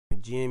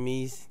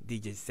GME's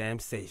DJ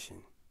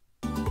Samsation.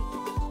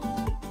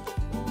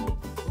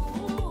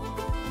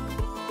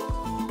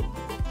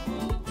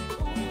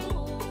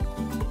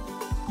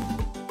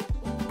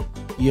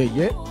 Yeah,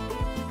 yeah.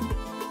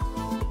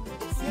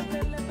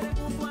 Siempre le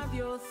pregunto a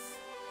Dios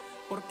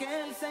por qué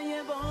él se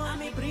llevó a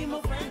mi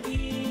primo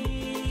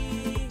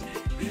Frankie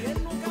y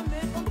él nunca me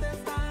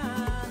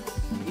contesta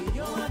y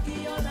yo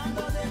aquí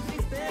llorando de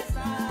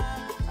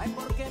tristeza. Ay,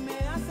 porque me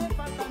hace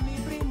falta mi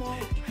primo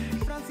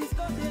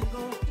Francisco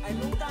Diego, ay,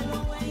 nunca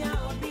lo voy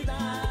a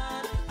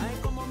olvidar. Ay,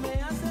 como me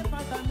hace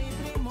falta mi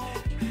primo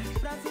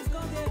Francisco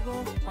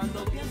Diego,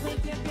 cuando pienso en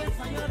que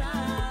empieza a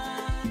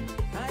llorar.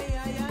 Ay,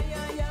 ay, ay,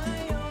 ay,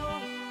 ay, oh.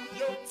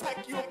 Yo,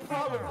 take your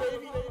power,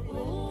 baby.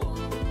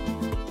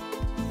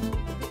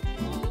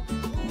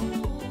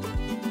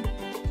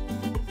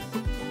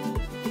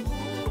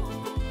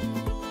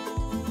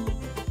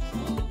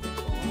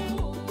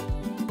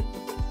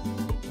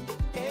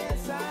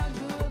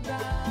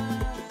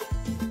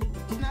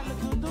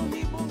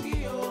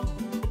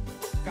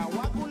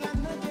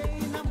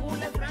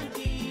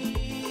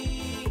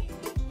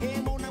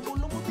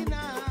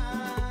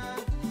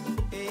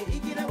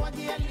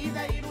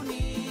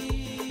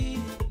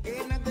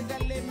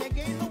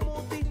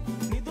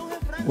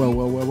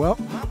 Well.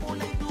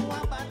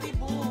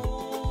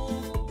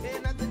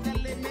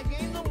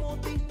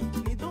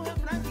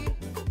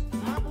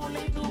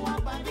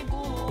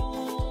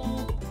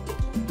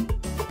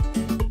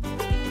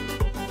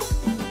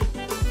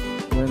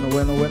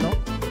 Bueno.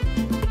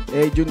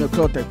 Hey, Junior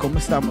Clotter, ¿cómo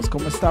estamos?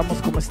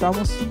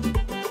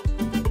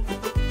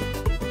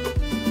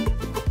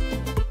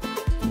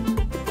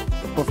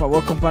 Por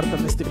favor,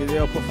 compartan este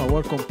video,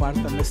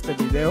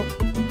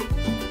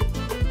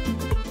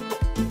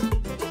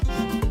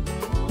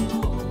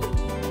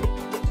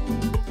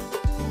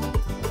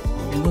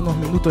 En unos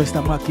minutos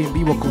estamos aquí en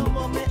vivo con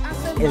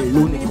el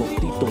único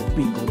Tito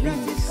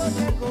Pingolinis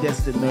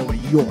desde Nueva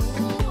York.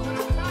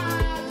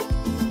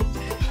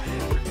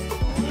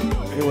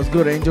 It was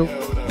good, Angel.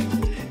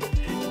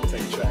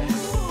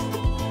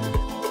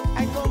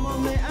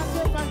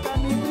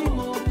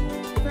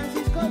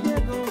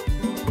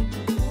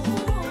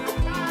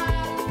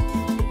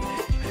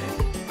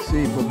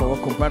 Sí, por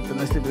favor, compartan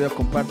este video.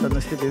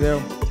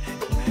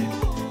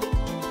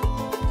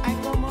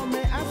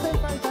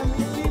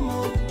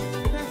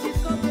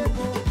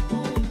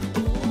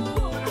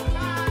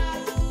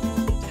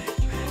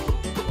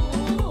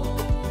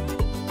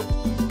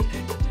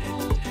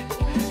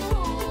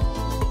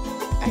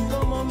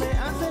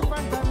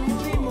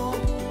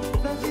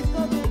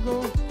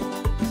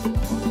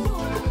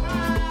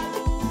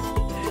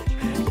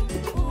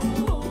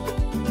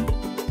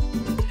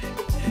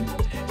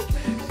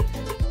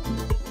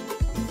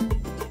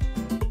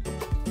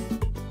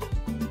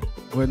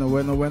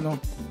 Bueno.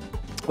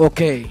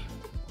 Ok.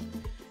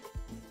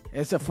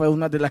 Esa fue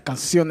una de las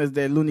canciones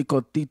del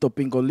único Tito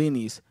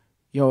Pingolinis.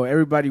 Yo,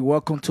 everybody,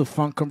 welcome to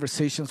Fun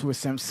Conversations with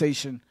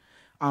Samsation.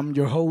 I'm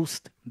your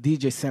host,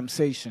 DJ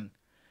Samsation.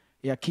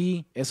 Y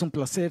aquí es un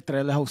placer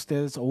traerles a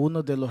ustedes a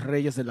uno de los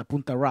reyes de la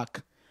punta rock,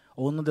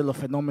 o uno de los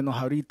fenómenos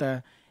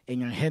ahorita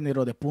en el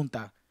género de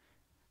punta.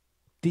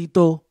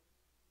 Tito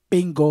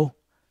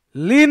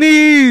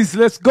Pingolinis.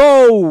 Let's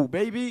go,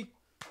 baby.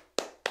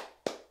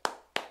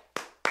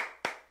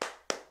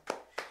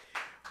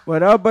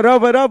 What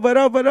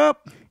up?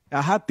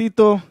 Ajá,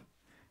 Tito.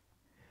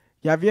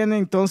 Ya viene,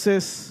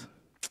 entonces.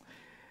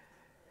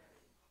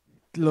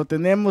 Lo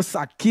tenemos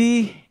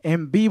aquí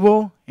en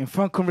vivo en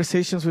Fun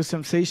Conversations with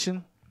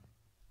Samsation.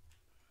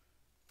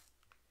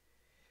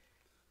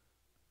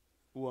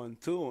 1,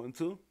 2, 1,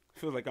 2.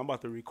 Feels like I'm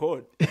about to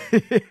record.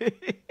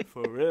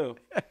 For real.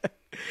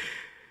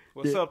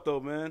 What's up,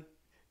 though, man?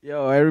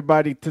 Yo,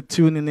 everybody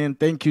tuning in.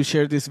 Thank you.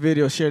 Share this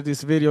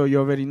video. You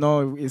already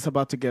know it's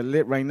about to get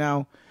lit right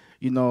now.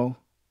 You know,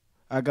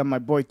 I got my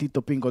boy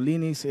Tito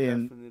Pingolinis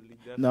and Definitely.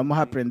 nos vamos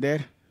a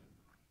aprender.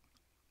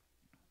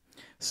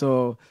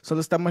 Solo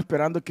estamos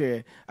esperando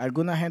que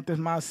alguna gente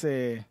más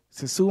se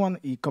suban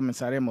y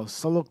comenzaremos.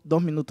 Solo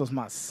 2 minutos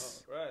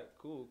más. All right,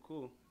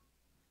 cool.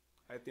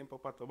 Hay tiempo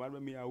para tomarme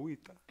mi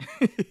agüita.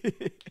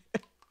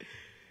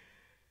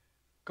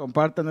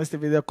 Compartan este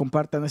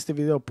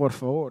video, por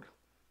favor.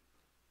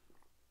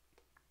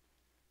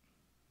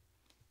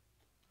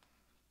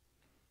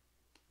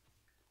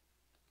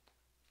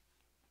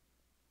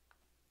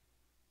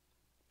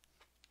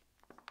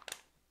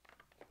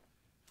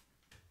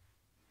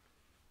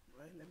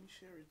 Let me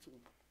share it too.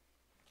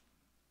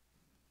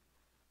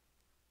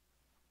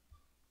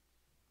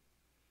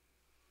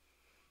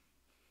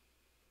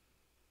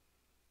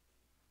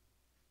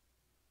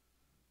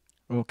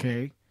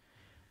 Okay.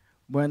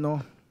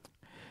 Bueno.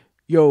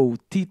 Yo,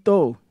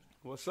 Tito.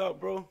 What's up,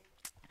 bro?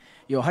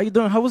 Yo, how you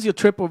doing? How was your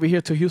trip over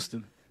here to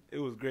Houston? It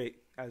was great,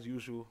 as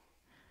usual.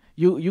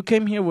 You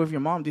came here with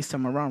your mom this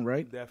time around,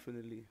 right?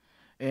 Definitely.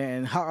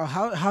 And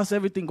how's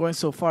everything going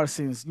so far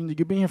since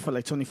you've been here for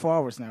like 24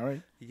 hours now,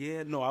 right?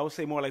 Yeah, no, I would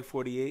say more like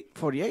 48.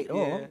 48?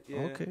 Oh, Yeah.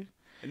 okay.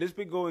 And it's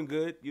been going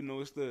good. You know,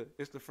 it's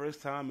the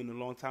first time in a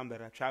long time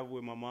that I travel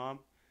with my mom.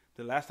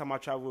 The last time I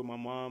traveled with my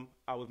mom,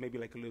 I was maybe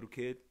like a little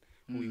kid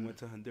when we went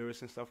to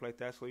Honduras and stuff like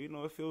that. So, you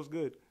know, it feels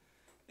good.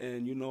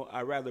 And, you know,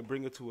 I'd rather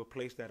bring her to a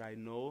place that I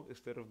know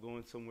instead of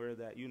going somewhere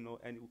that, you know,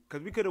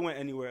 because we could have went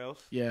anywhere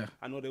else. Yeah.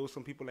 I know there was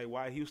some people like,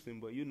 why Houston?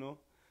 But, you know,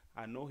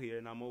 I know here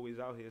and I'm always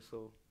out here.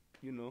 So,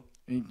 you know.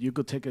 And you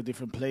could take her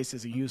different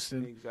places in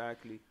Houston.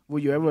 Exactly.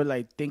 Would you ever,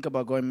 like, think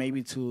about going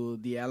maybe to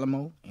the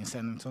Alamo in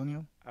San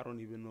Antonio? I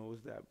don't even know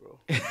what's that, bro.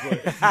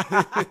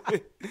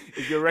 But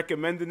if you're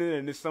recommending it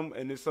and it's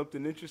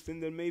something interesting,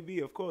 then maybe,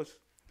 of course.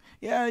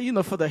 Yeah, you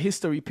know, for the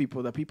history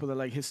people, the people that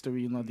like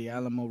history, you know, the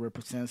Alamo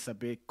represents a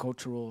big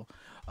cultural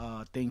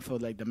thing for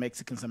like the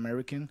Mexicans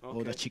American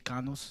or the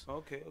Chicanos.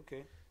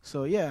 Okay.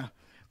 So yeah,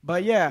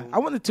 but yeah, I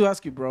wanted to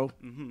ask you, bro,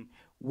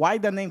 why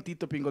the name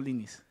Tito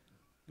Pingolinis?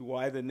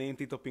 Why the name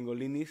Tito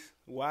Pingolinis?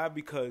 Why?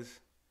 Because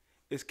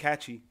it's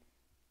catchy,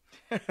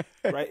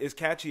 right? It's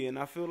catchy, and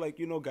I feel like,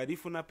 you know,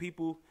 Garifuna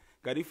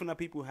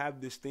people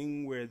have this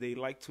thing where they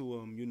like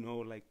to you know,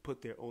 like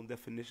put their own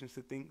definitions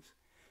to things.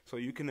 So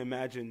you can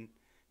imagine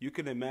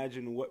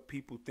what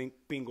people think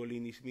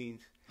Pingolinis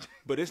means.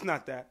 But it's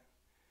not that.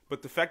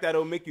 But the fact that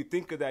it'll make you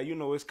think of that, you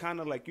know, it's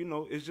kind of like, you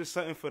know, it's just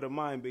something for the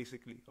mind,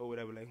 basically. Or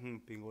whatever, like,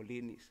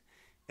 Pingolinis.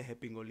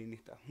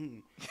 Pingolinista.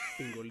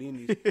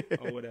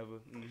 Pingolinis. Or whatever.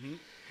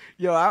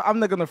 Yo, I'm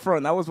not going to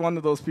front. I was one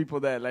of those people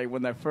that, like,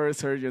 when I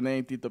first heard your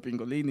name, Tito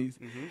Pingolinis,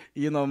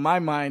 you know, my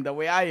mind, the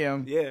way I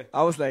am,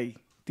 I was like,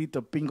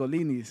 Tito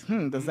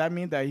Pingolinis. Does that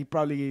mean that he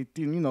probably,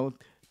 you know,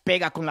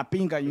 pega con la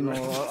pinga, you know,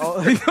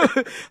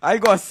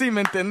 algo así,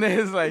 ¿me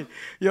entendés? Like,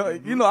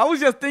 you know, I was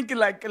just thinking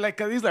like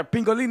he's like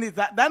Pingolinis.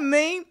 That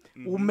name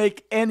will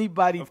make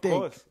anybody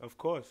think. Of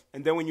course.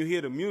 And then when you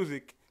hear the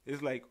music,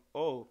 it's like,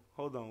 oh,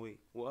 hold on, wait,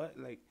 what?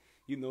 Like,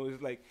 you know,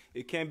 it's like,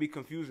 it can be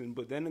confusing.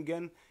 But then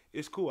again,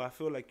 it's cool. I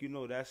feel like, you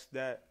know, that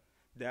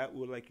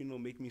will, like, you know,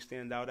 make me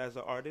stand out as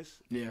an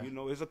artist. Yeah. You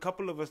know, there's a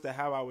couple of us that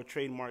have our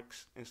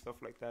trademarks and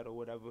stuff like that or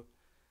whatever.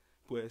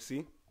 But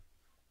see?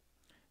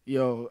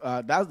 Yo,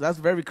 that's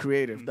very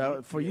creative.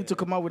 For you to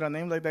come up with a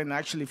name like that and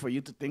actually for you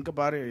to think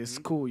about it is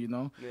cool, you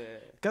know? Yeah.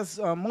 Because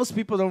most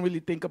people don't really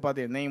think about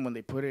their name when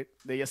they put it.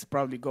 They just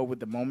probably go with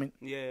the moment.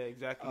 Yeah,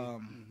 exactly.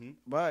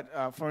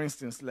 But for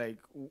instance, like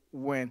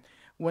when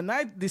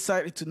I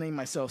decided to name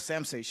myself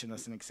Samsation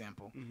as an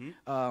example,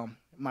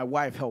 my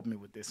wife helped me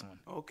with this one.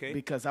 Okay.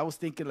 Because I was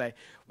thinking like,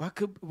 how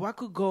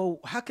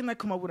can I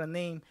come up with a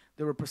name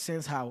that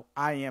represents how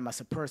I am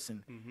as a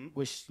person?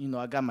 Which, you know,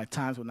 I got my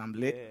times when I'm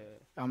lit.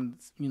 Yeah.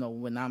 You know,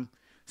 when I'm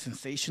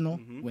sensational,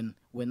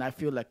 when I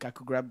feel like I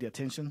could grab the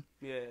attention.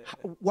 Yeah.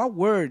 What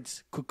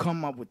words could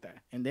come up with that?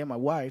 And then my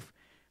wife,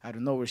 I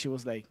don't know where she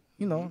was like,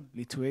 you know,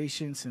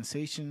 lituation,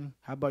 sensation.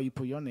 How about you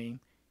put your name?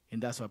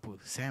 And that's why I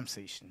put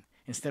Samsation.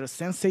 Instead of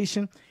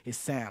sensation, it's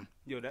Sam.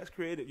 Yo, that's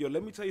creative. Yo,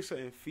 let me tell you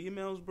something.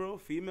 Females, bro,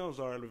 females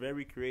are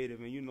very creative.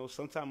 And, you know,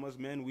 sometimes us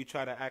men, we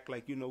try to act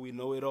like, you know, we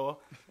know it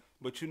all.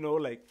 But, you know,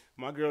 like,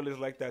 my girl is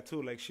like that,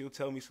 too. Like, she'll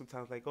tell me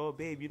sometimes, like, oh,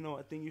 babe, you know,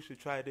 I think you should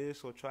try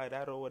this or try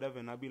that or whatever.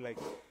 And I'll be like,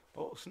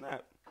 oh,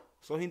 snap.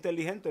 So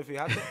inteligente,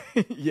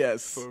 fíjate.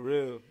 Yes. For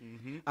real.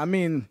 I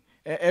mean,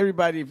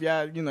 everybody, if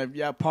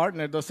your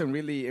partner doesn't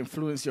really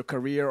influence your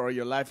career or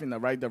your life in the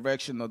right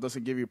direction or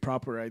doesn't give you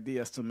proper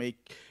ideas to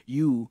make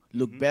you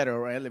look better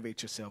or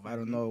elevate yourself, I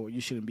don't know.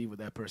 You shouldn't be with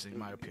that person, in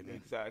my opinion.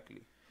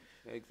 Exactly.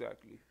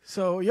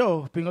 So,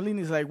 yo, Pingolini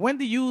is like, when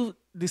did you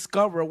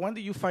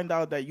find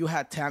out that you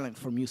had talent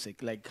for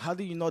music? Like, how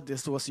do you know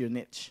this was your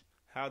niche?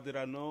 How did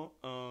I know?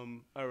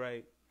 All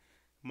right.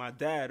 My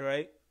dad,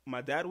 right?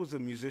 My dad was a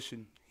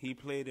musician. He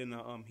played in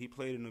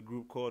a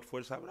group called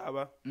Fuerza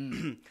Brava.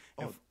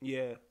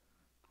 Yeah.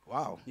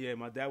 Wow. Yeah,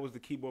 my dad was the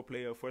keyboard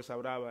player of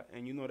Fuerza Brava.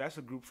 And, you know, that's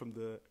a group from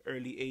the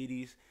early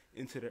 80s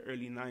into the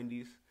early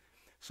 90s.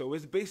 So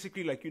it's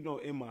basically like, you know,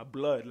 in my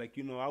blood. Like,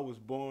 you know, I was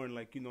born,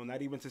 like, you know,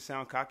 not even to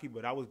sound cocky,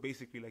 but I was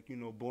basically like, you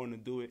know, born to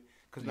do it.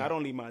 Because not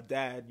only my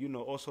dad, you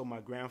know, also my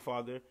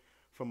grandfather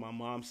from my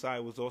mom's side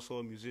was also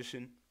a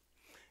musician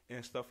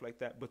and stuff like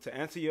that. But to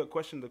answer your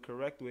question the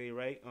correct way,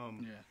 right?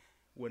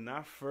 When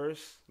I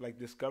first, like,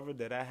 discovered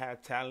that I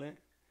had talent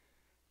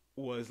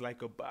was,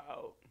 like,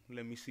 about,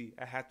 let me see,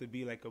 I had to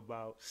be, like,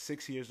 about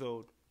 6 years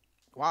old.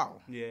 Wow.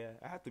 Yeah,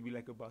 I had to be,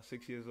 like, about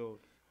 6 years old.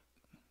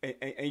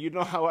 And you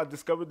know how I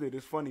discovered it?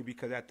 It's funny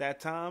because at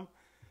that time,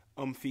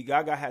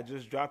 Figaga had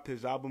just dropped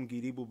his album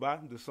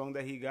Giribuba, the song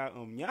that he got,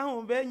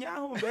 Nyahumbe,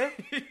 Nyahumbe.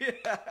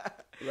 Yeah.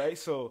 Right?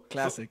 So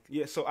classic.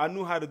 So I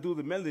knew how to do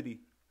the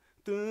melody.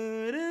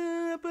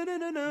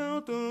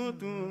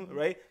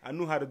 Right? I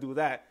knew how to do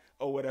that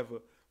or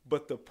whatever.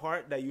 But the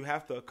part that you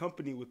have to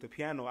accompany with the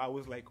piano, I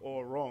was like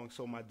all wrong.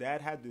 So my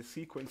dad had this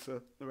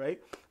sequencer, right?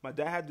 My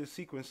dad had this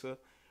sequencer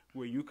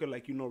where you could,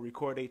 like, you know,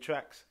 record 8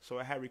 tracks. So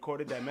I had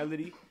recorded that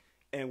melody.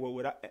 And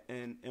what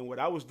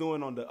I was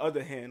doing on the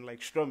other hand,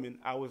 like strumming,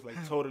 I was like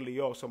totally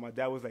off. So my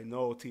dad was like,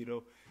 "No,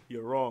 Tito,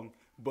 you're wrong,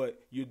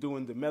 but you're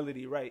doing the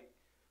melody right."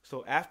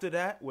 So after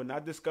that, when I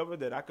discovered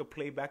that I could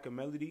play back a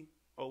melody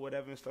or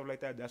whatever and stuff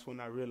like that, that's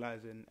when I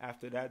realized. And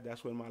after that,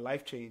 that's when my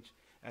life changed.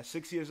 At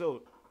 6 years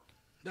old.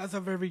 That's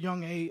a very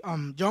young age.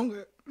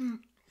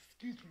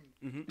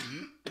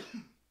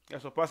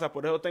 Eso pasa,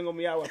 por eso tengo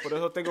mi agua, por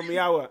eso tengo mi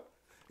agua.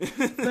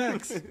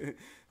 Thanks.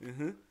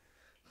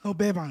 No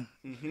beban.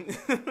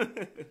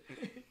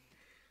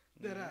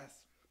 That ass.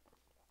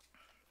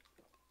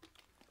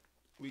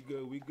 We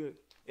good.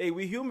 Hey,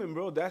 we human,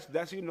 bro.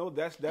 That's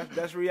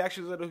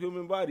reactions of the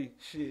human body.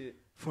 Shit.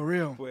 For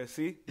real. Well,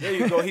 see? There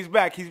you go. He's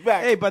back.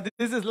 Hey, but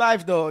this is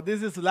live, though.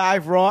 This is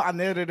live, raw,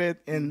 unedited,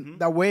 and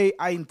the way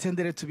I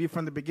intended it to be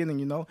from the beginning,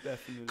 you know?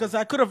 Definitely. Because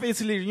I could have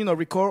easily,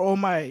 record all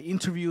my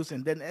interviews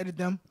and then edit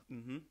them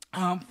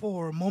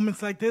for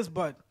moments like this,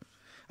 but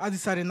I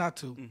decided not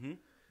to.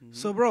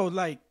 So, bro,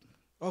 like,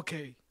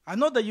 okay, I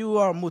know that you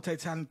are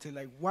multi-talented.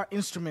 Like, what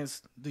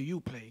instruments do you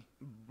play?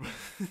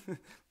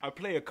 I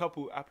play a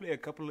couple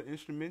of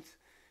instruments,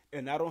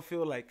 and I don't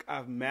feel like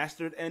I've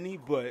mastered any,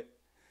 but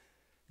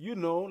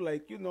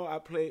I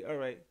play, all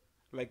right.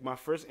 Like, my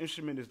first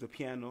instrument is the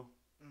piano.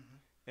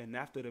 And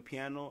after the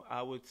piano,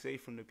 I would say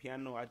from the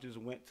piano, I just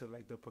went to,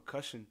 like, the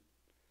percussion,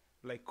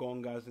 like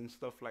congas and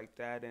stuff like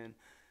that. And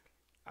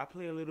I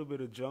play a little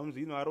bit of drums.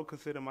 I don't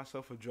consider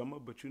myself a drummer,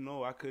 but,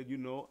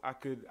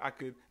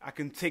 I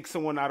can take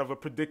someone out of a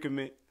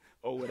predicament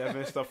or whatever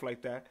and stuff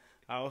like that.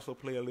 I also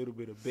play a little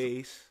bit of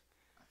bass.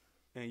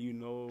 And,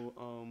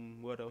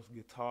 what else?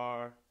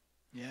 Guitar.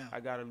 Yeah. I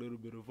got a little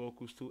bit of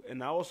vocals too,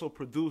 and I also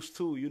produce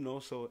too,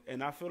 so,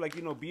 and I feel like,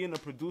 being a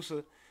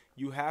producer,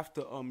 you have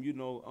to,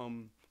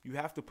 you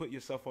have to put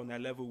yourself on that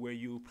level where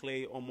you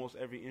play almost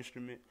every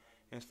instrument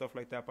and stuff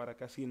like that, para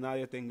que así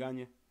nadie te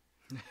engañe,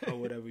 or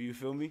whatever, you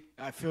feel me?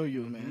 I feel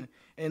you, man.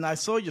 And I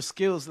saw your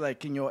skills,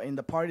 like, in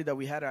the party that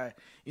we had at,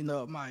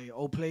 my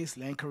old place,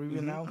 Land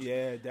Caribbean now.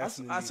 Yeah,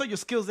 definitely. I saw your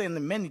skills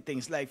in many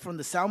things, like from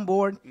the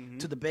soundboard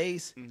to the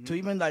bass to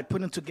even, like,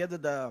 putting together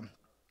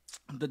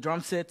the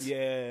drum sets,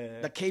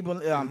 the cable,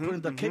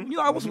 putting the cable.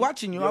 I was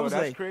watching you. I was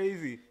that's like,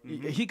 crazy.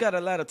 He got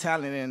a lot of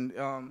talent,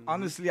 and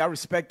honestly, I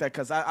respect that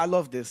because I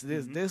love this.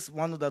 This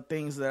one of the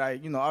things that I,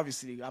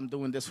 obviously, I'm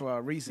doing this for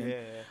a reason.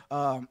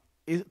 Yeah.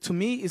 To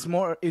me, it's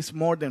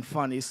more than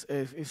fun. It's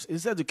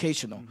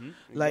educational.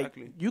 Like,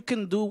 Exactly. you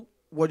can do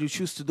what you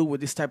choose to do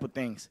with this type of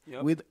things.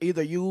 Yep. With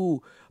either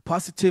you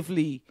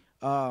positively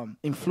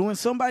influence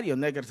somebody or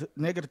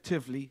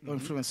negatively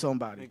influence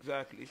somebody.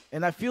 Exactly.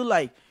 And I feel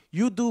like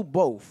you do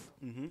both,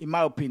 in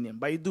my opinion,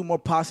 but you do more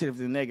positive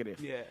than negative.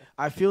 Yeah.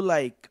 I feel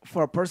like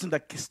for a person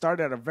that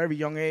started at a very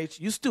young age,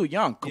 you're still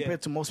young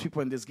compared to most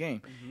people in this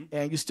game.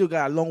 And you still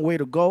got a long way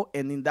to go.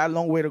 And in that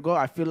long way to go,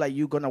 I feel like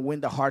you're going to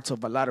win the hearts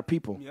of a lot of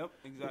people. Yep,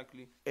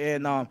 exactly.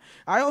 And I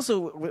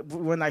also,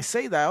 when I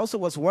say that, I also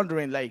was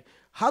wondering, like,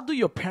 how do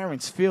your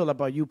parents feel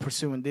about you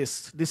pursuing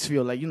this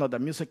field? Like, the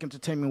music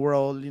entertainment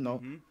world,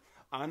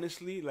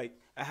 Honestly, like,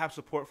 I have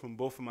support from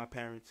both of my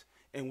parents.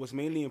 And what's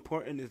mainly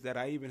important is that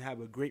I even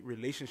have a great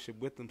relationship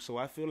with them. So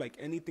I feel like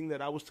anything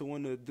that I was to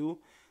want to do,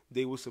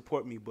 they will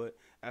support me. But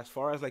as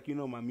far as, like,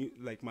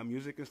 my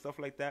music and stuff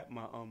like that,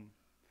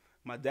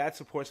 my dad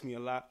supports me a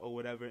lot or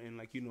whatever, and,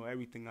 like,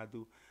 everything I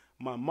do.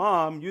 My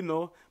mom,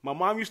 my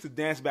mom used to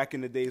dance back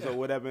in the days or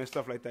whatever and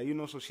stuff like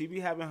that, so she be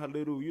having her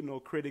little,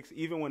 critics.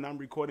 Even when I'm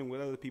recording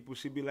with other people,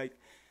 she be like,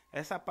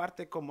 esa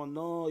parte como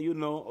no,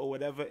 or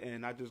whatever,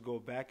 and I just go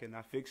back and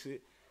I fix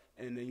it.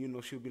 And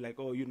then, she'll be like,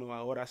 oh,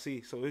 ahora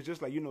sí. So it's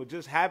just like,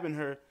 just having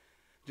her,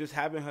 just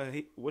having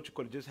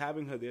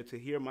her there to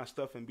hear my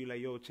stuff and be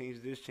like, yo,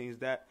 change this, change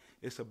that.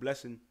 It's a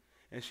blessing.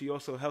 And she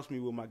also helps me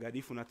with my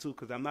garifuna too,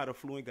 because I'm not a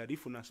fluent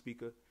garifuna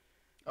speaker.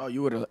 Oh,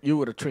 you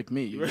would have tricked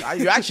me. You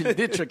actually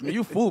did trick me.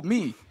 You fooled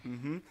me.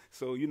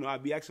 So,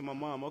 I'd be asking my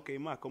mom, okay,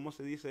 ma, ¿cómo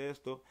se dice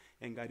esto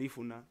en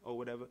garifuna or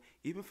whatever?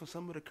 Even for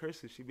some of the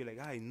curses, she'd be like,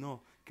 ay,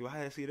 no, ¿qué vas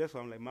a decir eso?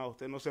 I'm like, ma,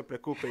 usted no se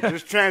preocupe.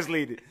 Just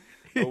translate it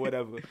or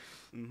whatever.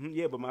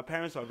 Yeah, but my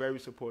parents are very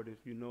supportive,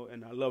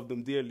 and I love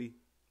them dearly,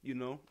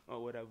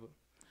 or whatever.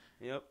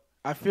 Yep.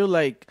 I feel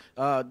like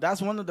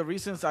that's one of the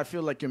reasons I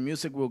feel like your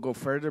music will go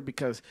further,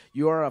 because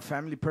you are a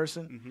family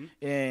person.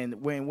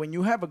 And when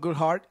you have a good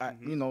heart,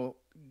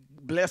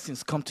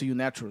 blessings come to you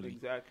naturally.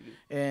 Exactly.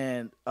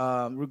 And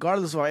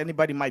regardless of what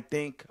anybody might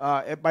think,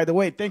 by the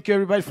way, thank you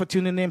everybody for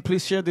tuning in.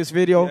 Please share this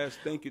video. Yes,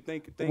 thank you.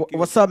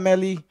 What's up,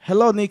 Melly?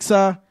 Hello,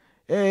 Nixa.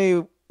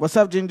 Hey, what's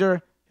up,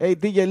 Ginger? Hey,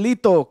 DJ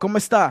Lito, ¿cómo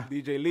está?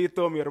 DJ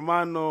Lito, mi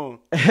hermano.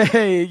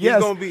 Hey,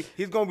 yes.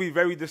 He's gonna be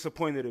very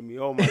disappointed in me.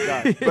 Oh my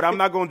God! But I'm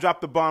not gonna drop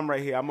the bomb right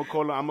here. I'm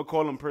gonna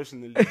call him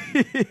personally.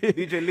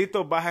 DJ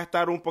Lito, vas a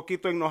estar un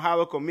poquito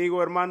enojado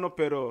conmigo, hermano,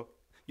 pero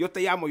yo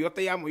te llamo.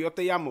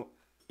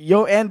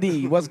 Yo,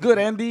 Andy, what's good,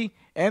 Andy?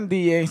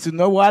 Andy, en su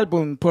nuevo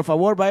álbum, por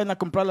favor, vayan a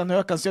comprar las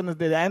nuevas canciones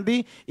de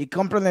Andy y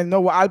compren el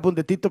nuevo álbum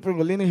de Tito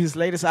Pingolinis, his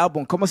latest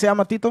album. ¿Cómo se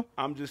llama, Tito?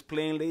 I'm just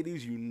playing,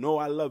 ladies. You know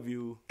I love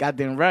you.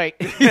 Goddamn right.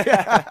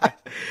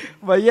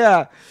 But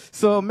yeah,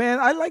 so man,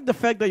 I like the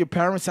fact that your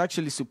parents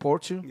actually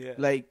support you. Yeah.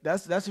 Like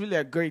that's really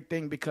a great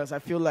thing, because I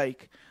feel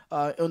like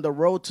on the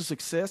road to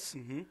success,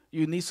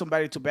 you need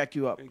somebody to back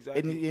you up.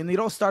 Exactly. And it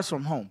all starts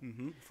from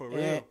home. For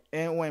real.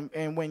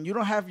 And when you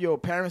don't have your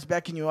parents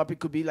backing you up, it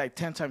could be like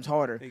 10 times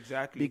harder.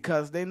 Exactly.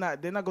 Because they're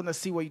not gonna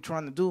see what you're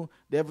trying to do.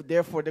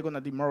 Therefore, they're gonna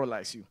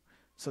demoralize you.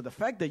 So the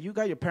fact that you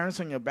got your parents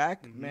on your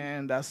back,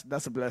 man,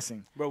 that's a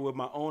blessing. Bro, with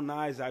my own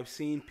eyes, I've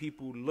seen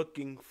people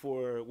looking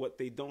for what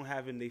they don't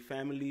have in their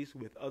families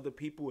with other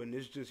people, and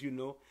it's just,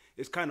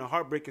 it's kind of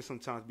heartbreaking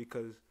sometimes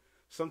because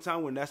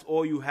sometimes when that's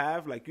all you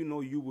have, like,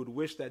 you would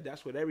wish that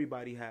that's what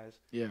everybody has.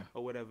 Yeah.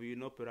 Or whatever,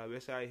 pero a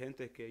veces hay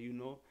gente que,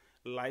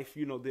 life,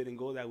 didn't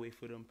go that way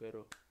for them,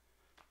 pero,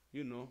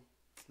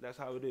 that's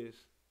how it is.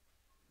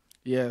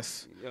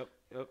 Yes.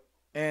 Yep.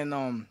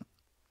 And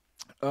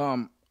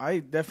I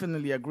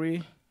definitely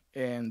agree,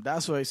 and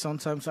that's why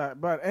sometimes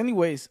but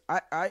anyways,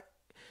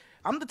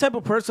 I'm the type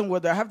of person,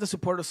 whether I have the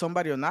support of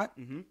somebody or not,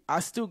 I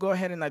still go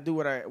ahead and I do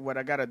what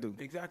I gotta do.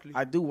 Exactly.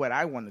 I do what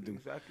I want to do.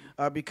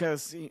 Exactly.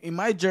 Because in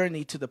my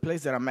journey to the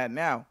place that I'm at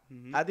now,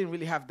 I didn't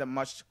really have that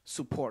much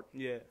support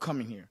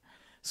coming here.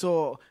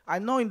 So I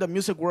know in the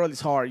music world it's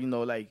hard,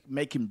 like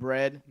making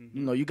bread.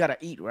 You gotta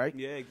eat, right?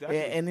 Yeah,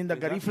 exactly. And in the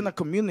Garifuna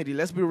community,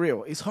 let's be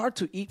real, it's hard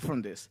to eat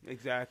from this.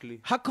 Exactly.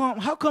 How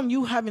come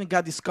you haven't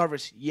got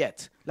discouraged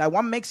yet? Like,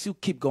 what makes you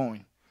keep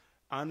going?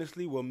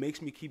 Honestly, what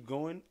makes me keep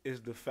going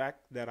is the fact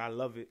that I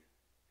love it.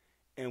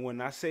 And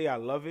when I say I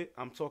love it,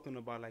 I'm talking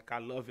about like I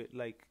love it.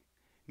 Like,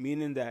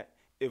 meaning that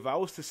if I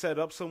was to set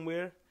up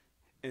somewhere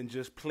and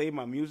just play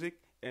my music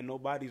and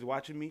nobody's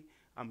watching me,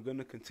 I'm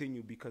gonna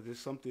continue because it's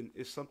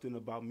something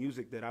about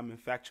music that I'm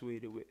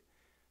infatuated with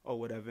or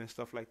whatever and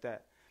stuff like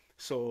that.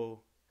 So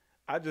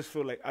I just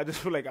feel like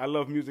I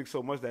love music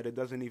so much that it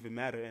doesn't even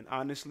matter. And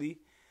honestly,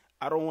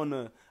 I don't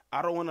wanna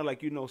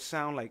like,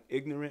 sound like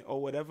ignorant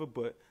or whatever,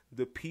 but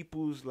the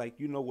people's like,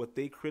 what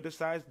they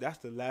criticize, that's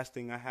the last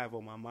thing I have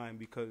on my mind,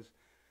 because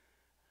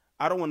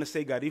I don't want to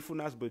say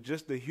garifunas, but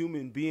just the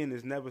human being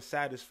is never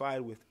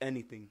satisfied with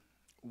anything.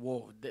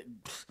 Whoa,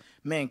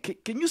 man,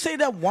 can you say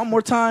that one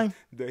more time?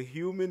 The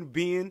human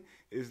being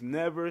is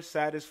never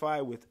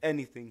satisfied with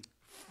anything.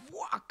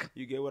 Fuck.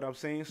 You get what I'm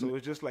saying? So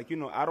it's just like,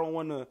 I don't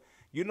want to,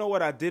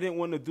 what I didn't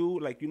want to do?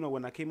 Like,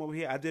 when I came over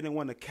here, I didn't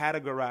want to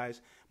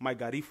categorize my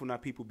garifuna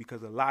people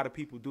because a lot of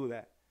people do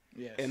that.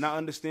 Yes. And I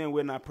understand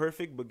we're not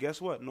perfect, but guess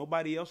what?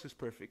 Nobody else is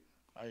perfect.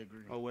 I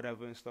agree. Or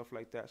whatever and stuff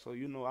like that. So,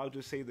 I'll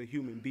just say the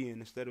human being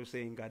instead of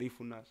saying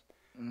garifunas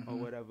or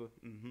whatever.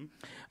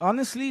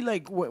 Honestly,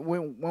 like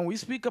when we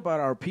speak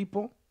about our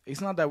people, it's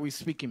not that we're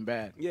speaking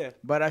bad. Yeah.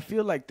 But I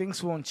feel like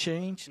things won't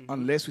change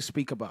unless we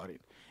speak about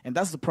it. And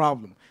that's the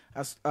problem.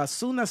 As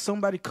soon as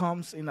somebody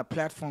comes in a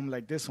platform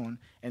like this one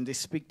and they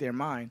speak their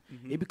mind,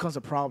 it becomes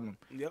a problem.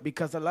 Yep.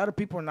 Because a lot of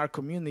people in our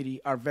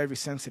community are very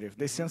sensitive.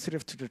 They're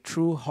sensitive to the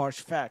true, harsh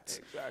facts.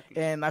 Exactly.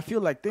 And I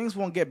feel like things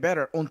won't get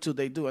better until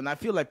they do. And I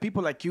feel like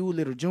people like you,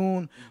 Little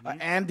June,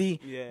 Andy,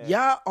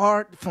 y'all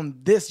are from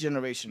this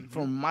generation,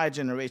 from my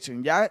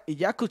generation.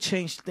 Y'all could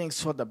change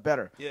things for the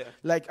better. Yeah.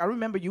 Like, I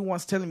remember you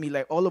once telling me,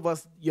 like, all of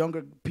us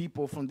younger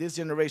people from this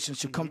generation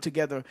should come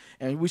together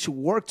and we should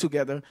work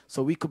together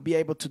so we could be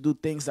able to do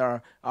things that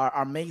are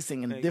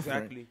amazing and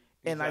different.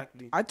 And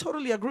I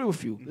totally agree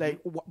with you. Like,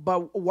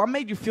 but what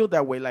made you feel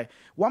that way? Like,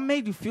 what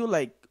made you feel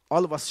like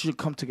all of us should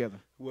come together?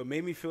 What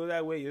made me feel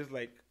that way is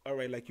like, all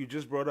right, like you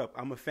just brought up,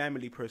 I'm a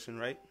family person,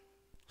 right?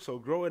 So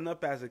growing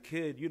up as a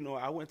kid,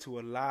 I went to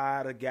a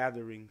lot of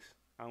gatherings.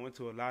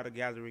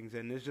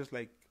 And it's just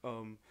like,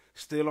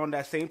 still on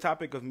that same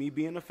topic of me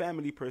being a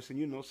family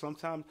person,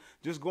 sometimes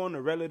just going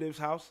to relatives'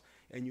 house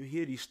and you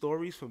hear these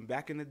stories from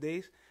back in the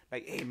days.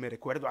 Like, hey, me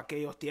recuerdo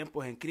aquellos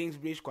tiempos en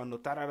Kingsbridge cuando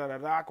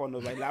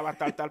cuando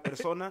bailaba tal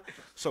persona.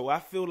 So I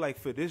feel like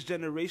for this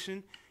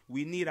generation,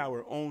 we need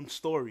our own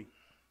story.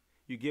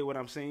 You get what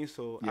I'm saying?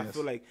 So yes. I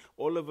feel like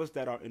all of us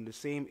that are in the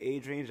same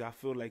age range, I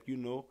feel like,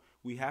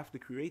 we have to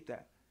create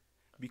that.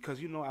 Because,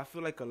 I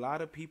feel like a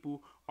lot of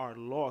people are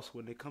lost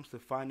when it comes to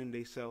finding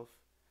themselves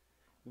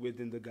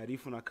within the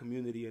Garifuna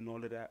community and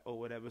all of that or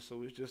whatever.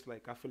 So it's just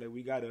like, I feel like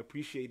we got to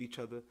appreciate each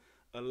other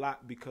a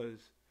lot because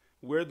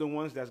we're the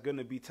ones that's going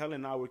to be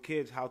telling our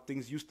kids how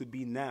things used to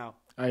be now.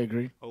 I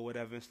agree. Or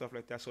whatever and stuff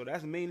like that. So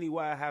that's mainly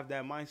why I have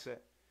that mindset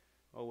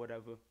or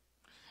whatever.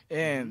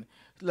 And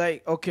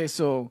like, okay,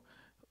 so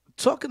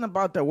talking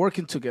about that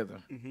working together,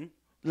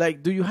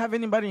 like, do you have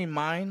anybody in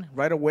mind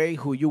right away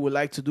who you would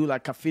like to do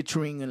like a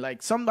featuring and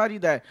like somebody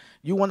that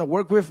you want to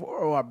work with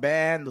or a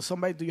band or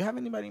somebody? Do you have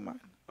anybody in mind?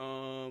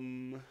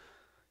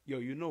 Yo,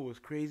 what's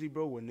crazy,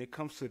 bro? When it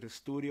comes to the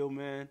studio,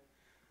 man,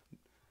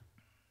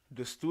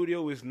 the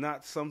studio is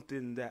not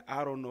something that,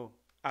 I don't know.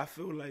 I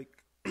feel like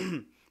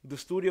the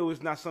studio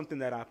is not something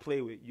that I play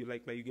with. You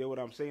like you get what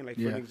I'm saying? Like,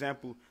 for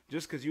example,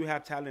 just because you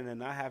have talent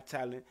and I have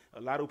talent,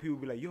 a lot of people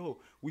be like, yo,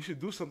 we should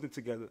do something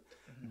together.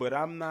 But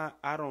I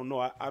don't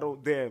know.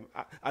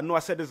 I know I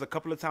said this a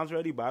couple of times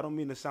already, but I don't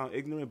mean to sound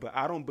ignorant, but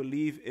I don't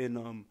believe in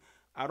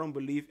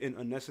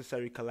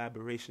unnecessary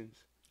collaborations.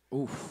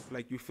 Oof.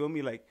 Like, you feel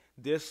me? Like,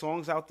 there's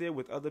songs out there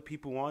with other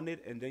people on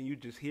it, and then you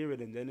just hear it,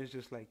 and then it's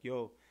just like,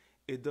 yo,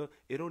 it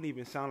don't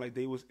even sound like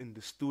they was in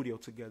the studio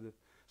together.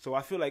 So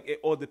I feel like it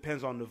all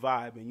depends on the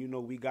vibe,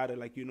 and we gotta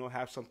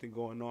have something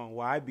going on.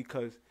 Why?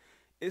 Because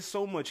it's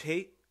so much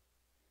hate.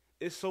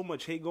 It's so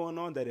much hate going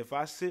on that if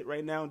I sit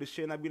right now in this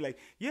shit and I be like,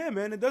 yeah,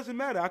 man, it doesn't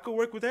matter. I could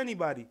work with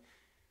anybody.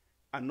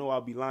 I know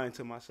I'll be lying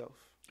to myself.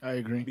 I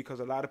agree. Because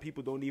a lot of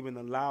people don't even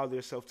allow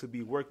themselves to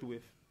be worked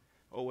with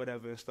or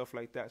whatever and stuff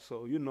like that.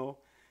 So,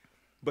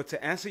 but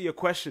to answer your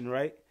question,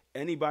 right,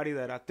 anybody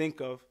that I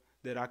think of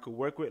that I could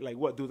work with, like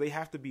what, do they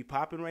have to be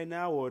popping right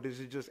now, or is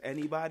it just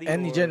anybody?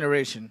 Any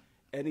generation.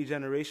 Any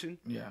generation?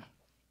 Yeah.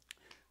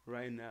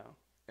 Right now.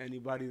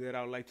 Anybody that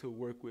I would like to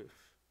work with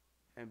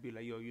and be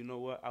like, yo, you know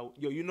what?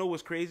 You know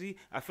what's crazy?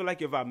 I feel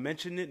like if I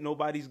mention it,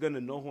 nobody's going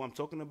to know who I'm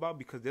talking about,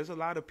 because there's a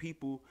lot of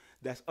people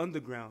that's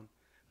underground.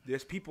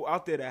 There's people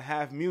out there that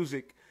have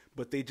music,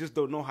 but they just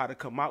don't know how to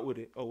come out with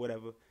it or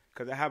whatever.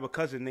 Because I have a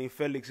cousin named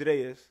Felix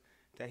Reyes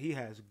that he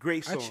has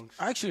great songs.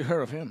 I actually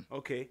heard of him.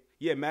 Okay.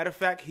 Yeah, matter of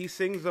fact, he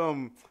sings,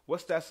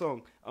 what's that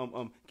song?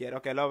 Quiero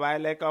que lo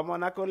baile como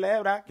una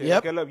culebra.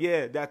 Yep.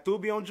 Yeah, that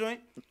Tubion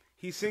joint.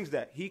 He sings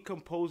that. He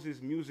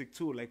composes music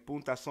too, like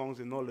punta songs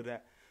and all of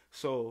that.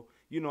 So,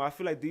 I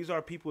feel like these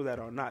are people that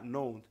are not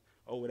known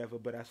or whatever.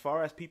 But as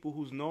far as people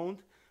who's known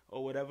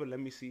or whatever, let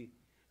me see.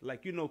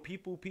 Like,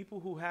 people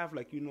who have,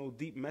 like,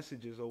 deep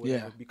messages or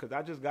whatever. Yeah. Because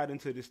I just got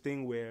into this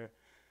thing where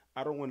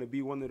I don't want to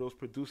be one of those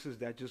producers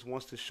that just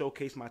wants to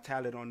showcase my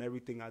talent on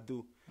everything I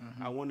do.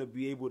 I want to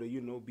be able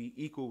to, be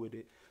equal with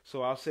it.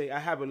 So I'll say I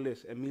have a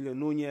list. Emilio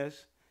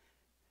Nunez,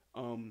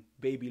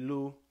 Baby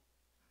Lou,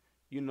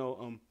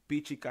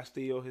 Pichi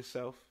Castillo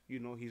himself,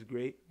 he's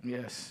great.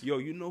 Yes. Yo,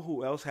 you know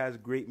who else has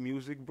great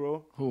music,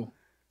 bro? Who?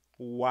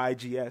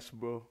 YGS,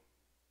 bro.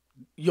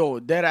 Yo,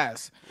 dead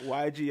ass.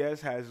 YGS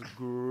has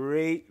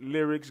great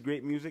lyrics,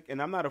 great music.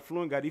 And I'm not a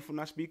fluent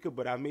Garifuna speaker,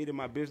 but I made it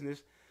my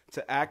business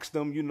to ask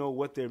them,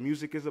 what their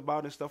music is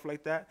about and stuff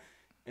like that.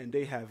 And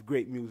they have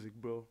great music,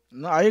 bro.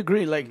 No, I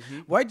agree. Like,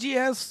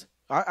 YGS,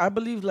 I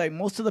believe, like,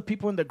 most of the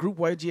people in the group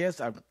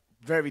YGS are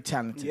very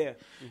talented. Yeah.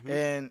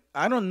 And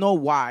I don't know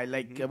why,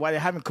 why they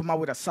haven't come out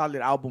with a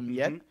solid album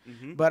yet.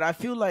 But I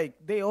feel like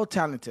they all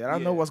talented. I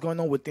don't know what's going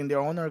on within their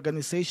own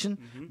organization.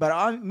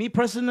 But me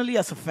personally,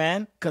 as a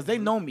fan, because they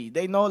know me.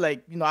 They know,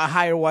 I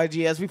hired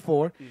YGS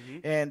before.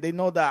 And they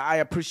know that I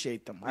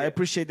appreciate them. I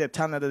appreciate the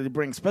talent that they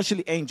bring,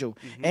 especially Angel.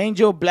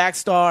 Angel, Black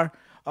Star,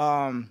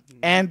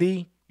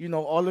 Andy,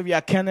 all of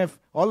y'all, Kenneth,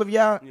 all of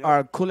y'all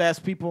are cool-ass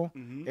people.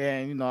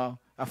 And,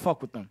 I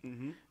fuck with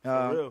them.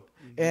 For real.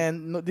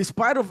 And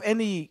despite of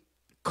any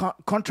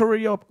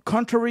contrary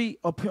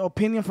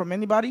opinion from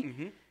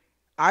anybody,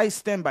 I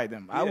stand by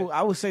them. Yeah.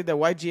 I would say that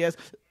YGS,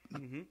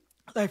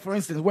 like for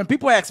instance, when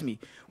people ask me,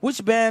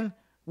 which band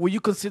would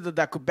you consider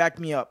that could back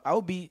me up? I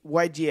would be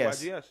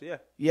YGS. YGS, yeah.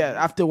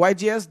 Yeah, after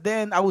YGS,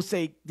 then I would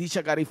say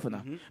Disha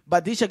Garifuna.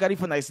 But Disha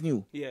Garifuna is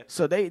new. Yeah.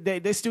 So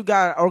they still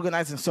got to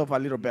organize themselves a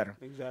little better.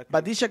 Exactly.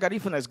 But Disha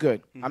Garifuna is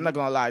good. I'm not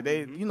going to lie.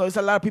 There's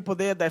a lot of people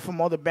there that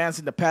from other bands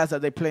in the past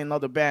that they play in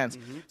other bands.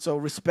 So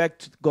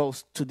respect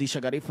goes to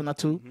Disha Garifuna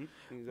too.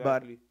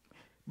 Exactly.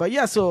 But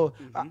yeah, so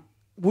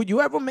have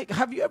you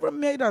ever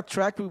made a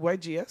track with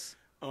YGS?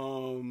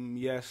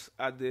 Yes,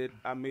 I did.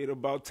 I made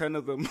about 10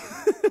 of them.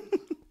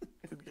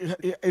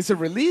 Is it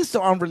released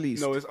or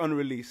unreleased? No, it's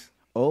unreleased.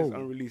 Oh. It's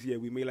unreleased. Yeah,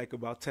 we made like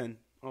about 10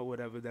 or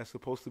whatever that's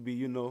supposed to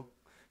be,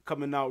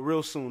 coming out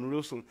real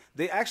soon.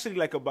 They actually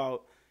like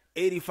about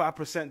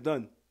 85%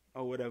 done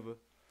or whatever.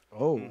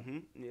 Oh.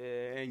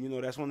 Yeah,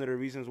 and that's one of the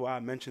reasons why I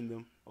mentioned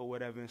them or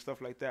whatever and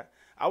stuff like that.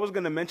 I was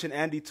going to mention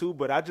Andy too,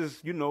 but I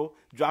just,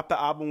 dropped the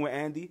album with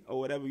Andy or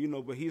whatever,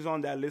 but he's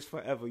on that list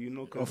forever,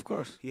 'cause of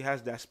course. he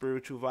has that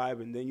spiritual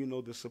vibe, and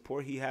then, the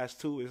support he has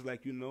too is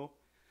like,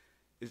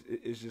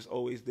 it's just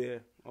always there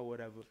or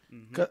whatever.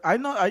 Cause I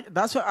know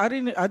that's why I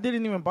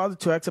didn't even bother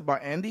to ask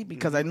about Andy,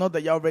 because I know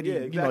that y'all already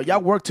exactly. y'all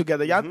work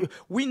together. Y'all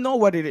we know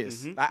what it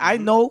is. I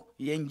know,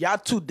 and y'all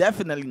too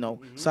definitely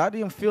know. So I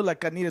didn't feel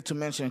like I needed to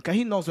mention, because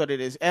he knows what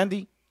it is.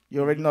 Andy, you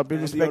already know.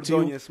 Big respect to you.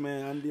 Ordonez,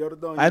 man. Andy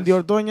Ordonez. Andy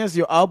Ordonez,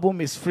 your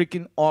album is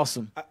freaking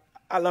awesome.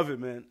 I love it,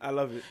 man. I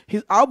love it.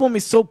 His album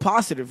is so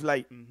positive.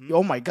 Like,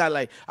 oh my god,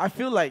 like I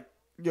feel like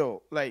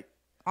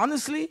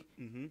honestly,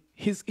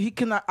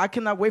 I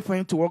cannot wait for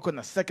him to work on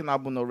a second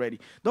album already.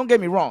 Don't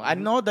get me wrong. I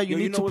know that you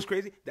need to. You know what's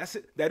crazy? That's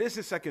it. That is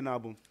his second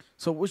album.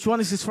 So which one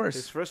is his first?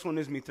 His first one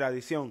is Mi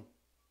Tradición.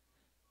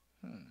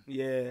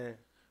 Yeah.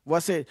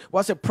 Was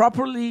it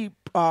properly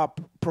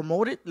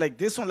promoted like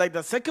this one, like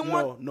the second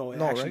one? No,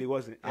 it actually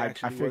wasn't. I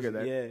figured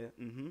that. Yeah.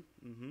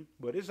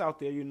 But it's out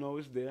there,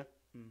 it's there.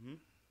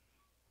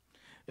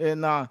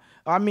 And I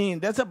mean,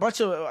 that's a bunch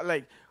of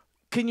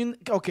Can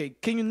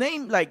you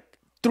name like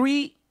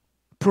 3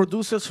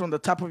 producers from the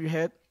top of your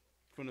head?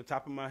 From the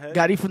top of my head?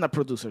 Garifuna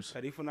producers.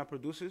 Garifuna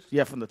producers?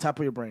 Yeah, from the top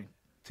of your brain.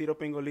 Tito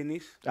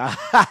Pingolinis.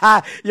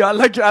 Yo,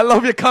 I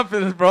love your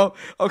confidence, bro.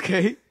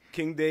 Okay.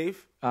 King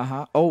Dave.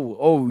 Uh-huh.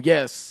 Oh,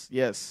 yes.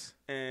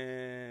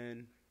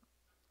 And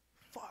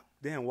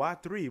damn, why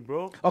 3,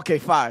 bro? Okay,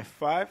 5.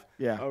 5?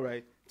 Yeah. All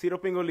right. Tito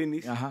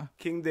Pingolinis.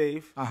 King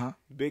Dave.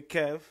 Big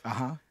Kev.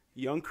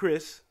 Young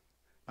Chris.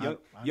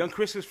 Young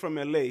Chris is from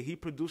LA. He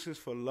produces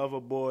for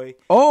Loverboy.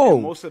 Oh.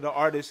 And most of the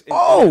artists in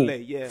LA.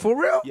 Yeah. For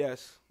real?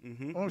 Yes. Oh,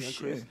 Young shit.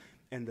 Chris.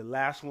 And the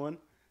last one,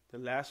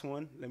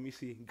 let me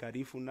see.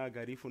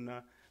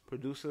 Garifuna,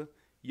 producer,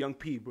 Young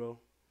P, bro.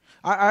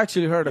 I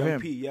actually heard of Young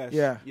him. P, yes.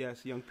 Yeah.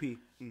 Yes, Young P.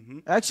 Mm-hmm.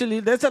 Actually,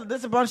 there's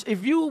a bunch.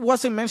 If you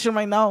wasn't mentioned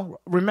right now,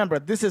 remember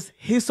this is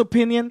his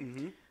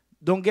opinion.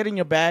 Don't get in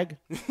your bag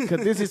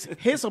because this is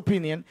his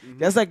opinion.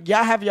 That's like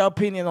y'all have your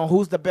opinion on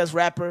who's the best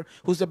rapper,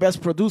 who's the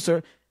best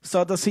producer.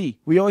 So does he.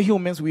 We all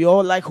humans. We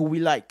all like who we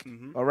like.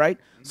 All right.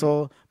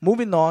 So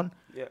moving on.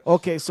 Yes.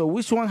 Okay. So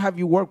which one have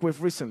you worked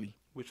with recently?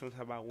 Which ones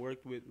have I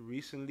worked with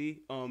recently?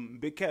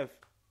 Big Kev.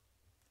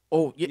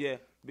 Oh yeah. Yeah,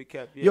 Big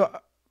Kev. Yeah. Yo,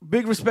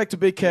 big respect to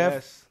Big Kev.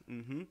 Yes.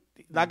 Mm-hmm.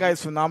 That guy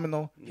is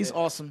phenomenal. He's Yeah.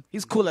 awesome.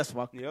 He's cool as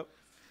fuck. Yep.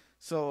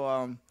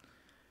 So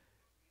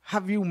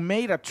have you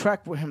made a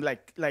track with him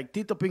like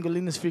Tito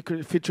Pingolinis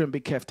featuring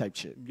Big Kev type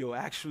shit? Yo,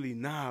 actually,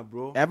 nah,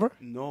 bro. Ever?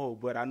 No,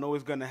 but I know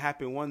it's gonna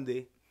happen one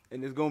day,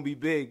 and it's gonna be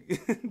big.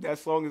 That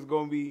song is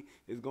gonna be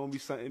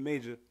something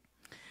major.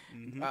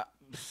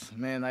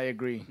 Man, I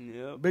agree.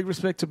 Yep. Big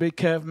respect to Big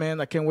Kev, man.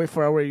 I can't wait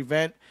for our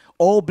event.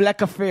 All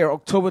Black Affair,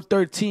 October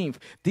 13th.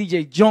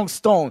 DJ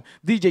Johnstone,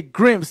 DJ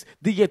Grimms,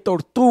 DJ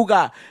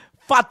Tortuga,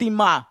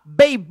 Fátima,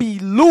 Baby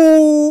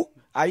Lou.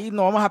 Ahí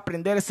nos vamos a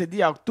aprender ese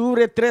día,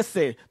 octubre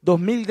 13,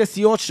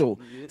 2018.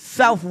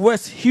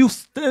 Southwest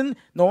Houston.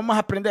 Nos vamos a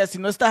aprender. Si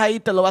no estás ahí,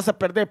 te lo vas a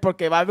perder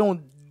porque va a haber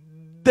un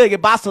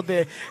deguebazo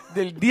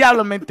del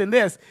diablo, ¿me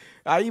entendés?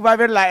 Ahí va a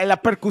haber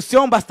la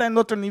percusión, va a estar en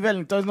otro nivel,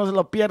 entonces no se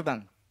lo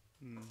pierdan.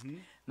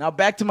 Now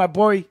back to my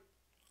boy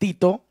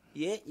Tito.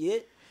 Yeah, yeah.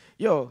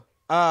 Yo,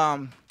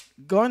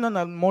 going on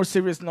a more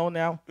serious note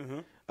now.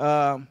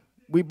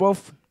 We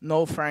both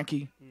know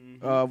Frankie.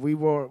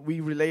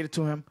 We related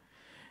to him,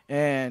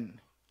 and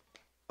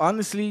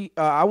honestly,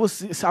 I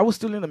was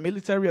still in the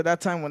military at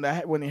that time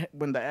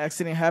when the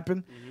accident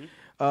happened.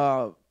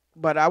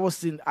 But I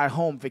was at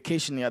home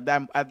vacationing at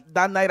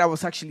that night.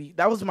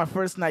 That was my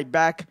first night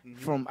back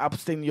from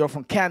upstate New York,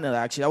 from Canada.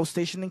 Actually, I was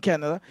stationed in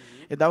Canada,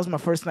 and that was my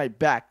first night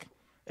back.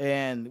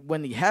 And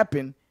when it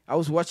happened, I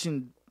was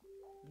watching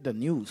the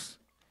news,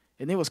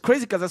 and it was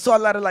crazy because I saw a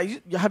lot of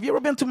have you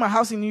ever been to my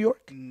house in New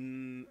York?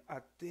 I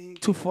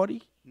think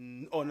 240.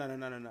 Oh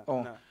no.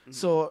 Oh, No.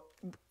 so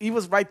he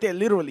was right there,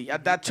 literally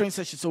at that train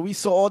station. So we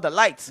saw all the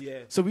lights. Yeah.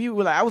 So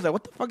I was like,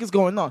 what the fuck is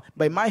going on?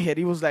 But in my head,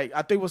 he was like,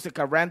 I thought it was like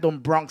a random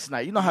Bronx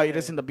night. You know how it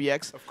is in the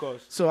BX. Of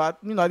course. So I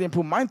didn't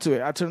put mind to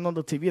it. I turned on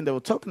the TV and they were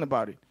talking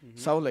about it.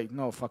 So I was like,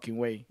 no fucking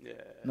way. Yeah.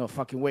 No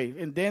fucking way.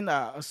 And then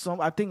I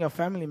think a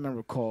family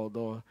member called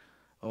or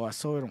I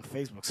saw it on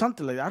Facebook,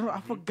 something like that.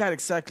 I forgot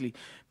exactly.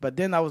 But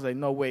then I was like,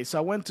 no way. So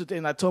I went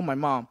and I told my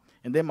mom.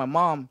 And then my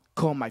mom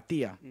called my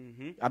tia.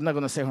 I'm not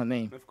going to say her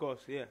name. Of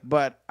course, yeah.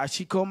 But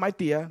she called my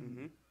tia,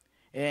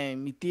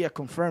 and my tia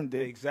confirmed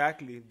it.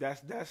 Exactly.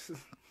 That's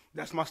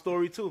my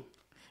story too.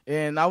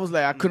 And I was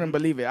like, I couldn't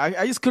believe it.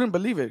 I just couldn't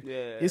believe it.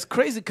 Yeah. It's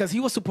crazy because he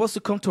was supposed to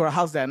come to our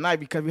house that night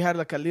because we had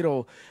like a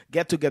little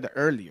get-together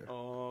earlier.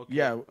 Oh, okay.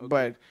 Yeah, Okay.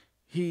 but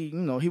he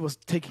was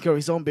taking care of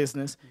his own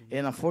business,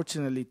 and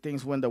unfortunately,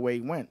 things went the way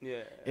it went.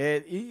 Yeah.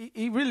 And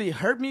he really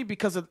hurt me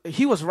because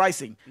he was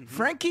rising.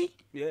 Frankie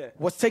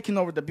was taking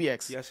over the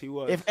BX. Yes, he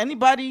was. If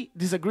anybody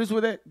disagrees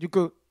with it, you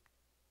could,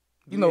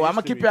 I'm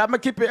gonna keep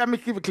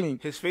it clean.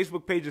 His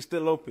Facebook page is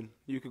still open.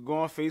 You could go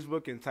on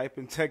Facebook and type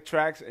in Tech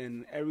Tracks,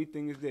 and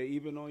everything is there,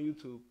 even on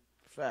YouTube.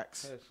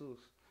 Facts. Jesus.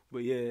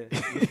 But yeah.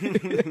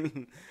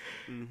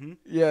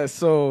 Yeah.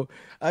 So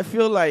I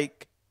feel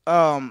like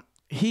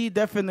he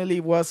definitely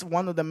was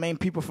one of the main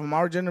people from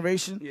our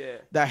generation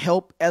that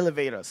helped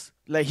elevate us.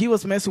 Like, he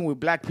was messing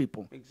with black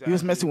people. Exactly. He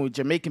was messing with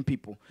Jamaican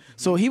people.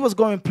 So he was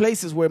going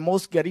places where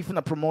most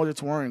Garifuna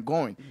promoters weren't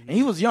going. And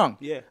he was young.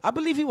 Yeah. I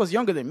believe he was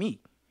younger than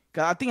me.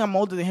 'Cause I think I'm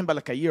older than him by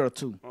like a year or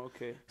two.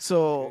 Okay.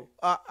 So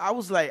I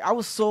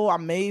was so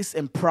amazed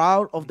and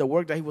proud of the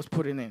work that he was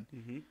putting in.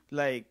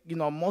 Like,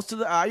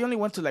 I only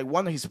went to like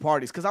one of his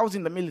parties because I was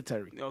in the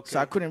military. Okay. So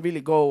I couldn't really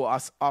go. I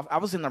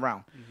wasn't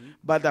around.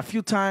 But a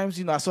few times,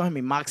 I saw him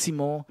in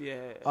Maximo.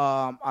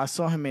 Yeah. I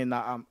saw him in,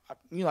 I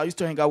used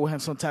to hang out with him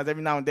sometimes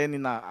every now and then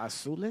in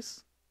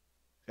Azules.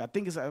 I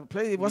think it's a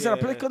place. Was there a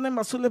place called named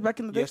Azules back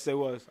in the day? Yes, there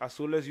was.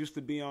 Azules used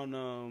to be on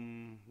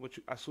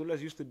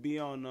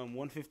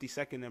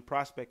 152nd and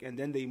Prospect, and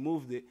then they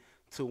moved it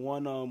to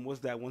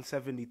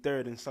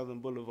 173rd and Southern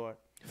Boulevard.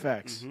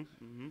 Facts.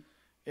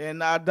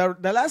 And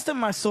the last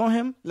time I saw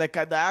him, the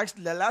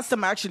last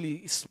time I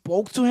actually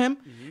spoke to him,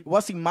 it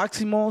was in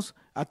Maximo's.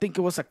 I think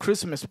it was a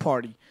Christmas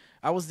party.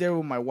 I was there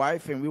with my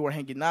wife, and we were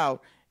hanging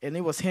out, and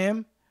it was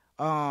him,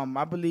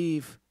 I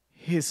believe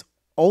his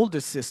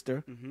older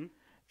sister,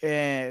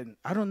 and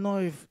I don't know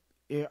if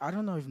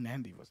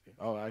Nandy was there.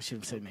 Oh, I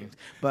shouldn't say names,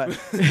 but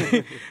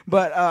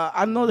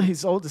I know that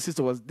his older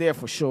sister was there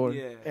for sure.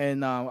 Yeah.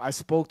 And I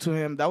spoke to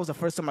him. That was the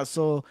first time I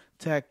saw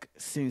Tech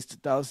since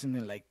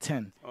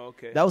 2010.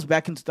 Okay. That was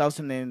back in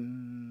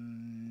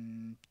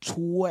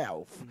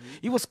 2012.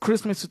 It was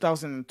Christmas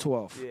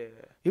 2012. Yeah.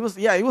 It was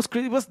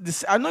crazy. It was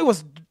this. I know it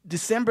was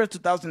December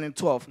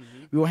 2012.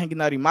 We were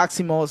hanging out in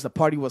Maximo's. The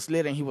party was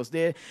lit, and he was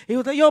there. He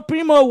was like, "Yo,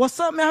 Primo, what's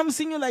up, man? I haven't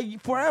seen you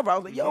like forever." I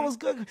was like, "Yo, what's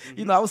good?"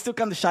 You know, I was still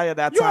kind of shy at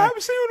that Yo, I time.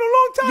 haven't seen you in a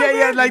long time.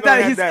 Yeah, man. like You know,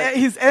 I that. had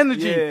His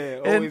energy. Yeah,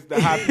 always the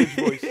high pitched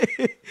voice.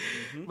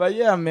 But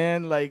yeah,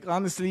 man. Like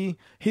honestly,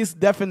 he's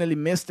definitely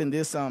missed in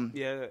this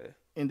Yeah.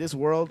 in this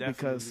world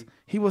because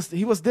he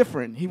was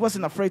different. He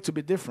wasn't afraid to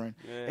be different,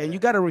 and you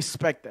gotta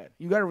respect that.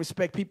 You gotta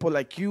respect people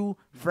like you,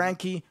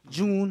 Frankie,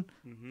 June,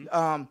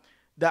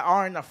 that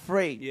aren't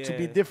afraid to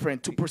be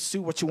different, to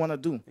pursue what you want to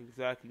do.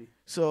 Exactly.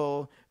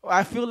 So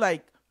I feel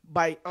like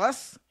by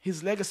us,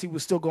 his legacy will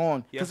still go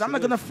on. Because I'm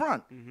not gonna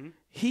front.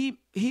 He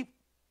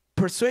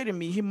persuaded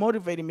me, he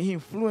motivated me, he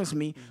influenced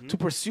me to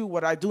pursue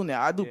what I do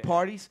now. I do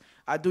parties,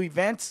 I do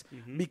events,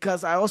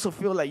 because I also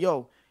feel like,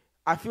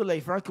 I feel like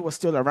if Frankie was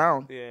still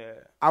around,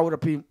 I would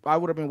have been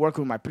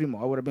working with my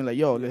primo. I would have been like,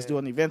 let's do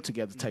an event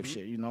together type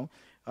shit, you know.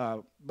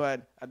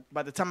 But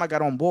by the time I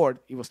got on board,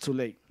 it was too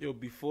late. Yo,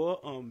 before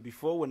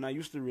when I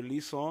used to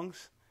release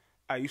songs,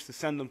 I used to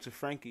send them to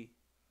Frankie,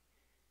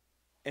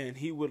 and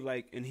he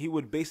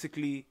would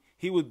basically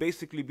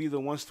be the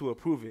ones to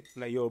approve it.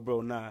 Like, yo,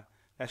 bro, nah,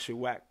 that shit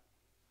whack,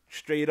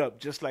 straight up,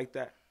 just like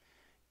that.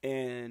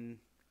 And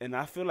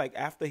I feel like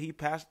after he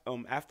passed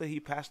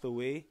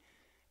away,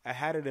 I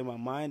had it in my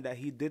mind that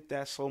he did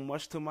that so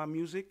much to my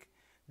music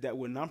that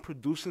when I'm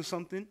producing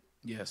something,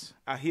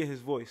 I hear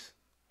his voice.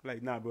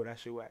 Like, nah, bro, that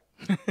shit whack.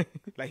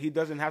 Like, he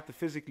doesn't have to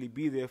physically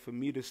be there for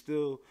me to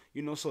still,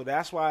 you know. So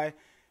that's why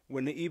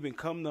when they even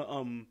come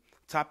to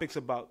topics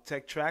about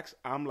tech tracks,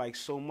 I'm like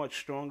so much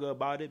stronger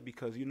about it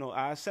because, you know,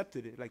 I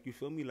accepted it. Like, you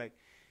feel me? Like,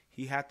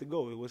 he had to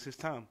go. It was his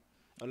time.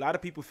 A lot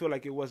of people feel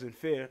like it wasn't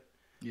fair.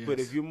 But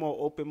if you're more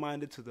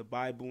open-minded to the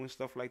Bible and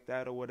stuff like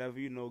that or whatever,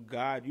 you know,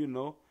 God, you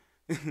know,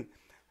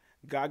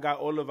 God got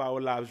all of our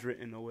lives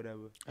written or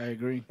whatever. I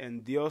agree.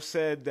 And Dios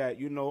said that,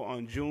 you know,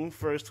 on June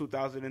 1st,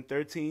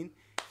 2013,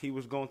 he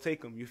was going to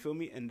take them. You feel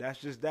me? And that's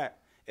just that.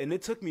 And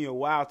it took me a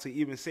while to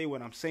even say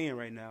what I'm saying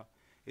right now.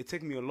 It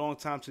took me a long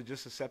time to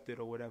just accept it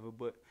or whatever.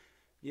 But,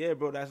 yeah,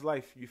 bro, that's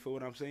life. You feel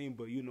what I'm saying?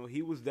 But, you know,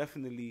 he's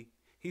definitely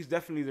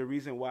the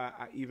reason why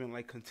I even,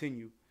 like,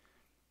 continue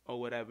or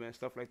whatever and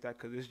stuff like that.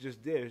 Because it's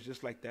just there. It's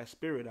just like that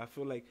spirit. I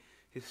feel like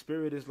his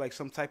spirit is like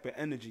some type of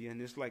energy.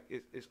 And it's like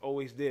it's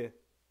always there.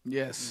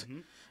 Yes.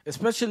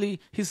 Especially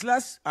his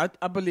last, I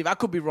believe, I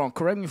could be wrong,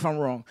 correct me if I'm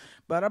wrong,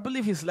 but I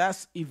believe his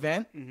last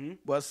event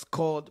was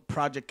called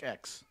Project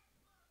X.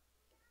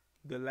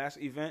 The last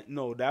event?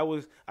 No,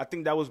 I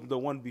think that was the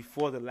one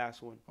before the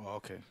last one. Oh,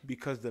 okay.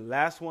 Because the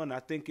last one, I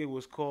think it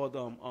was called,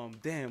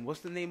 damn, what's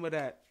the name of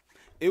that?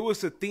 It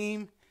was a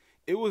theme,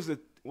 it was a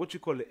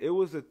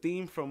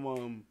theme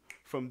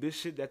from this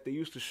shit that they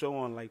used to show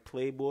on like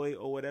Playboy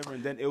or whatever,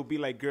 and then it would be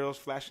like girls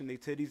flashing their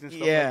titties and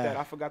stuff like that.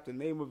 I forgot the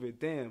name of it,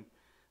 damn.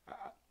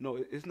 No,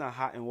 it's not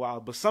Hot and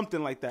Wild, but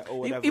something like that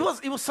or whatever.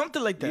 It was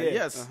something like that.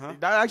 Yes,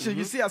 that actually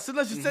you see as soon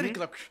as you said it,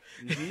 like,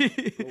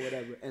 or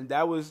whatever. And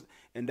that was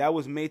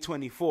May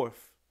 24th.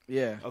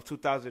 Of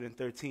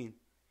 2013.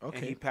 Okay.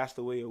 And he passed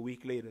away a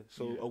week later.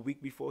 So a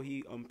week before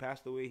he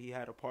passed away, he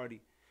had a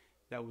party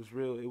that was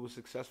real. It was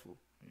successful.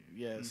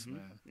 Yes,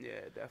 man. Yeah,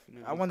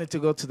 definitely. I wanted to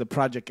go to the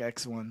Project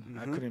X one.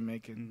 I couldn't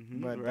make it,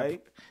 but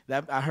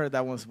that I heard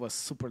that one was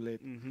super lit.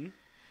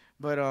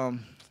 But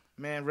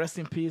man, rest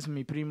in peace,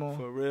 mi primo.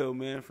 For real,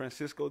 man.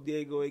 Francisco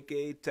Diego,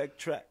 a.k.a. Tech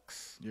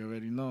Tracks. You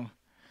already know.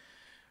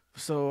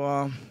 So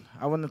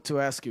I wanted to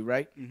ask you,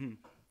 right?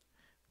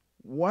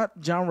 What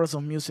genres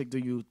of music do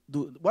you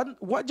do?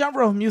 What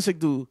genre of music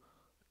do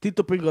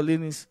Tito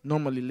Pingolinis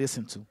normally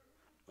listen to?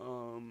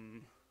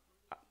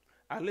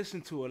 I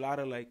listen to a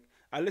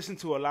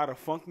lot of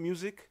funk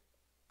music,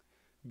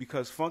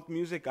 because funk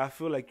music, I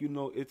feel like, you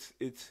know, it's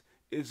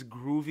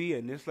groovy,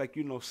 and it's like,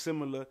 you know,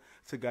 similar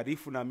to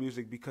Garifuna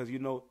music, because, you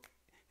know,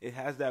 it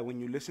has that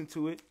when you listen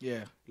to it.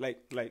 Yeah. Like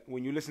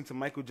when you listen to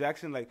Michael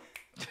Jackson, like,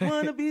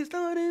 wanna be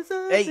starting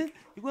something. Hey.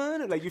 You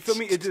wanna, like, you feel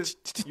me? It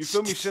just, you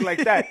feel me? Shit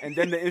like that. And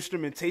then the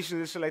instrumentation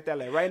and shit like that.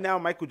 Like, right now,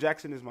 Michael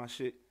Jackson is my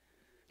shit.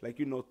 Like,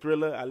 you know,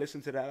 Thriller, I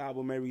listen to that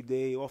album every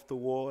day, Off the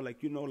Wall.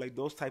 Like, you know, like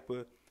those type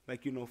of,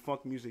 like, you know,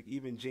 funk music,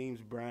 even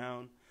James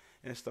Brown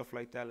and stuff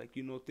like that. Like,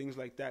 you know, things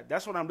like that.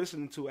 That's what I'm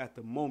listening to at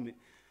the moment.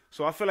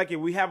 So I feel like if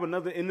we have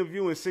another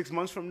interview in 6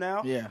 months from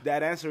now,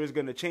 that answer is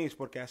going to change,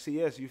 porque así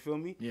es, you feel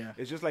me? Yeah.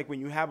 It's just like when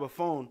you have a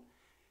phone,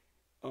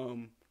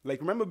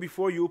 like, remember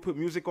before you would put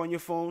music on your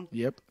phone?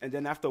 Yep. And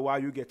then after a while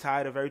you get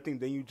tired of everything,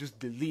 then you just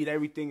delete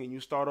everything and you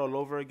start all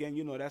over again.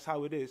 You know, that's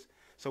how it is.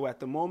 So at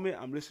the moment,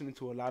 I'm listening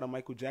to a lot of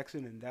Michael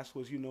Jackson, and that's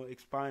what's, you know,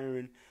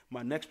 inspiring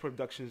my next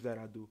productions that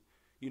I do.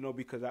 You know,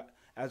 because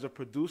as a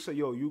producer,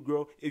 you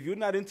grow. If you're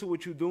not into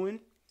what you're doing,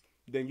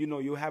 then, you know,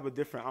 you'll have a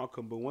different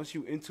outcome. But once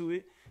you're into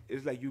it,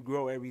 it's like you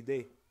grow every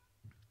day.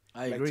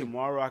 I agree. Like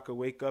tomorrow I could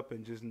wake up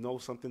and just know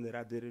something that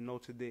I didn't know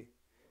today,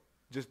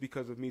 just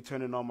because of me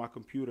turning on my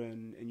computer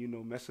and you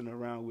know, messing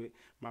around with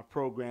my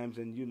programs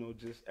and, you know,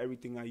 just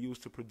everything I use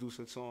to produce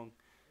a song.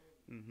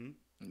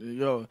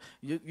 Yo,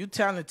 you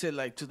talented,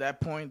 like, to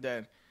that point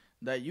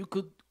that you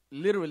could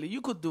literally,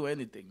 you could do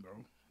anything, bro.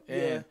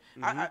 And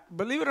I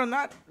believe it or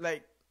not,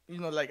 like, you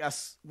know, like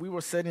as we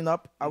were setting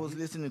up, I was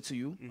listening to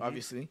you,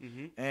 obviously,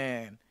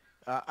 and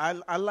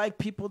I like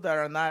people that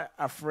are not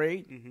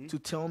afraid to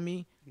tell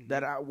me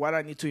that what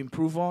I need to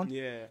improve on.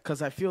 Yeah.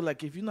 Because I feel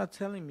like if you're not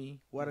telling me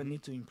what I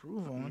need to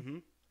improve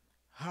on,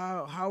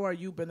 how are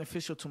you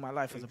beneficial to my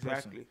life as a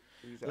person?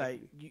 Exactly.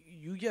 Like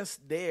you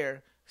just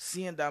there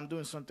seeing that I'm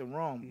doing something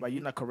wrong, but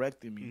you're not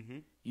correcting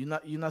me.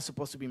 You're not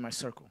supposed to be in my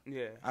circle.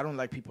 Yeah. I don't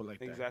like people like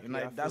that. Exactly.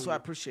 And that's why I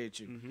appreciate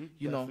you.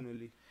 You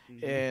Definitely.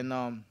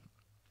 know,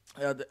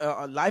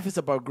 and life is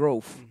about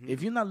growth.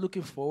 If you're not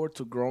looking forward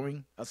to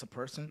growing as a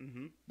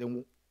person,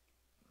 then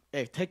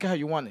hey, take it how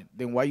you want it.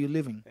 Then why you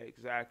living?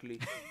 Exactly.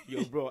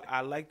 Yo, bro,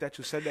 I like that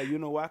you said that. You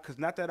know why? Because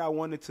not that I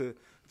wanted to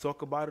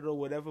talk about it or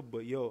whatever,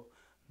 but yo,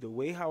 the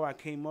way how I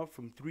came up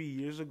from 3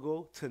 years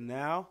ago to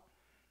now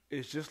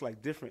is just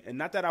like different. And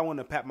not that I want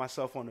to pat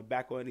myself on the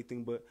back or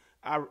anything, but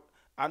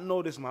I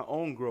noticed my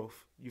own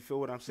growth. You feel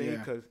what I'm saying?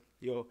 Because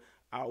yo,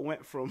 I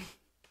went from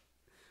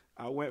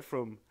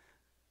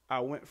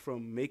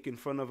making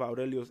fun of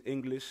Aurelio's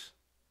English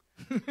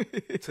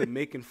to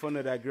making fun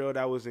of that girl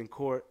that was in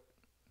court,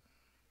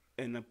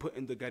 and then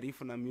putting the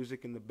Garifuna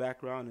music in the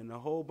background and a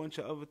whole bunch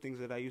of other things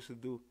that I used to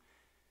do.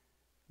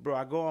 Bro,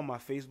 I go on my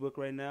Facebook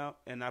right now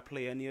and I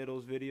play any of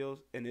those videos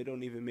and it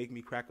don't even make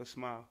me crack a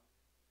smile.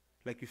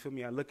 Like, you feel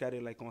me? I look at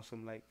it like on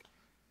some like,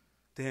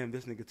 damn,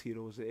 this nigga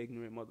Tito was an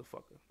ignorant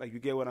motherfucker. Like, you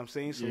get what I'm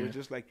saying? So it's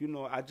just like, you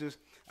know, I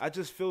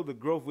just feel the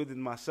growth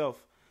within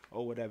myself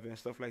or whatever and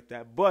stuff like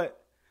that.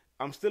 But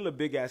I'm still a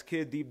big ass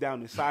kid deep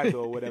down inside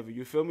though or whatever.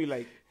 You feel me?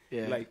 Like,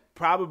 like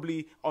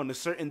probably on a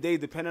certain day,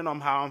 depending on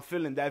how I'm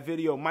feeling, that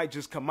video might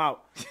just come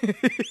out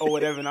or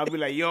whatever. And I'll be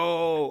like, yo,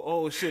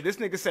 oh shit, this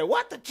nigga said,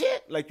 what the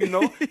shit? Like, you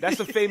know, that's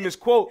a famous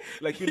quote,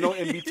 like, you know,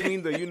 in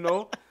between the, you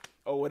know,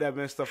 or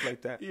whatever and stuff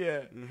like that.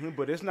 Yeah.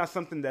 But it's not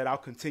something that I'll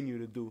continue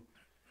to do.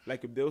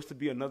 Like, if there was to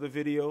be another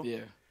video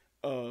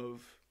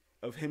of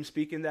him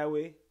speaking that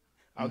way,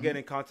 I'll get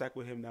in contact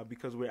with him now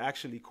because we're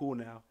actually cool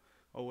now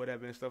or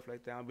whatever and stuff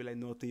like that. I'll be like,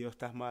 no, tío,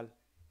 estás mal.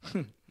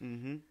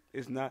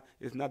 It's not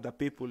the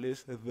people,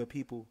 it's the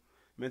people.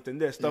 ¿Me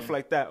entiendes? Stuff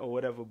like that or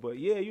whatever. But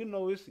yeah, you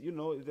know,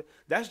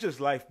 that's just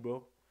life,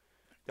 bro.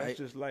 That's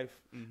just life.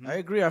 I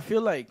agree. I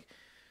feel like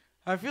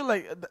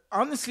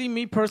honestly,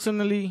 me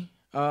personally,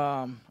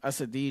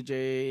 as a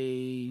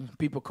DJ,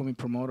 people call me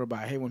promoter, but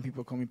I hate when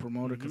people call me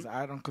promoter because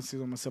I don't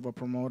consider myself a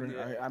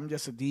promoter. I'm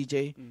just a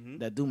DJ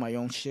that do my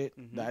own shit,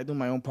 that I do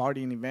my own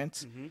party and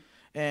events.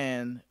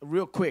 And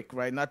real quick,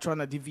 right, not trying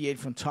to deviate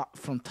from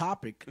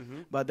topic,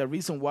 but the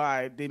reason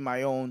why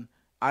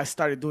I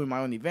started doing my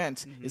own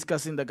events is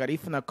because in the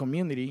Garifuna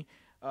community,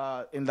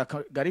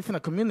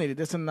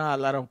 there's not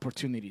a lot of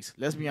opportunities.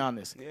 Let's be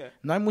honest.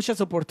 No hay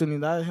muchas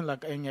oportunidades en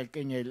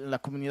la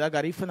comunidad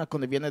garífuna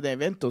cuando viene de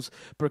eventos,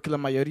 porque la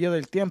mayoría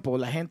del tiempo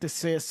la gente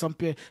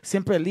siempre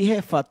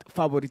elige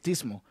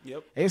favoritismo.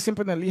 Ellos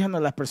siempre eligen a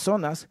las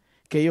personas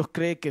que ellos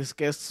creen que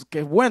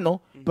es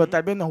bueno, pero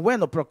tal vez no es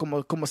bueno, pero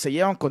como se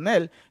llevan con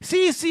él,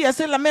 sí, esa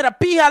es la mera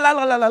pija,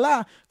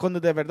 la, cuando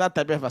de verdad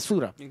tal vez es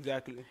basura.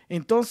 Exactly.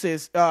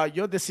 Entonces,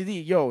 yo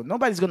decidí,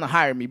 nobody's gonna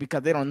hire me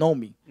because they don't know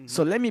me.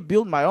 So let me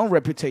build my own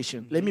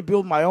reputation. Let me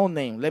build my own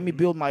name. Let me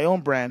build my own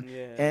brand.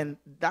 And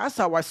that's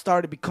how I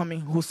started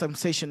becoming who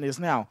Samsation is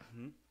now.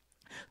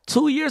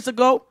 2 years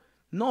ago,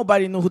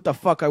 nobody knew who the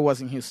fuck I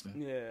was in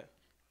Houston.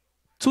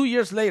 2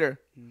 years later,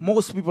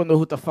 most people know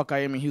who the fuck I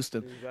am in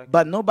Houston.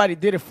 But nobody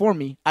did it for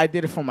me. I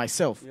did it for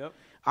myself.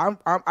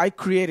 I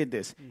created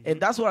this. And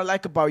that's what I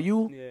like about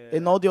you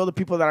and all the other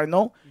people that I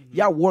know.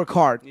 Y'all work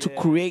hard to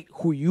create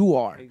who you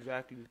are.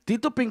 Exactly.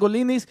 Tito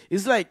Pingolinis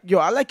is like,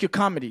 I like your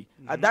comedy.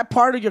 That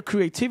part of your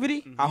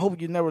creativity, I hope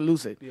you never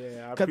lose it.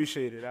 Yeah, I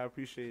appreciate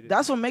it.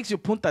 That's what makes your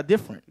punta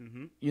different,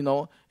 you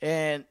know?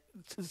 And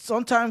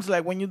sometimes,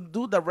 like, when you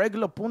do the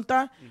regular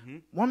punta,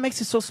 what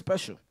makes it so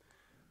special?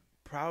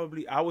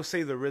 Probably, I would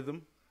say the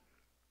rhythm.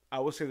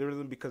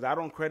 Because I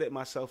don't credit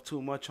myself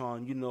too much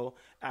on, you know,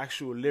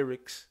 actual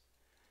lyrics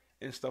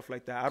and stuff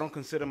like that. I don't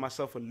consider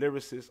myself a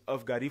lyricist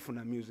of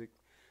Garifuna music.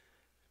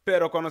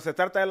 Pero cuando se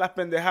trata de las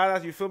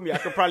pendejadas, you feel me? I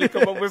could probably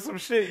come up with some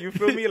shit, you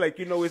feel me? Like,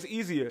 you know, it's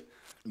easier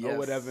or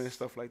whatever and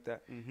stuff like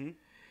that.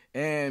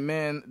 And,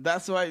 man,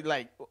 that's why,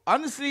 like,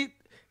 honestly,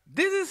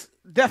 this is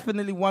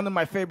definitely one of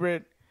my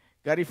favorite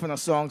Garifuna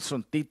songs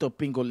from Tito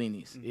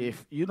Pingolinis.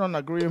 If you don't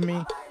agree with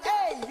me,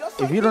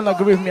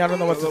 I don't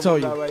know what to tell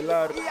you.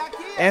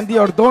 Andy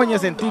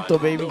Ordóñez and Tito,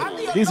 baby.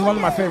 This is one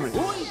of my favorites.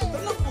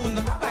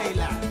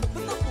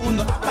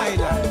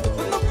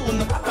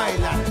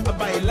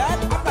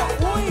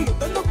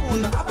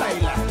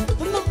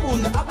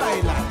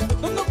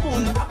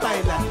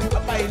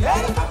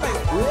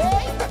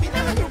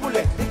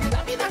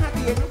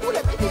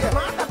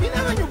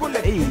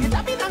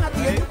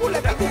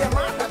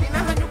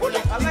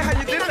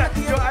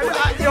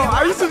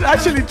 I used to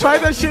actually try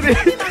that shit.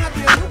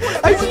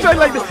 I used to try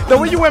like the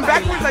way you went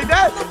backwards like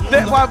that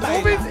while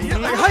moving.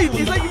 Like,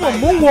 it's like you were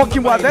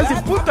moonwalking while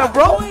dancing punta,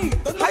 bro.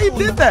 How you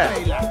did that?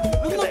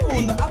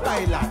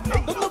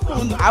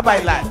 A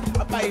bailar.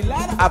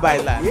 A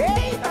bailar.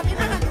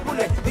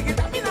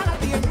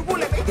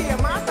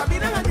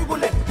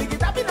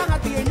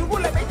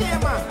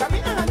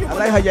 I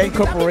like how you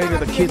incorporated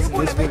the kids in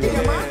this video.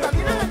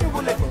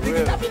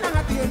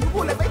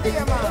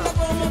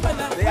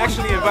 They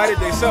actually invited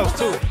themselves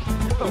too.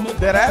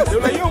 That ass? They're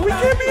like, yo, we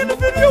can't be in the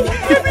video. We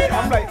can't be.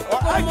 I'm like,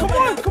 all right, come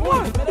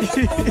on.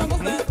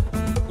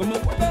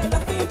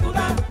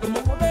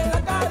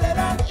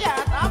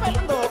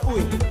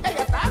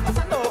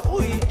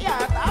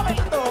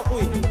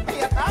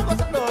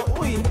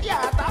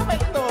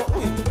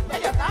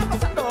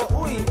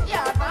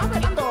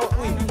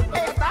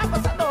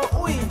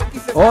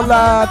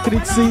 Hola,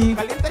 Trixie.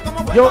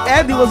 Yo,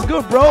 Andy, what's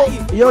good, bro?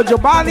 Yo,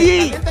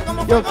 Giovanni.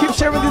 Yo, keep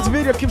sharing this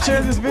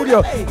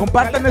video.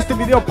 Compartan este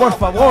video, por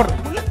favor.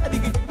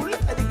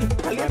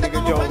 My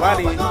nigga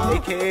Giovanni,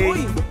 a.k.a.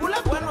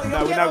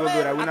 Nah,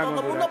 we're not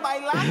gonna do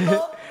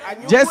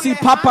that. Jesse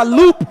Papa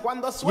Loop.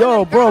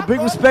 Yo, bro,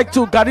 big respect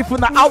to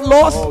Garifuna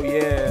Outlaws. Oh,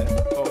 yeah.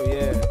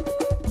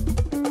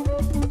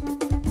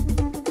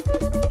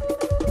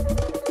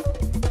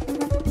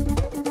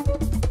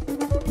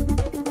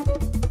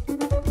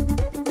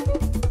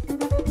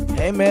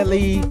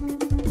 Emily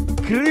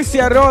Cris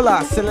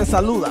Arrola, se le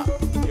saluda.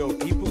 Yo,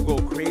 people go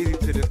crazy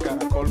to this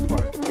Caracol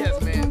part.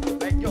 Yes, man.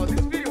 Like, yo,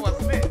 this video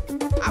was lit.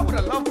 I would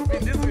have loved to be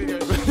in this video.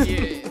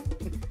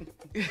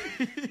 Yeah.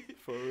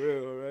 For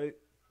real, right?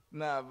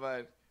 Nah,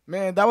 but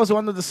man, that was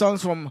one of the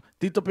songs from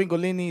Tito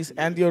Pingolinis,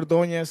 Andy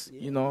Ordóñez.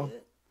 You know,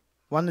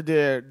 one of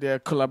their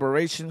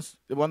collaborations.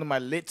 One of my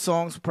lit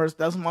songs.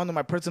 That's one of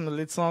my personal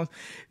lit songs.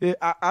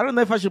 I don't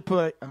know if I should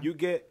put. You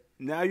get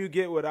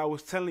what I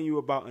was telling you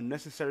about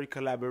unnecessary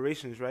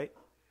collaborations, right?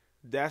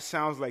 That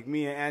sounds like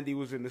me and Andy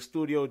was in the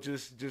studio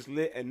just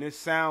lit, and it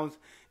sounds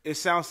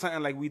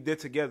something like we did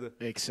together.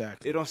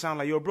 Exactly. It don't sound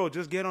like, yo, bro,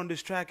 just get on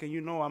this track and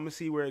I'm gonna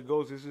see where it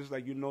goes. It's just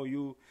like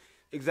you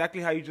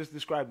exactly how you just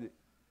described it.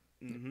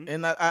 Mm-hmm.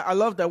 And I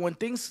love that when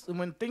things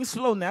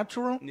flow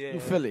natural, you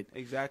feel it.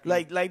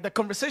 Exactly. Like the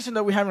conversation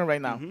that we're having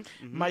right now.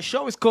 My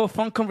show is called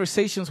Fun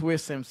Conversations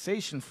with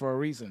Samsation for a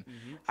reason.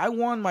 I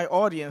want my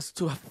audience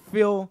to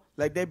feel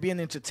like they're being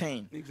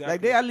entertained. Exactly.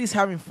 Like they're at least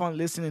having fun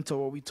listening to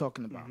what we're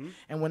talking about.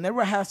 And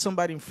whenever I have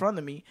somebody in front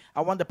of me,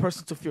 I want the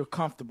person to feel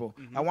comfortable.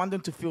 I want them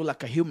to feel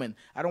like a human.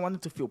 I don't want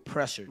them to feel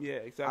pressured. Yeah,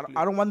 exactly.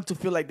 I don't want them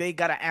to feel like they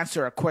got to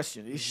answer a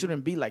question. It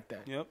shouldn't be like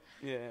that. Yep.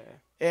 Yeah.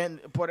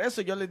 And por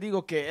eso yo le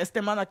digo que este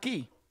man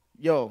aquí,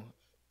 yo,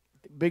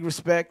 big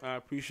respect. I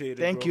appreciate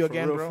it. Thank bro. you For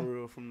again, real, bro. For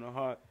real, from the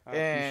heart. I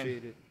And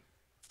appreciate it.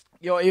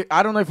 Yo,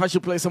 I don't know if I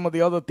should play some of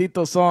the other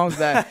Tito songs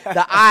that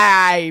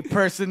I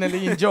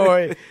personally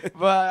enjoy,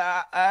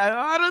 but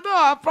I don't know.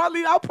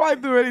 I'll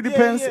probably do it. It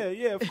depends.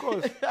 Yeah, of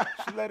course.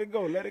 Just let it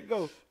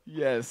go.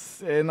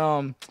 Yes,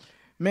 and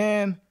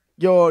man,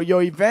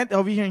 your event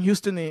over here in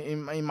Houston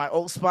in my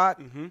old spot,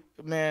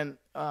 man,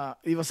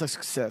 it was a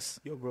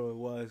success. Yo, bro,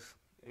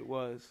 it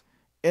was.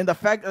 And the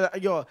fact,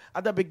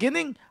 at the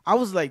beginning, I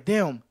was like,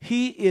 damn,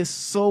 he is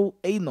so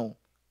anal.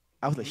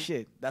 I was like,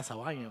 shit, that's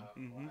how I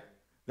am.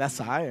 That's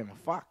how I am.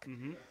 Fuck.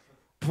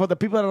 For the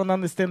people that don't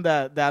understand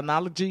the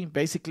analogy,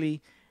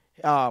 basically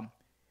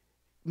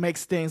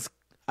makes things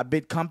a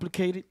bit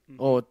complicated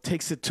or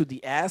takes it to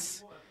the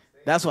ass.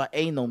 That's what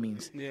anal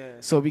means. Yeah.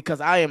 So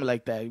because I am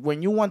like that,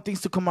 when you want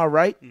things to come out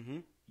right,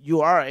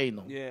 you are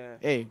anal. Yeah.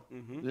 Hey,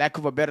 lack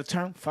of a better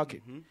term, fuck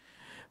it.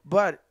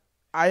 But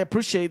I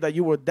appreciate that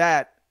you were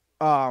that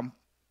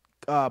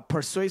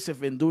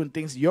persuasive in doing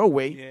things your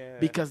way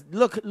because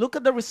look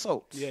at the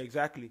results. Yeah,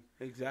 exactly.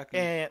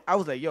 And I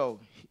was like, yo,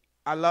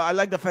 I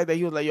like the fact that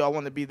he was like, yo, I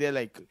want to be there.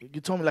 Like you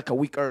told me like a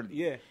week early.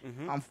 Yeah.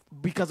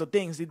 Because of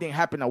things, it didn't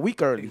happen a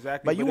week early.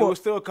 Exactly. But it was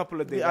still a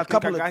couple of days. I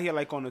think I got here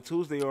like on a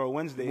Tuesday or a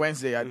Wednesday.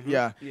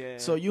 Yeah.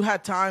 So you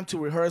had time to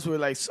rehearse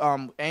with like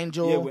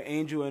Angel. Yeah, with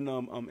Angel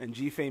and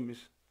G Famous.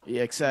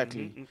 Yeah,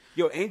 exactly.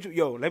 Yo, Angel.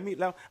 Yo, I'm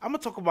gonna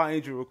talk about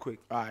Angel real quick.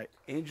 All right.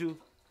 Angel,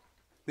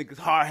 nigga's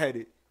hard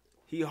headed.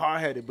 He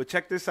hard headed. But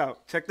check this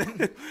out.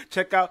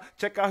 Check out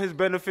his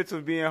benefits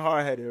of being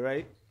hard headed.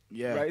 Right.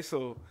 Yeah. Right.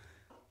 So.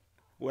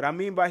 What I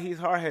mean by he's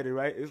hard-headed,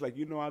 right, is like,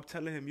 I'm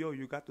telling him, yo,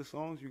 you got the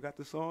songs,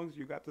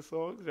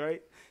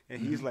 right? And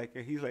he's like,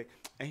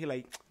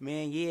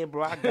 man, yeah,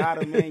 bro, I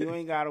got him, man. You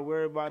ain't got to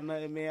worry about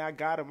nothing, man. I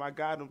got him,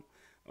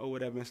 or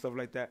whatever and stuff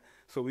like that.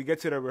 So we get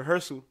to the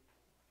rehearsal.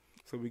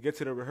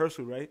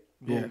 Right?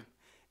 Boom. Yeah.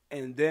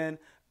 And then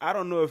I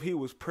don't know if he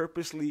was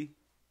purposely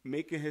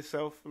making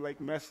himself, like,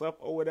 mess up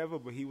or whatever,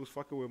 but he was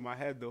fucking with my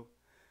head, though.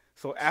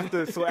 So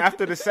after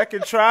the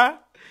second try...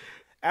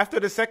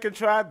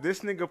 this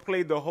nigga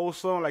played the whole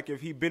song like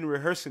if he'd been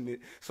rehearsing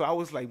it. So I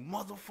was like,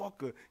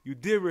 motherfucker, you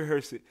did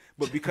rehearse it.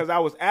 But because I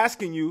was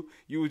asking you,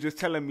 you was just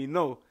telling me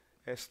no.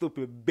 That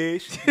stupid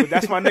bitch. But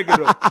that's my nigga,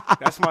 though.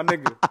 That's my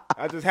nigga.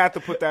 I just had to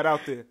put that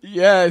out there.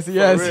 Yes.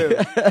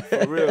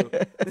 For real.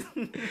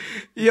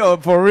 Yo,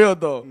 for real,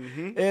 though.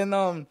 And,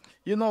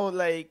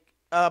 like,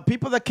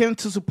 people that came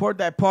to support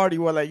that party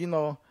were like,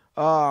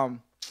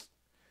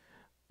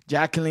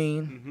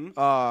 Jacqueline,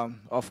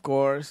 of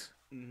course.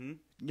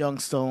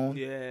 Youngstone.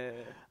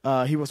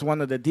 Yeah. He was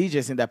one of the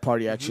DJs in that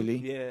party, actually.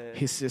 Yeah.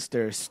 His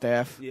sister,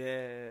 Steph.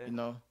 Yeah. You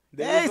know.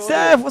 They Hey, was all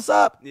Steph, there. what's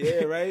up?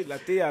 Yeah, right. La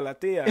tia, la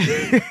tia.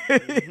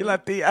 La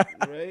tia.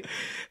 Right.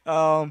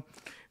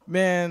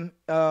 Man,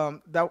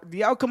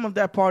 the outcome of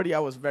that party, I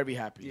was very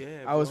happy.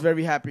 Yeah, I was bro.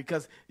 very happy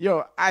because,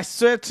 yo, I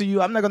swear to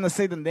you, I'm not gonna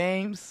say the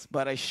names,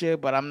 but I should,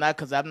 but I'm not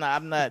because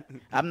I'm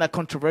not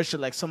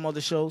controversial like some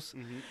other shows.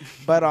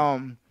 But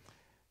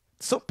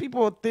some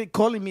people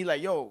calling me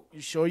like, yo,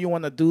 you sure you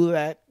want to do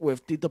that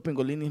with Tito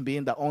Pingolinis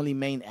being the only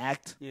main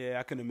act? Yeah,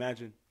 I can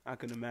imagine.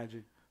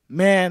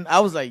 Man, I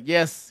was like,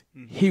 yes,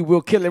 he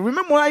will kill it.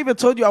 Remember when I even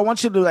told you I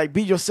want you to like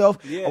be yourself?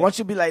 Yeah. I want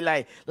you to be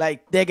like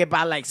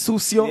Degeba, like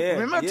Sucio. Yeah,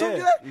 Remember I told yeah.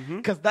 you that?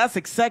 Because that's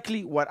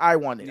exactly what I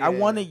wanted. Yeah. I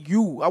wanted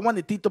you. I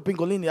wanted Tito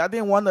Pingolini. I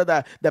didn't want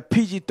the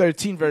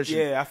PG-13 version.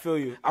 Yeah, I feel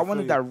you. I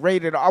wanted that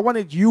rated. I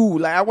wanted you.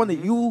 Like I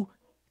wanted you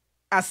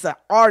as an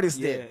artist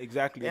Yeah, there.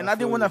 exactly. And I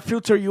didn't want to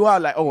filter you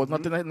out like, oh, no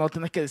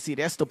tienes que decir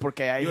esto porque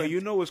hay Yo, gente. you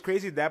know what's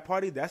crazy? That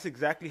party, that's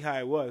exactly how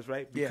it was,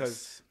 right?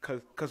 Because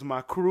cause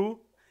my crew,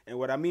 and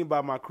what I mean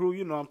by my crew,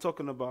 you know, I'm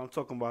talking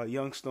about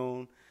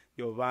Youngstone,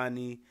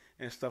 Giovanni,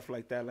 and stuff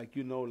like that. Like,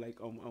 you know, like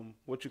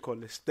what you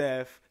call it,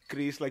 Steph,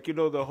 Chris, like, you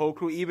know, the whole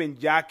crew, even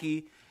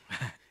Jackie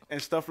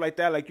and stuff like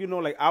that. Like, you know,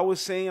 like I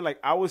was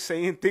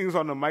saying things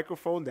on the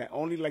microphone that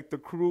only like the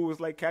crew was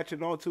like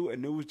catching on to,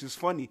 and it was just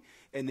funny.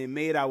 And it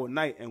made our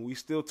night, and we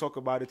still talk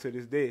about it to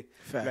this day.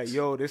 Facts. Like,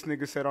 yo, this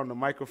nigga said on the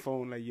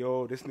microphone, like,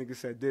 yo, this nigga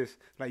said this.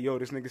 Like, yo,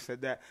 this nigga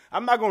said that.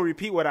 I'm not going to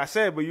repeat what I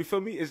said, but you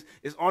feel me?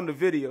 It's on the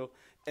video.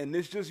 And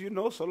it's just, you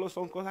know, solo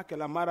son cosas que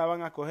la mara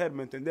van a coger,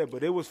 ¿me entendés?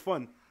 But it was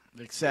fun.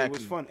 Exactly. It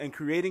was fun. And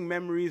creating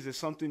memories is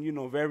something, you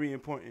know, very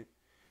important.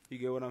 You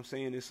get what I'm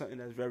saying? It's something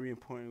that's very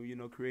important, you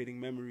know,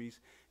 creating memories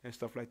and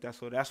stuff like that.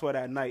 So that's why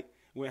that night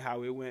went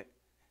how it went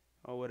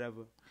or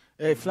whatever.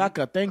 Hey,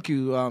 Flaka, thank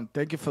you.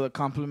 Thank you for the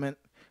compliment.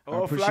 I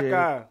Oh, appreciate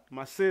Flaka, it.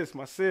 my sis.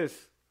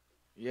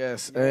 Yes,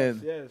 Yes,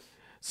 and yes.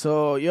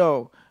 so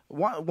yo,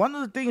 one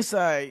of the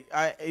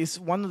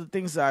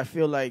things I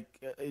feel like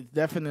it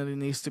definitely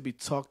needs to be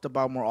talked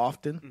about more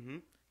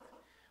often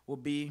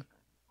would be,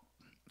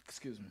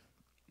 excuse me,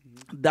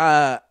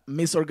 the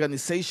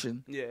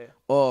misorganization Yeah.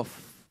 of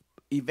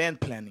event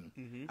planning.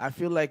 I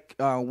feel like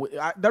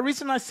the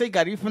reason I say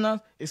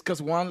Garifuna is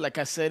because one, like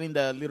I said in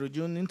the Little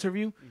June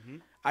interview,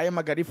 I am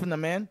a Garifuna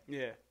man.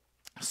 Yeah.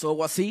 So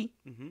was he.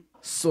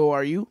 So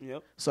are you.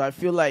 Yep. So I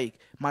feel like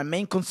my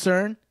main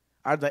concern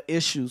are the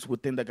issues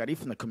within the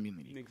Garifuna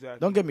community. Exactly.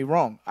 Don't get me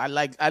wrong. I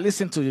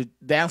listen to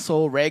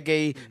dancehall,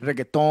 reggae,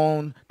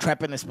 reggaeton,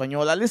 trap en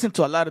español. I listen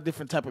to a lot of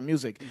different type of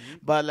music.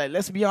 But like,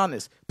 let's be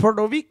honest.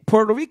 Puerto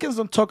Ricans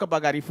don't talk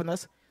about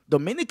Garifunas.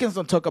 Dominicans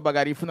don't talk about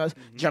Garifunas.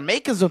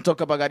 Jamaicans don't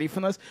talk about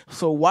Garifunas.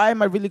 So why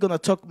am I really going to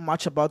talk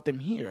much about them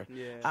here?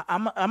 Yeah.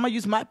 I'm going to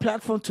use my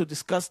platform to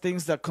discuss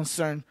things that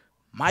concern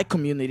my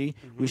community,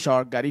 which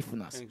are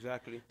Garifunas.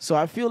 Exactly. So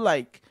I feel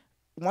like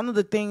one of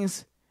the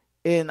things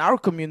in our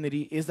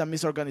community is the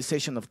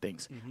misorganization of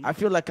things. I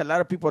feel like a lot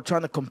of people are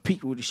trying to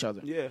compete with each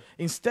other. Yeah.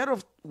 Instead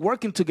of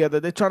working together,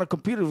 they're trying to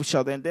compete with each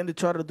other, and then they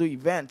try to do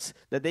events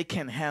that they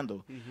can't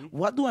handle.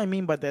 What do I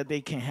mean by that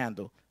they can't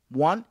handle?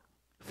 One,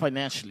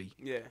 financially.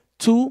 Yeah.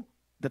 Two,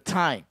 the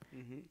time.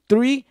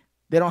 Three,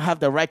 they don't have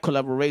the right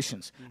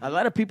collaborations. A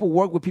lot of people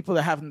work with people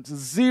that have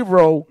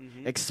zero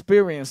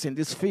experience in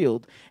this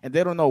field, and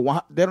they don't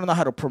know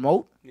how to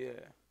promote. Yeah.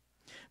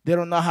 They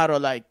don't know how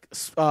to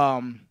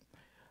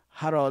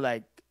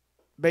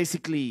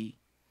basically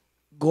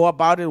go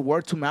about it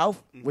word to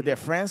mouth with their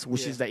friends,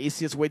 which is the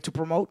easiest way to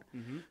promote.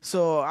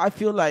 So I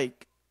feel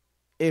like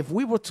if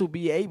we were to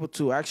be able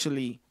to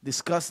actually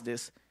discuss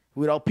this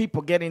without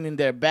people getting in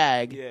their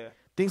bag,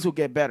 things will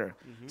get better.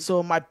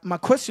 So my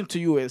question to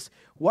you is,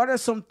 what are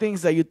some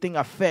things that you think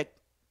affect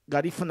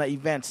Garifuna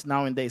events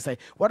nowadays? Like,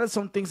 what are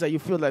some things that you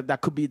feel like that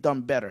could be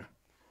done better?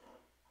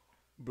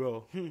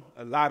 Bro,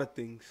 a lot of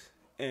things.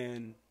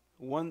 And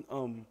one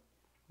of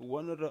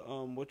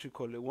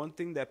the one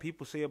thing that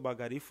people say about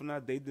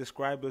Garifuna, they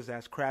describe us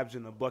as crabs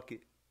in a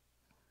bucket.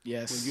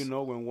 Yes. When, you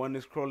know, when one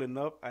is crawling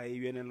up, ahí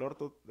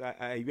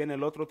viene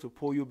el otro to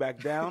pull you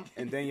back down,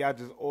 and then y'all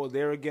just all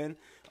there again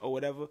or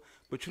whatever.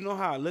 But you know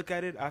how I look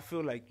at it? I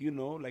feel like, you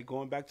know, like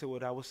going back to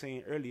what I was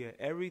saying earlier,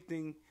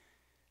 everything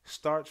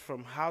starts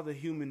from how the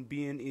human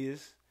being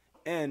is,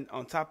 and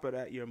on top of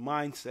that, your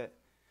mindset.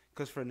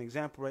 Because for an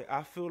example, right,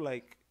 I feel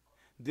like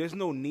there's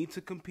no need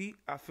to compete.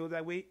 I feel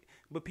that way,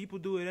 but people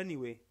do it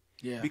anyway.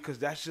 Yeah. Because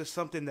that's just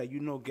something that, you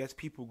know, gets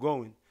people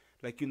going.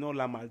 Like, you know,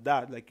 la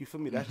maldad. Like, you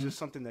feel me? That's just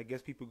something that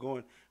gets people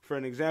going. For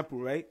an example,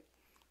 right?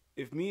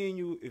 If me and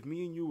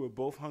you were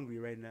both hungry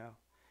right now,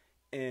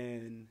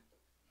 and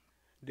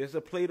there's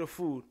a plate of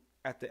food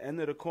at the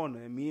end of the corner,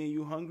 and me and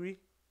you hungry,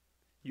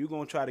 you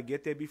gonna try to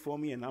get there before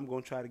me, and I'm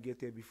gonna try to get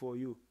there before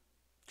you.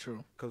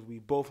 True. Because we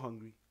both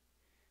hungry.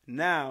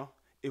 Now,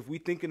 if we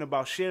thinking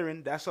about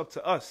sharing, that's up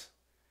to us.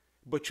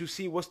 But you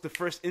see, what's the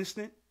first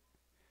instant?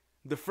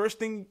 The first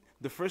thing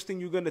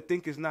you're gonna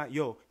think is not,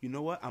 yo, you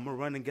know what? I'm gonna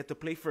run and get the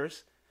plate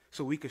first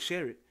so we could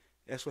share it.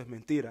 Eso es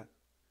mentira.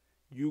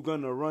 you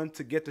gonna run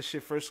to get the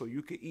shit first so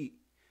you can eat.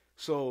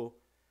 So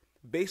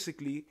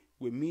basically,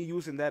 with me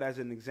using that as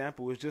an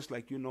example, it's just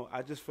like,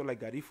 I just feel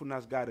like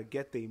Garifunas gotta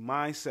get their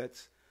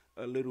mindsets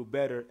a little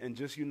better and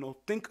just,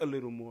 think a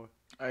little more.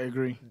 I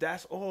agree.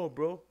 That's all,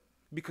 bro.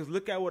 Because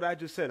look at what I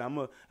just said. I'm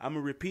a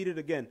repeat it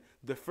again.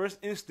 The first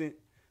instant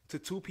to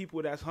two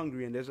people that's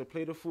hungry and there's a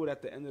plate of food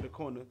at the end of the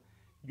corner,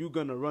 you're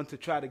gonna run to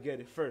try to get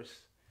it first.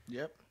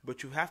 Yep.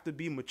 But you have to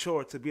be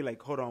mature to be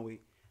like, hold on,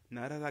 wait.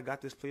 Now that I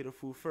got this plate of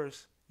food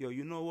first, yo,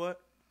 you know what?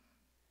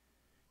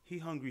 He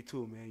hungry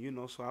too,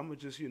 man. So I'm gonna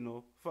just,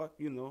 fuck,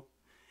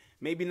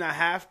 maybe not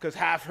half, because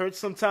half hurts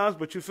sometimes,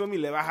 but you feel me?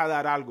 Le vas a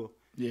dar algo.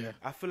 Yeah.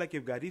 I feel like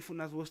if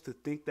Garifunas was to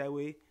think that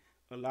way,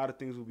 a lot of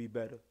things would be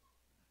better.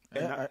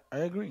 I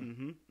agree.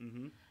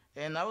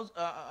 And I was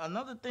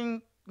another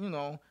thing,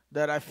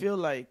 that I feel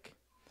like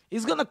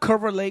is gonna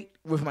correlate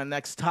with my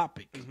next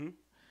topic.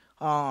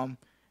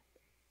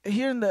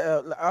 Here in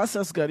the us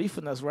as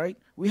Garifunas, right?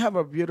 We have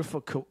a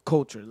beautiful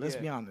culture. Let's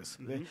be honest.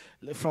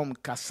 From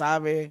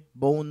cassave,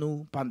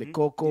 bonu, pan de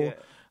coco,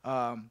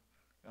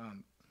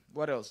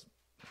 what else?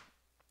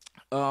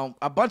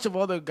 A bunch of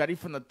other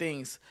Garifuna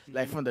things,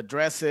 like from the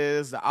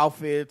dresses, the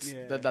outfits,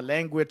 the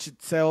language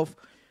itself.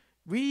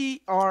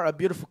 We are a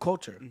beautiful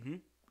culture.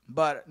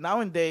 But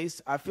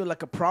nowadays, I feel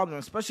like a problem,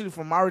 especially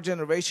from our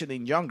generation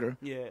and younger.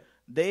 Yeah.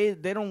 They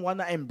don't want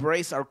to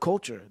embrace our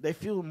culture. They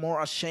feel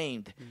more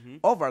ashamed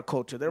of our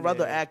culture. They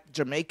rather act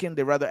Jamaican.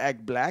 They rather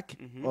act black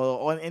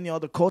or any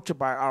other culture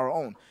by our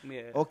own.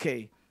 Yeah.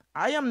 Okay,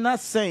 I am not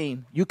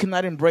saying you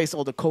cannot embrace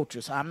other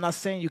cultures. I'm not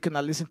saying you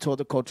cannot listen to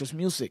other cultures'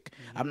 music.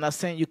 I'm not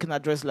saying you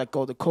cannot dress like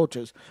other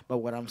cultures. But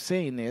what I'm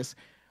saying is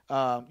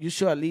you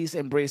should at least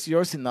embrace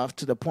yours enough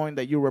to the point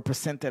that you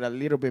represent it a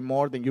little bit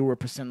more than you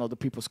represent other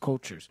people's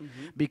cultures.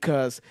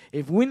 Because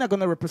if we're not going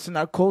to represent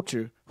our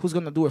culture, who's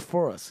going to do it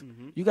for us?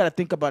 You got to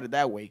think about it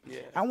that way. Yeah.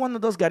 I'm one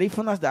of those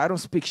Garifunas that I don't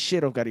speak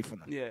shit of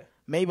Garifuna. Yeah.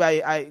 Maybe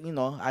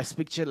I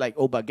speak shit like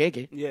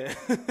Obagege. Yeah.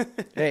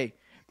 Hey,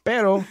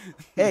 pero,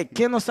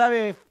 ¿quién no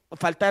sabe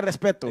faltar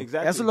respeto?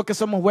 Exactly. Eso es lo que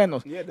somos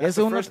buenos. Yeah, that's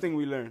the first thing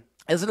we learn.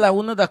 Esa es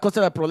una de las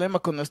cosas del problema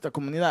con nuestra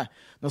comunidad.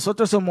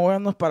 Nosotros somos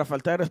buenos para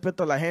faltar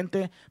respeto a la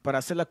gente, para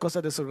hacer las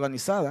cosas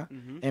desorganizadas,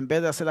 en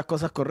vez de hacer las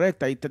cosas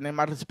correctas y tener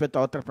más respeto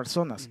a otras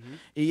personas.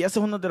 Y ese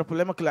es uno de los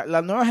problemas que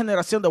la nueva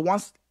generación, the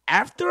ones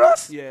after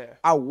us,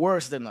 are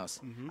worse than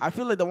us. I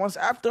feel like the ones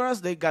after us,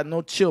 they got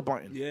no chill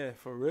button. Yeah,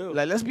 for real.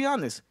 Like, let's be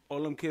honest.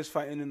 All them kids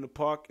fighting in the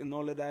park and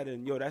all of that,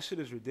 and yo, that shit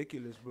is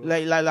ridiculous, bro.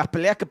 Like las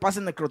peleas que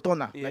pasan en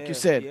Crotona, like you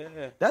said.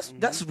 Yeah.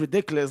 That's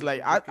ridiculous.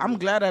 Like, I'm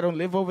glad I don't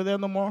live over there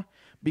no more,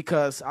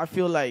 because I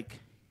feel like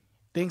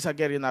things are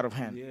getting out of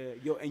hand. Yeah,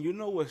 yo, and you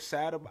know what's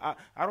sad about?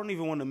 I don't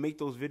even want to make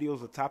those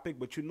videos a topic,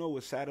 but you know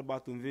what's sad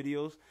about them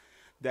videos?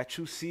 That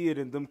you see it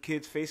in them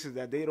kids' faces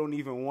that they don't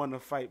even want to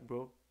fight,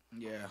 bro.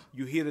 Yeah.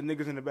 You hear the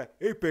niggas in the back,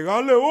 hey,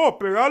 pegale, oh,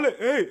 pegale,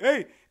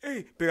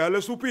 hey,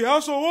 pegale su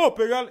pijazo, oh,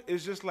 pegale.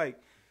 It's just like,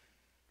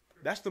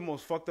 that's the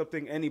most fucked up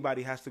thing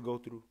anybody has to go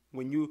through.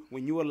 When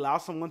you allow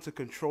someone to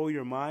control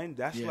your mind,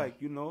 that's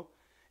like,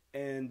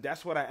 and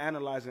that's what I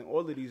analyze in all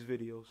of these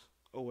videos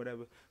or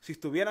whatever. Si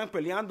estuvieran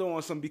peleando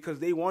on some because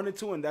they wanted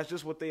to and that's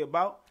just what they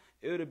about,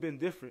 it would have been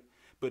different.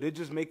 But it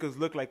just make us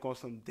look like on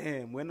some,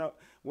 damn, when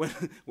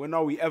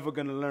are we ever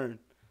going to learn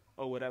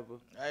or whatever.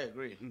 I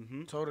agree.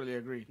 Totally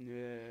agree.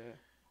 Yeah.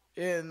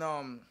 And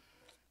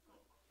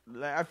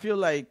like, I feel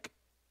like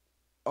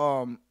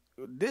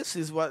this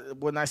is what,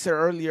 when I said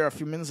earlier a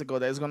few minutes ago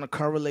that it's going to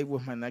correlate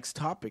with my next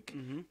topic,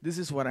 this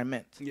is what I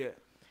meant. Yeah.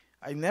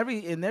 In every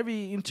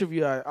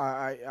interview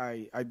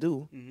I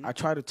do, I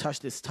try to touch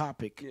this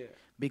topic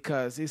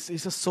because it's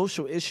a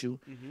social issue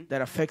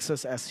that affects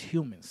us as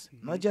humans,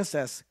 not just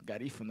as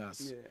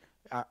Garifunas,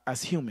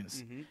 as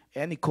humans,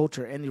 any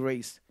culture, any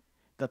race.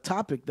 The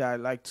topic that I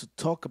like to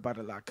talk about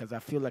a lot, because I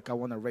feel like I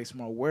want to raise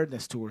more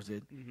awareness towards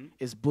it,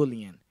 is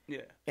bullying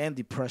and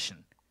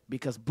depression.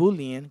 Because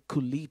bullying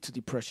could lead to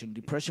depression.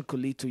 Depression could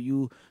lead to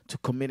you to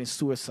committing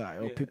suicide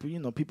or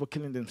people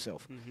killing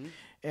themselves.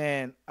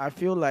 And I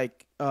feel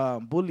like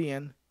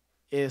bullying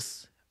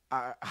is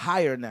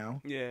higher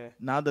now. Yeah.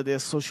 Now that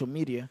there's social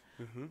media,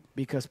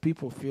 because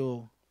people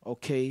feel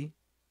okay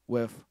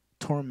with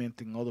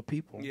tormenting other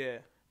people. Yeah.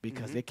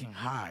 Because they can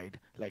hide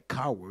like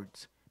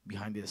cowards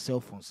behind their cell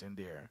phones and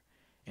their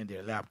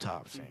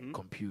laptops and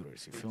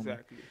computers. You feel me?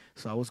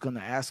 So I was gonna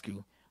ask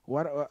you,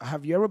 what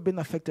have you ever been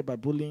affected by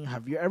bullying?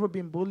 Have you ever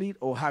been bullied,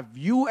 or have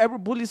you ever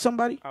bullied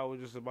somebody? I was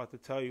just about to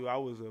tell you, I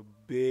was a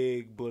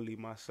big bully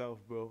myself,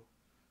 bro.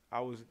 I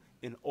was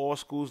in all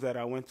schools that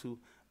I went to.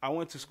 I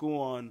went to school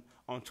on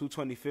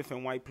 225th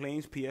and White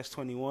Plains, PS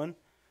 21.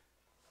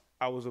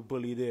 I was a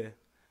bully there.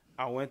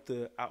 I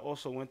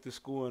also went to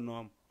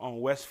school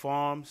on West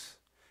Farms.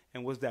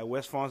 And was that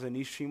West Farms and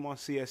East Tremont,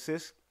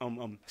 CS6?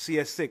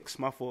 CS6,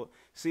 my fault.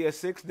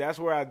 CS6, that's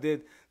where I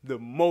did the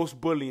most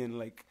bullying,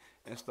 like,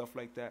 and stuff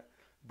like that.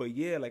 But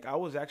yeah, like, I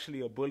was actually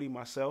a bully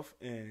myself,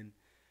 and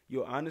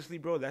yo, honestly,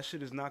 bro, that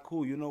shit is not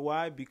cool. You know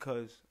why?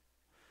 Because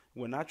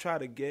when I try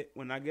to get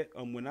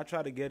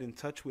in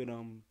touch with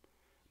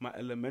my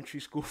elementary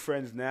school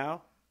friends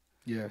now,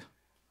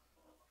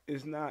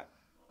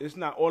 it's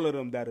not all of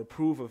them that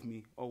approve of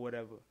me or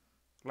whatever.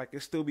 Like,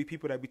 it still be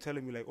people that be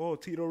telling me, like, oh,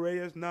 Tito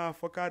Reyes, nah,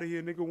 fuck out of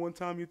here, nigga, one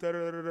time you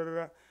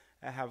da-da-da-da-da.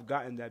 I have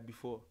gotten that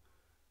before,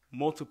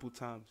 multiple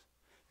times.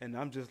 And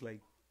I'm just like,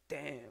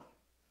 damn.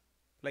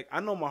 Like, I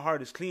know my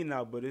heart is clean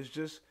now, but it's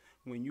just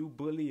when you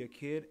bully a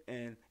kid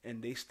and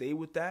they stay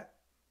with that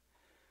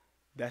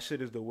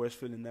shit is the worst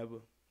feeling ever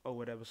or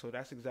whatever. So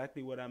that's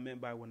exactly what I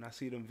meant by when I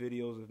see them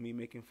videos of me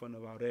making fun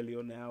of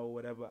Aurelio now or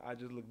whatever. I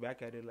just look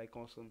back at it like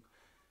on some...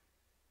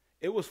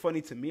 It was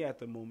funny to me at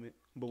the moment,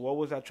 but what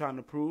was I trying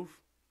to prove?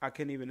 I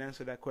can't even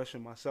answer that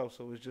question myself.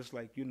 So it's just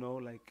like, you know,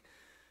 like,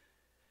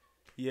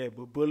 yeah,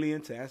 but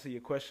bullying, to answer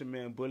your question,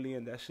 man,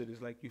 bullying, that shit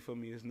is like, you feel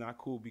me, it's not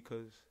cool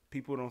because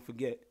people don't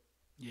forget.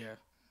 Yeah.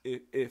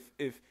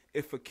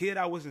 If a kid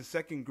I was in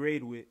second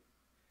grade with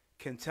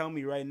can tell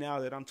me right now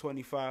that I'm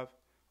 25,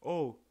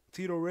 oh,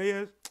 Tito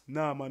Reyes?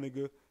 Nah, my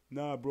nigga.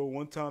 Nah, bro,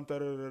 one time,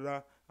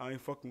 da-da-da-da, I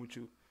ain't fucking with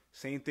you.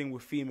 Same thing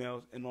with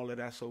females and all of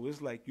that. So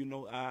it's like, you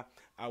know,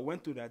 I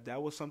went through that.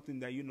 That was something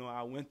that, you know,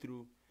 I went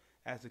through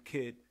as a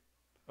kid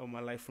of my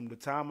life. From the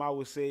time I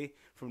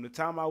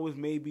was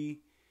maybe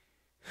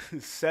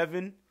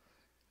 7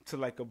 to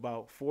like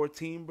about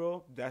 14,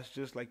 bro, that's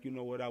just like, you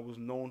know, what I was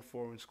known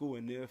for in school.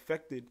 And it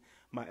affected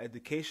my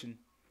education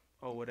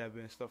or whatever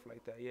and stuff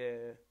like that.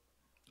 Yeah.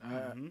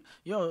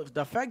 Yo,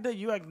 the fact that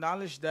you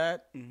acknowledge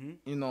that,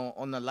 you know,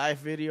 on the live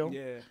video,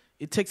 Yeah.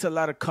 it takes a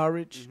lot of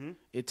courage.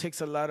 It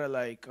takes a lot of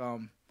like,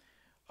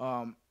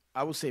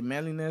 I would say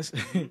manliness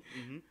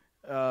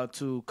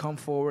to come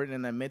forward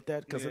and admit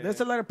that. Because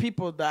there's a lot of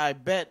people that I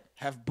bet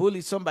have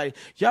bullied somebody.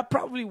 You're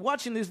probably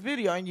watching this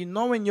video and you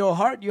know in your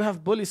heart you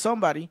have bullied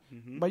somebody,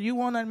 but you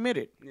won't admit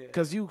it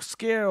because you're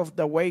scared of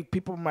the way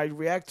people might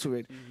react to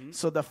it.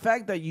 So the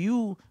fact that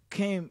you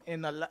came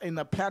in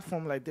a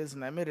platform like this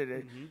and admitted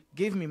it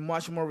gave me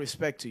much more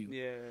respect to you.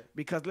 Yeah.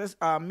 Because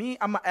I'm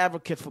an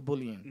advocate for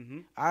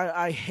bullying.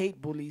 I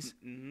hate bullies.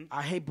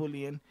 I hate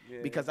bullying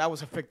because I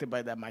was affected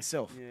by that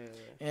myself.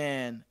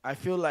 And I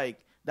feel like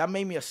that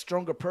made me a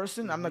stronger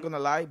person. I'm not gonna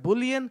lie.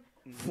 Bullying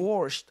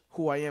forged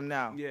who I am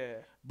now. Yeah.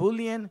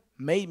 Bullying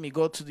made me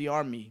go to the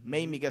army,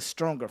 made me get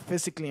stronger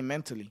physically and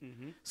mentally.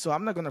 So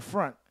I'm not gonna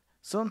front.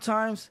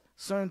 Sometimes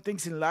certain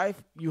things in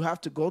life you have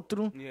to go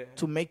through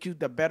to make you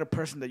the better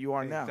person that you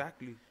are now.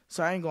 Exactly.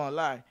 So I ain't gonna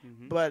lie.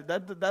 But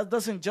that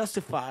doesn't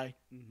justify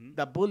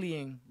the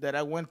bullying that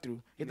I went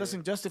through. It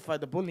doesn't justify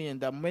the bullying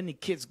that many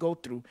kids go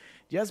through.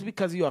 Just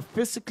because you are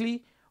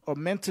physically or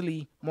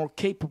mentally more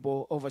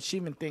capable of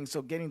achieving things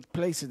or getting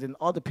places than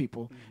other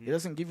people, it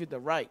doesn't give you the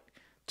right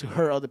to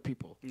hurt other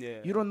people. Yeah.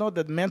 You don't know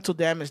the mental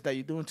damage that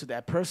you're doing to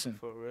that person.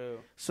 For real.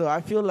 So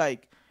I feel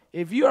like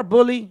if you're a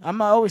bully, I'm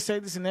going to always say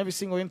this in every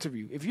single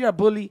interview. If you're a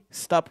bully,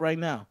 stop right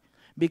now.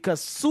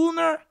 Because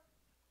sooner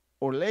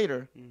or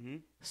later,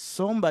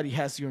 somebody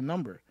has your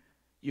number.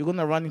 You're going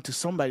to run into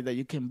somebody that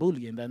you can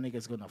bully, and that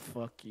nigga's going to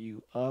fuck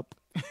you up.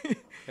 It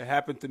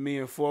happened to me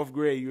in 4th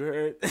grade, you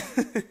heard?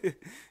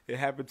 It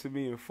happened to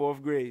me in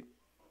 4th grade.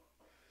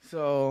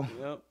 So,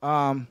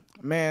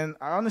 man,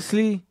 I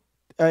honestly...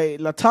 Hey,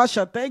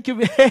 Latasha, thank you.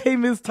 Hey,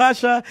 Miss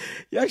Tasha,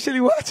 you actually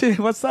watching?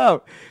 What's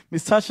up,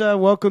 Miss Tasha?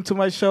 Welcome to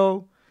my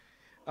show.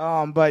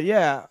 But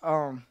yeah,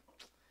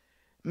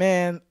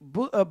 man,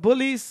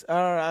 bullies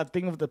are a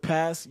thing of the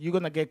past. You're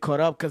gonna get caught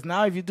up because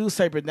now if you do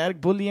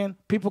cybernetic bullying,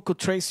 people could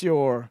trace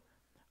your,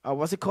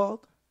 what's it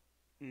called?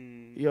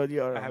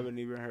 Your I haven't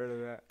even heard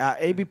of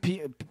that.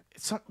 ABP,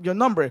 your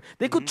number.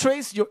 They could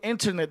trace your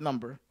internet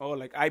number. Oh,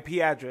 like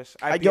IP address.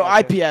 Your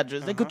IP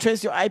address. They could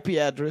trace your IP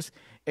address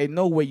and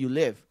know where you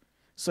live.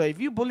 So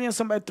if you're bullying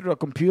somebody through a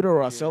computer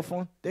or a cell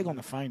phone, they're going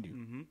to find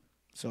you.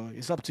 So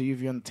it's up to you if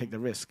you want to take the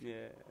risk. Yeah.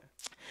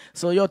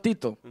 So, yo,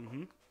 Tito.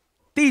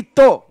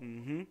 Tito.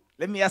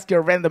 Let me ask you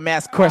a random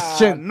ass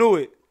question.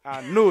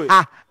 I knew it.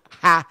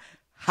 Ha.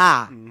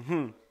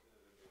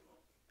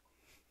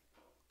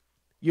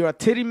 You're a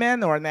titty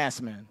man or an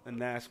ass man?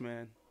 An ass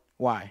man.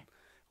 Why?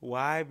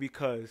 Why?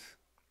 Because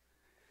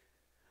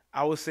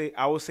I would say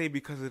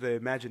because of the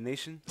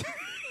imagination.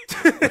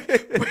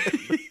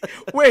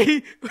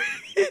 Wait,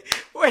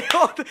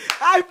 hold on.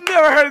 I've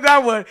never heard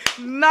that one.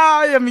 Now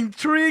I am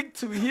intrigued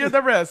to hear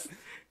the rest.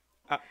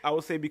 I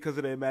would say because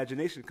of the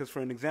imagination. Because for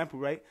an example,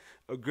 right,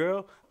 a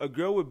girl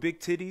with big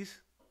titties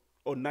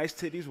or nice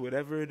titties,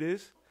 whatever it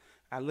is,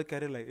 I look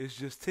at it like it's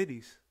just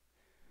titties.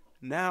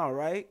 Now,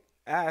 right,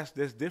 ass,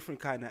 there's different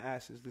kind of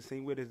asses. The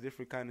same way there's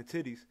different kind of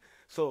titties.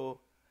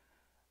 So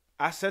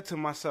I said to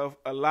myself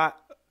a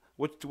lot.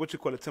 What you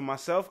call it to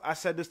myself? I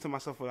said this to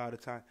myself a lot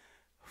of time.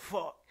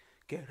 Fuck,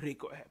 que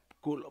rico es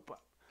culo, pa.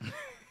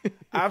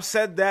 I've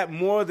said that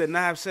more than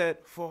I have said,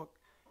 fuck,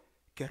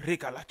 que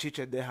rica la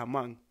chicha de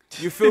jamán.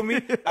 You feel me?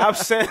 I've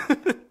said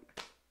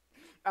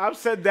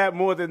that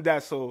more than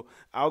that, so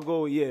I'll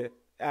go,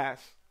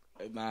 ass.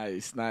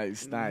 Nice. That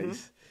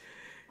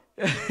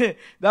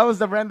was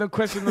the random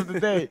question of the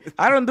day.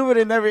 I don't do it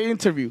in every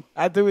interview.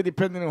 I do it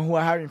depending on who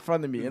I have in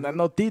front of me. And I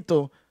know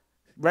Tito,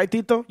 right,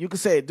 Tito? You could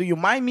say, do you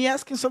mind me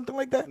asking something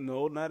like that?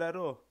 No, not at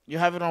all. You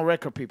have it on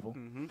record, people.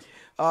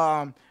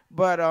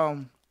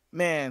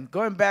 man,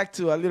 going back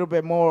to a little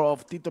bit more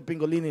of Tito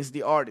Pingolinis,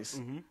 the artist.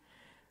 Mm-hmm.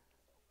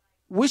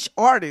 Which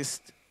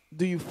artist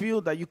do you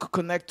feel that you could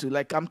connect to?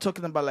 Like I'm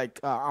talking about like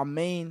our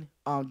main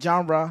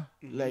genre,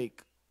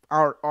 like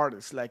our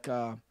artists, like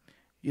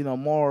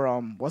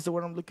more what's the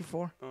word I'm looking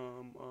for?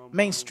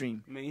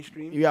 Mainstream.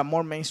 Mainstream. Yeah,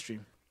 more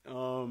mainstream.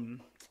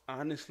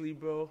 Honestly,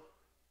 bro,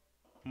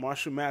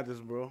 Marshall Mathers,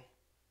 bro.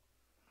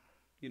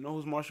 You know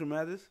who's Marshall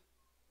Mathers?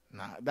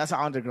 Nah, that's an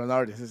underground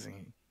artist, isn't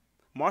he?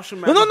 Marshall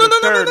Mathers, the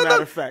third,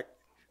 matter of fact.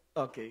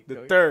 Okay.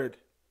 The third.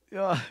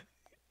 Yeah.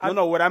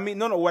 What I mean.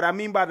 No, what I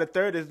mean by the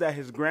third is that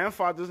his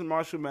grandfather's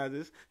Marshall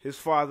Mathers, his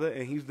father,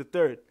 and he's the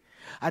third.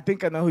 I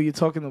think I know who you're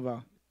talking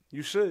about.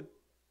 You should.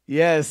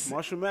 Yes.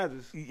 Marshall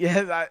Mathers.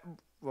 Yes.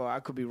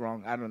 I could be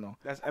wrong. I don't know.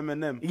 That's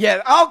Eminem.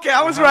 Yeah. Okay,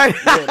 I was right.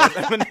 Yeah, that's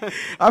Eminem.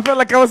 I felt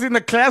like I was in the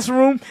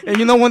classroom,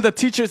 and when the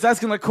teacher is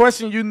asking a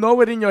question, you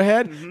know it in your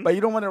head, but you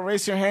don't want to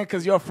raise your hand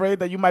because you're afraid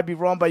that you might be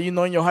wrong, but you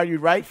know in your heart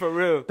you're right. For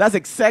real. That's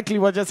exactly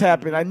what just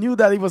happened. I knew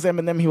that it was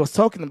Eminem he was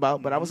talking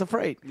about, but I was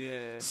afraid.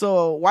 Yeah.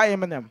 So why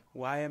Eminem?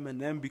 Why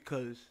Eminem?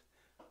 Because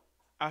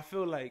I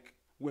feel like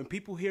when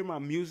people hear my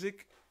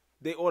music,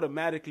 they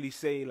automatically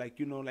say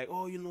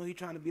oh, he's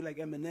trying to be like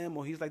Eminem,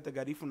 or he's like the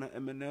guy from the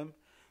Eminem.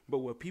 But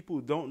what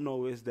people don't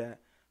know is that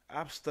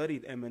I've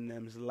studied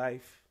Eminem's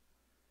life.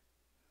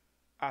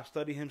 I've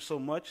studied him so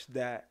much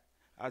that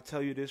I'll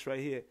tell you this right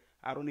here.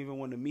 I don't even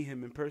want to meet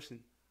him in person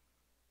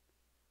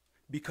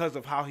because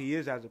of how he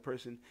is as a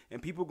person.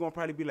 And people going to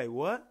probably be like,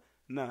 what?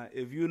 Nah,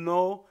 if you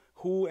know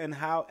who and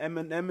how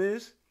Eminem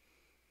is,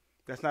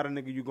 that's not a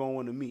nigga you going to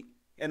want to meet.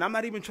 And I'm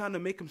not even trying to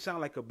make him sound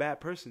like a bad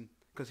person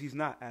because he's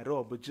not at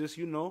all. But just,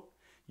 you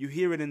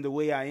hear it in the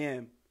way I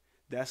am.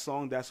 That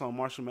song that's on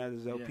Marshall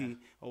Mathers LP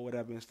or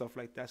whatever and stuff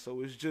like that.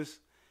 So it's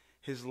just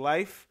his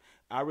life.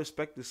 I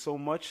respect it so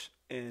much,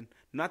 and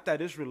not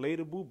that it's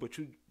relatable, but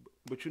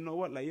you know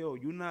what? Like, yo,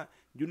 you're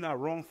not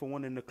wrong for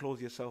wanting to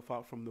close yourself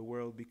out from the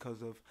world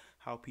because of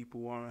how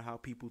people are and how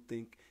people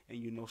think,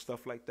 and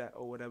stuff like that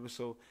or whatever.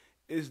 So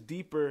it's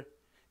deeper.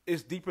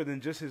 It's deeper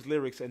than just his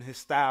lyrics and his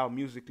style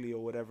musically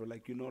or whatever.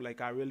 Like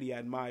I really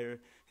admire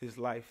his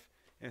life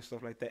and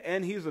stuff like that.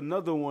 And he's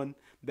another one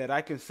that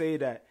I can say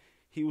that.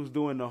 He was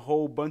doing a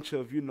whole bunch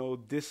of,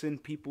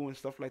 dissing people and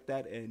stuff like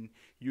that. And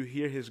you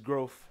hear his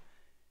growth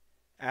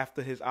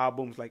after his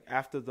albums, like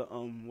after the,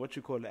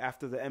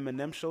 after the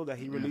Eminem show that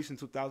he released in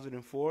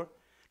 2004.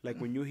 Like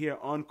when you hear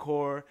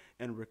Encore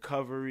and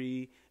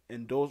Recovery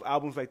and those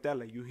albums like that,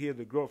 like you hear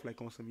the growth,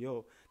 like on some,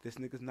 yo, this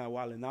nigga's not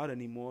wilding out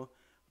anymore.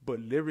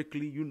 But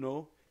lyrically,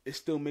 it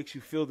still makes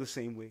you feel the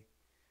same way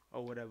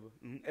or whatever.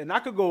 And I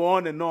could go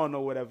on and on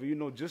or whatever,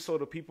 just so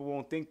the people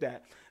won't think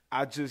that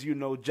I just,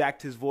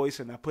 jacked his voice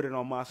and I put it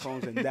on my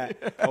songs and that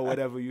or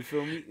whatever. You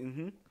feel me?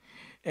 Mm-hmm.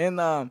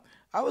 And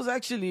I was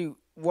actually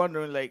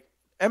wondering, like,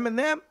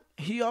 Eminem,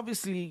 he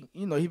obviously,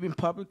 he been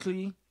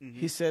publicly,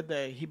 he said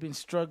that he been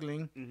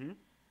struggling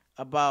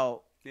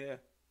about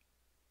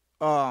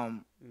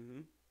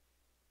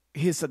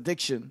his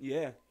addiction.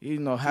 Yeah.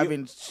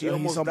 Having he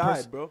almost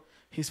died, bro.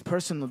 His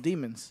personal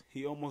demons.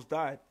 He almost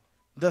died.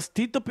 Does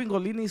Tito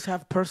Pingolinis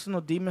have personal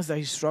demons that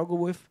he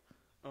struggled with?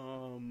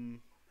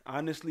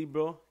 Honestly,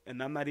 bro,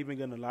 and I'm not even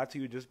going to lie to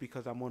you just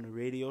because I'm on a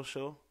radio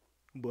show,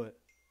 but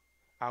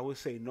I would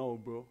say no,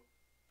 bro.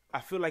 I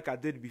feel like I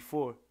did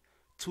before.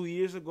 2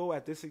 years ago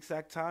at this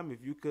exact time,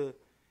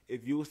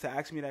 if you was to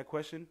ask me that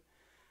question,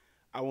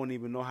 I won't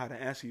even know how to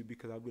answer you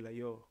because I'll be like,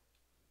 yo,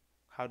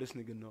 how this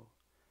nigga know?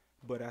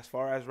 But as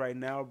far as right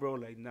now, bro,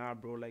 like, nah,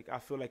 bro, like, I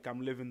feel like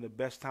I'm living the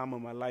best time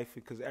of my life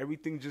because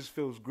everything just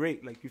feels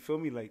great. Like, you feel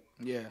me? Like,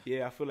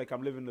 yeah, I feel like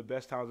I'm living the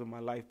best times of my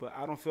life, but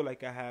I don't feel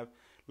like I have,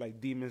 like,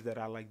 demons that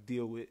I, like,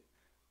 deal with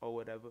or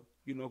whatever,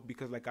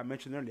 because, like I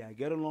mentioned earlier, I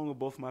get along with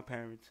both my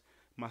parents,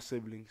 my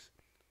siblings,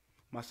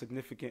 my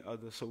significant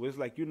other. So it's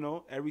like,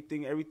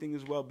 everything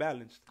is well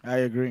balanced. I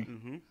agree.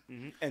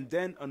 And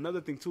then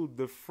another thing, too,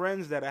 the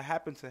friends that I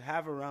happen to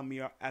have around me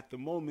are, at the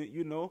moment,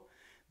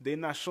 they're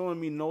not showing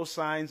me no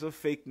signs of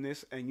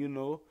fakeness and,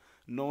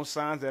 no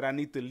signs that I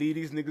need to leave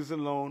these niggas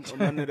alone or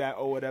none of that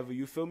or whatever.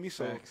 You feel me?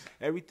 So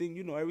everything,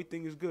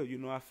 everything is good.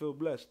 I feel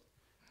blessed.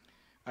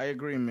 I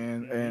agree,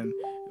 man. And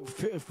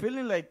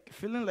feeling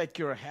like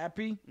you're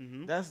happy,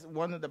 that's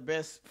one of the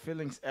best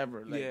feelings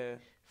ever. Like,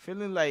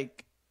 feeling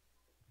like,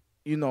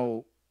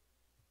 you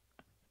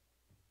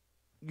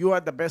are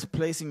at the best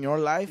place in your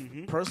life,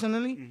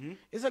 personally,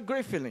 it's a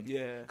great feeling.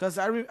 Yeah. Because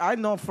I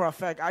know for a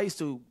fact I used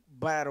to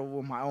battle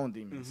with my own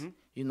demons.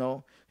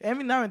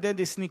 Every now and then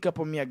they sneak up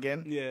on me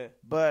again. Yeah.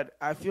 But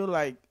I feel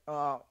like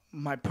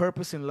my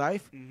purpose in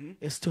life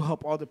is to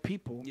help other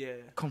people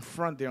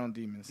confront their own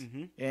demons.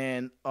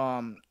 And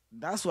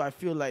that's why I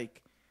feel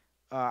like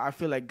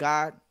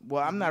God,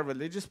 well, I'm not a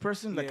religious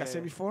person, like I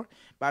said before,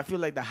 but I feel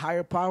like the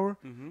higher power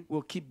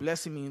will keep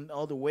blessing me in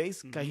other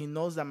ways because he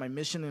knows that my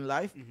mission in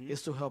life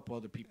is to help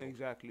other people.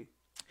 Exactly.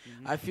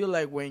 I feel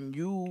like when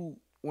you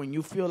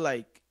feel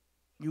like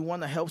you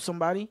want to help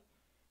somebody,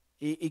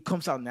 it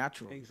comes out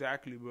natural.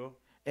 Exactly, bro.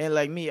 And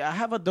like me, I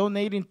have a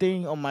donating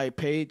thing on my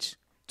page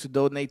to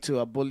donate to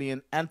a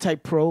bullying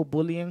anti-pro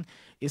bullying.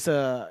 It's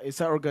an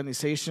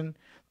organization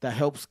that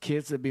helps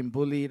kids that have been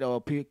bullied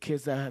or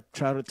kids that have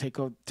tried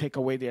to take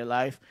away their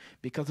life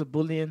because of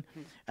bullying.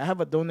 I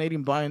have a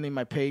donating button in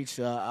my page.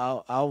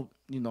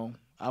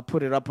 I'll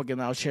put it up again.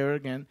 I'll share it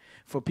again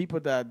for people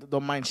that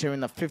don't mind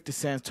sharing a 50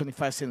 cents,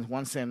 25 cents,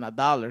 1 cent,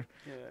 $1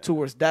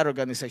 towards that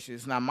organization.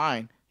 It's not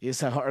mine.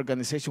 It's an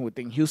organization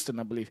within Houston,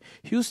 I believe.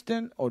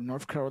 Houston or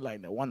North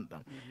Carolina, one of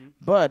them.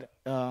 But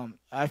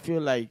I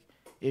feel like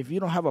if you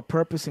don't have a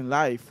purpose in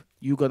life,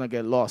 you're going to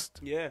get lost.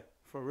 Yeah,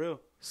 for real.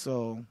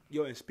 So,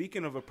 yo, and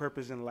speaking of a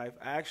purpose in life,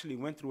 I actually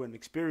went through an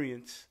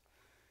experience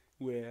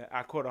where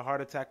I caught a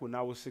heart attack when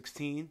I was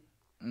 16.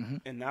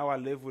 And now I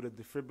live with a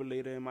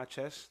defibrillator in my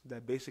chest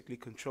that basically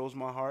controls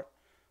my heart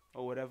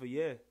or whatever.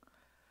 Yeah.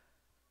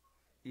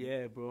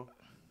 Yeah, bro.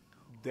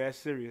 That's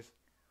serious.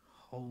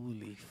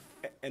 holy.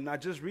 And I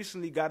just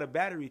recently got a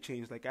battery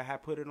changed. Like, I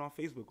had put it on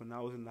Facebook when I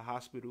was in the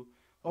hospital.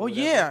 Oh,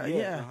 yeah.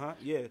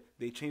 Yeah.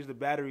 They changed the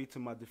battery to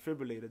my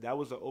defibrillator. That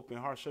was an open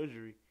heart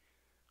surgery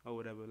or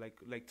whatever,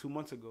 like 2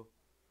 months ago.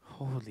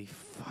 Holy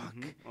fuck.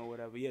 Or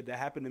whatever. Yeah, that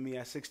happened to me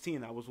at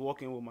 16. I was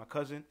walking with my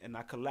cousin, and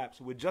I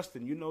collapsed. With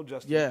Justin. You know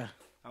Justin. Yeah.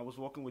 I was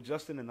walking with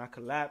Justin, and I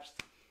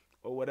collapsed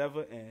or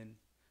whatever. And,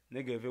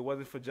 nigga, if it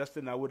wasn't for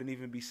Justin, I wouldn't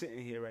even be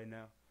sitting here right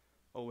now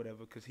or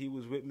whatever, because he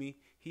was with me.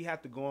 He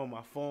had to go on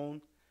my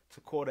phone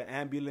to call the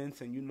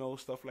ambulance and, you know,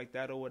 stuff like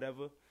that or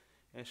whatever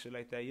and shit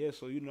like that. Yeah,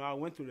 so, you know, I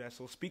went through that.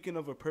 So, speaking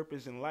of a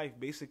purpose in life,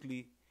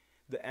 basically,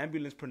 the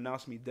ambulance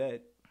pronounced me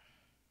dead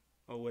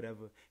or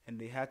whatever, and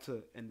they had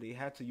to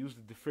use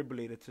the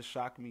defibrillator to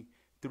shock me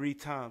 3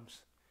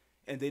 times,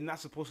 and they're not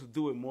supposed to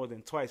do it more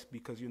than twice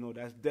because, you know,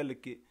 that's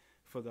delicate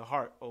for the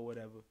heart or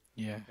whatever,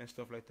 and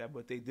stuff like that.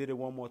 But they did it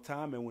one more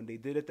time, and when they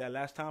did it that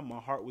last time, my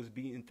heart was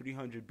beating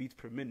 300 beats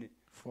per minute.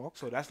 Fuck.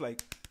 So that's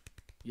like,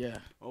 yeah,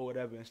 or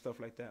whatever and stuff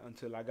like that,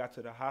 until I got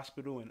to the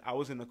hospital, and I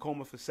was in a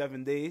coma for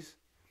 7 days.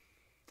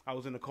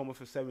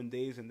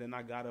 And then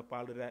I got up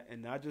out of that,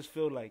 and I just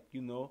feel like,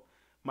 you know,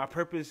 my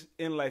purpose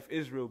in life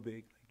is real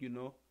big. You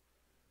know?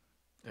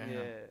 Damn.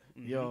 Yeah.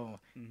 Yo,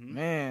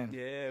 man.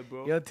 Yeah,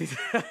 bro. Yo,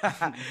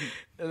 I'm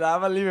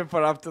gonna leave it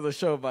for after the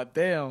show, but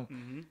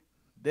damn.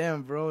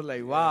 Damn, bro.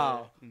 Like,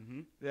 wow.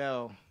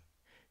 Yo,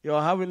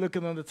 how we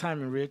looking on the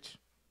timing, Rich?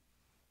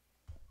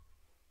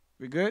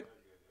 We good?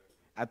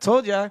 I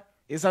told ya,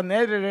 it's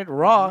unedited,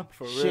 raw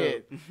for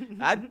shit.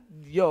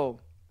 Yo,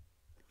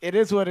 it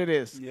is what it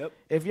is. Yep.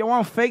 If you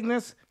want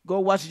fakeness,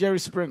 go watch Jerry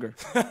Springer.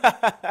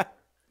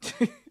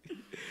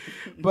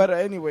 But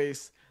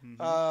anyways,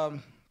 I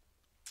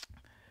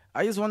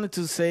just wanted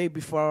to say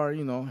before,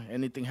 you know,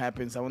 anything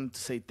happens, I wanted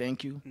to say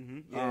thank you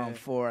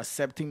for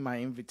accepting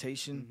my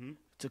invitation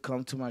to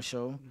come to my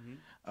show.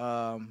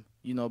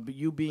 You know,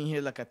 you being here,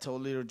 like I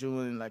told Little June,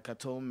 and like I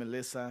told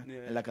Melissa,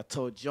 and like I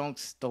told Young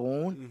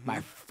Stone,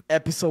 my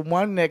episode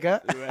 1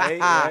 nigga,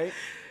 right.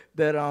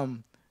 That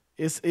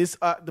it's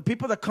the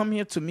people that come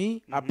here to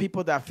me are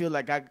people that I feel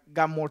like I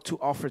got more to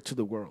offer to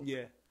the world.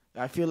 Yeah.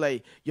 I feel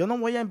like yo no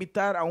voy a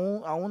invitar a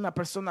una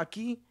persona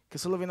aquí que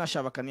solo viene a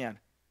chavacanear.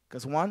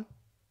 Because one,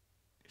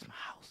 it's my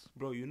house.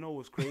 Bro, you know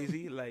what's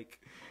crazy? Like,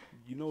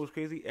 you know what's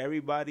crazy?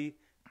 Everybody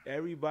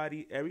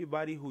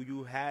who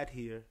you had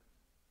here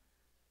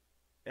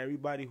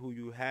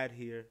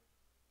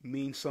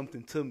means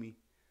something to me.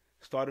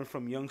 Starting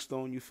from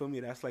Youngstone, you feel me?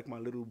 That's like my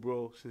little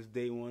bro since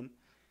day one.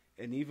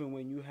 And even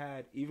when you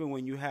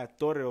had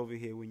Torre over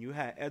here, when you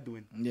had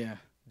Edwin. Yeah.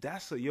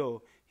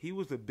 He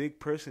was a big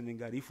person in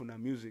Garifuna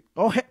music.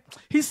 Oh,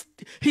 he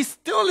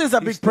still is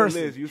a big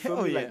person. You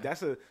feel me? Like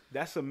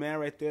that's a man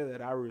right there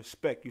that I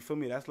respect. You feel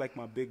me? That's like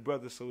my big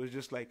brother. So it's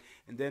just like,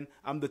 and then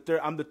I'm the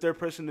third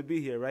person to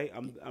be here, right?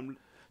 I'm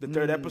the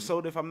third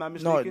episode, if I'm not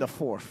mistaken. No, the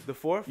fourth. The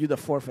fourth? You're the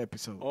 4th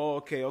episode. Oh,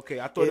 okay.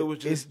 I thought it was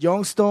just. It's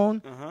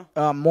Youngstone,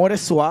 More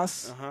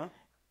Suaz,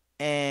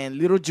 and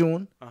Little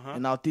June,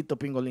 and now Tito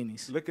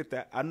Pingolinis. Look at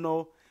that. I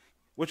know.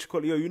 What you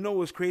call it? Yo, you know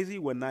what's crazy?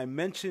 When I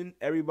mentioned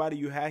everybody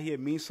you had here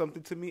means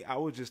something to me, I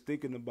was just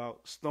thinking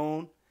about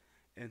Stone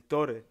and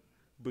Torre.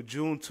 But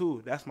June,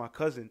 too, that's my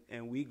cousin.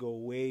 And we go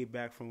way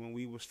back from when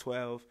we was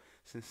 12,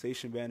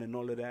 Samsation Band and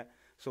all of that.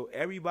 So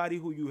everybody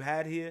who you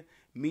had here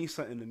means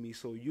something to me.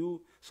 So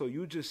you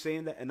just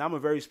saying that, and I'm a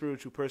very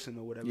spiritual person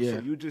or whatever. Yeah.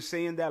 So you just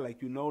saying that,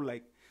 like, you know,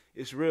 like,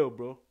 it's real,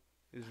 bro.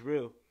 It's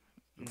real.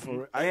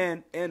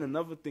 And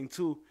another thing,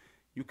 too,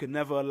 you can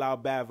never allow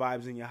bad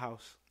vibes in your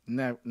house.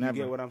 Never. You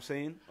get what I'm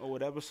saying or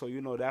whatever? So,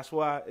 you know, that's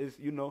why, it's,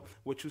 you know,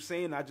 what you're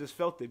saying, I just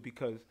felt it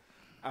because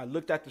I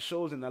looked at the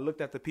shows and I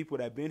looked at the people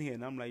that been here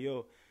and I'm like,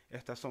 yo,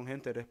 estas son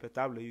gente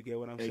respetable. You get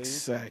what I'm saying?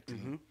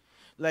 Exactly.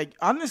 Like,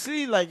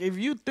 honestly, like, if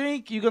you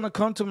think you're going to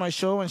come to my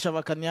show in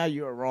Chavacania,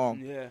 you're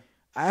wrong. Yeah.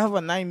 I have a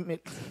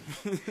 9-minute.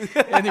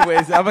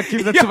 Anyways, I'm going to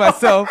keep that to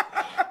myself.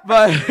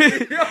 But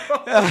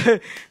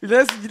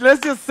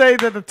let's just say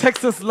that the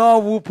Texas law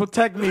will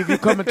protect me if you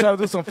come and try to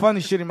do some funny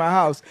shit in my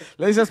house.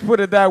 Let's just put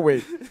it that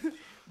way.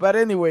 But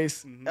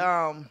anyways,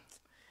 I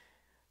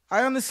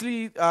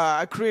honestly,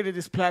 I created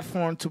this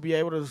platform to be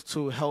able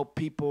to help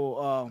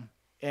people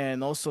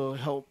and also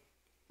help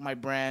my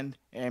brand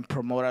and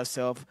promote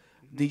ourselves.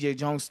 DJ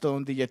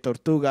Johnstone, DJ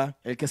Tortuga,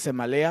 El Que Se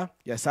Malea,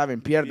 ya saben,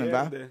 pierden,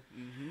 ¿va?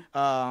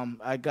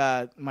 I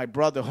got my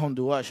brother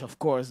Honduras, of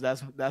course.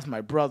 That's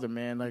my brother,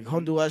 man. Like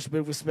Honduras,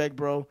 big respect,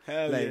 bro.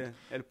 Hell like, yeah,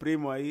 El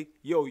Primo ahí.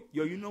 Yo,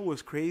 you know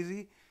what's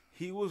crazy?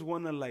 He was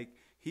one of like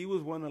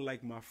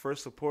my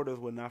first supporters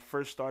when I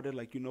first started,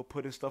 like, you know,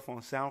 putting stuff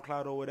on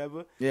SoundCloud or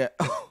whatever. Yeah.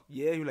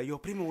 Yeah, you're like, yo,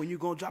 Primo, when you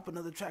gonna drop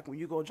another track? When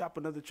you gonna drop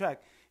another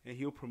track? And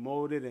he'll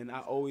promote it, and I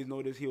always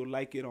notice he'll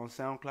like it on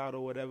SoundCloud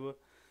or whatever.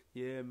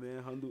 Yeah,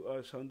 man,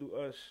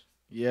 Honduras.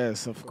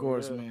 Yes, of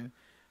course, real. man.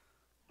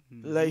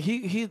 Like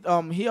he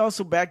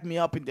also backed me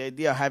up in the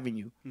idea of having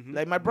you.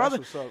 Like my brother,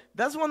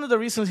 that's one of the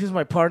reasons he's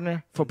my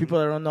partner. For people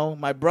that don't know,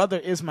 my brother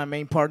is my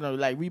main partner.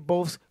 Like we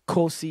both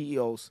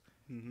co-CEOs,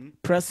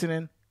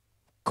 president,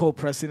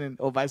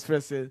 co-president, or vice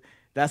president.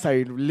 That's how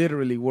it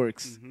literally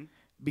works.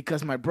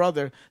 Because my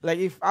brother, like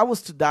if I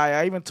was to die,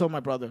 I even told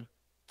my brother,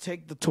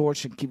 take the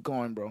torch and keep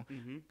going, bro.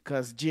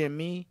 Because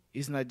GME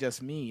is not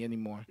just me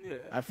anymore. Yeah.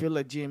 I feel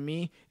like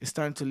GME is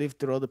starting to live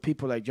through other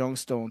people like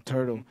Youngstone,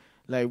 Turtle.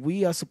 Like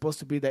we are supposed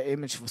to be the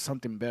image for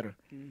something better,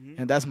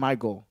 and that's my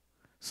goal.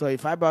 So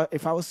if I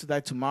was to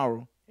die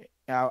tomorrow,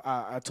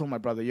 I told my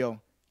brother,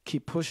 yo,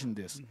 keep pushing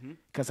this,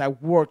 because I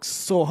worked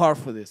so hard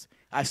for this.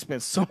 I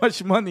spent so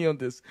much money on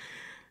this.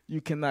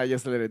 You cannot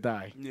just let it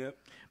die. Yep.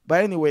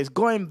 But anyways,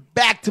 going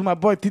back to my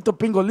boy Tito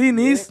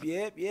Pingolinis.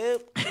 Yep.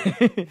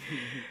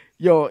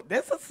 Yo,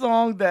 there's a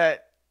song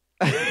that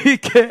he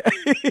can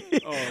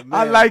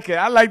I like it.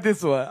 I like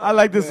this one. I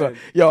like this one.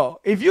 Yo,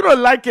 if you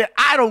don't like it,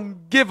 I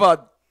don't give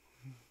a.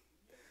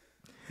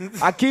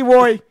 Aquí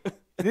voy.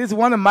 This is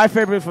one of my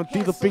favorites from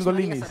Tito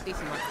Pingolinis.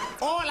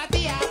 Hola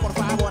tía, por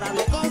favor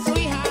hable con su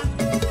hija.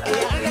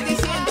 Ella anda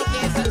diciendo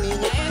que esa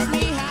niña es mi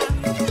hija.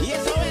 Y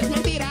eso es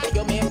mentira,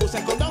 yo me puse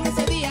el condón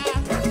ese día.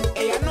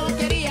 Ella no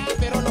quería,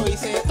 pero lo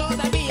hice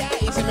todavía.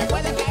 Y se me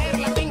puede caer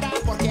la pinga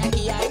porque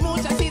aquí hay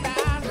mucha sida.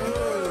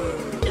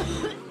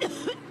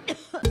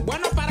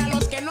 Bueno, para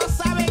los que no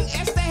saben,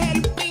 este es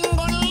el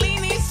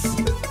Pingolinis.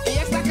 Y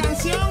esta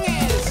canción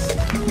es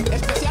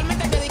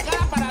especialmente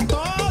dedicada para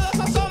todos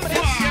esos hombres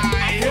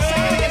que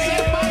saben que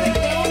ser padre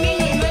de un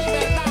niño y no es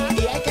verdad.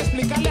 Y hay que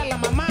explicarle a la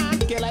mamá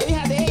que la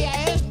hija de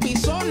ella es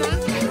pisona.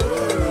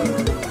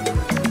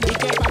 Y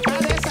que el papá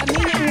de esa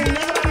niña es un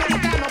negro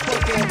americano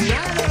porque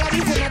nada de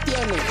garífuna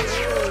tiene.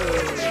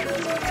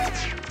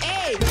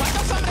 ¡Ey!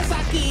 ¿Cuántos hombres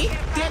aquí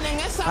tienen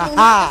esa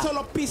mujer que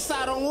solo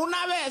pisaron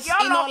una vez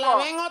y no la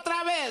ven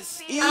otra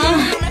vez? Y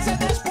unos meses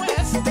después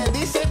te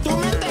dice tu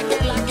mente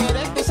que la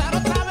quieres pisar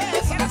otra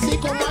vez. Así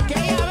como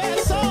aquella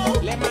vez,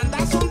 so, le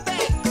mandas un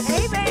text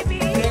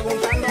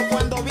preguntando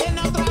cuándo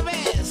viene otra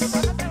vez.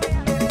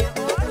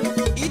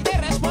 Y te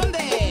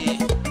responde,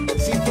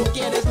 si tú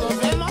quieres nos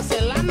vemos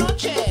en la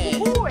noche.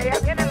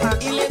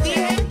 Y le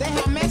dije,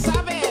 déjame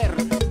saber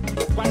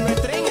cuando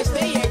el tren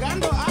esté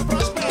llegando a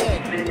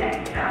Prospect.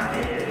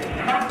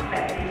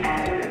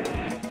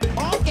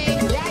 Ok,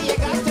 ya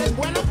llegaste, es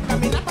bueno,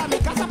 camina para mi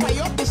casa para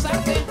yo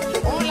pisarte.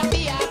 Hola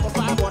tía, por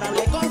favor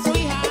hable con su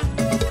hija.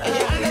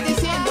 Ella anda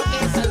diciendo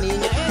que esa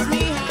niña es mi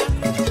hija.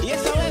 Y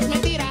eso es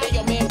mentira,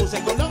 yo me puse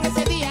el condón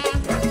ese día.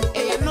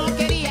 Ella no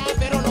quería,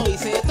 pero lo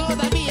hice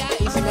todavía.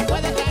 Y se me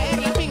puede caer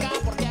la pinga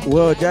porque aquí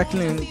Well, hay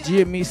Jacqueline, mucha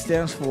sida. GME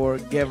stands for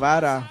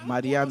Guevara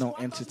Mariano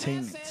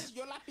Entertainment.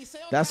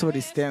 That's what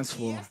it stands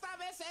for,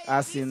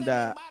 as in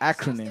the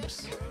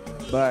acronyms.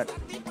 But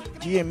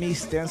GME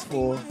stands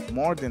for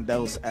more than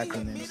those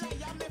acronyms.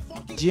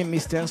 GME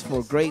stands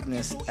for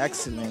greatness,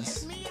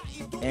 excellence,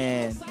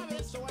 and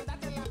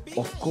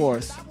of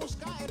course,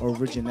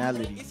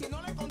 originality.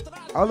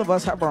 All of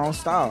us have our own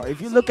style.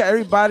 If you look at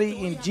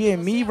everybody in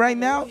GME right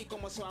now,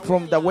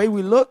 from the way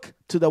we look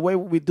to the way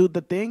we do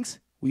the things,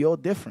 we all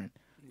different.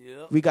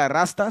 We got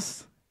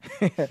Rastas.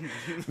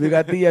 We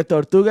got DJ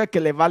Tortuga, que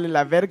le vale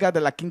la verga de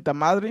la quinta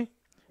madre.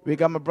 We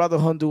got my brother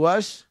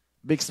Honduras,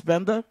 big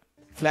spender,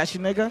 flashy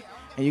nigga.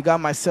 And you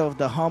got myself,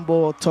 the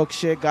humble, talk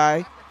shit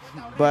guy.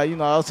 But, you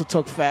know, I also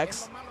talk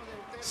facts.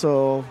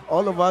 So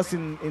all of us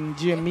in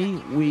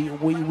GME,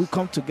 we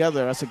come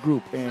together as a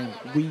group. And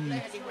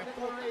we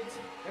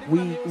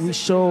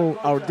show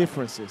our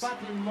differences.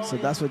 So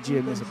that's what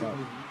GME is about.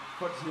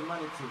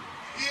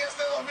 Y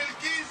este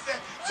 2015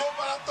 son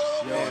para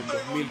todo Yo, mundo en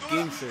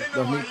 2015.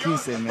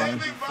 Honduras, en Nueva 2015, York, man.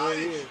 Big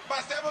Party.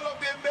 Pasémoslo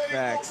bien, baby.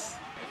 Facts.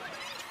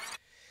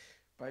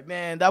 But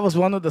man, that was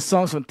one of the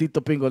songs from Tito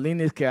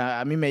Pingolinis que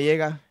a mí me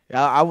llega.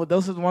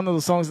 Those are one of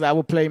the songs that I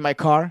would play in my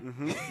car.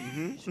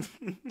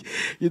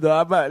 You know,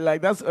 I'm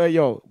like that's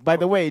yo. By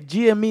the way,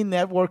 GME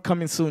Network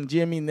coming soon.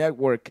 GME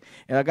Network,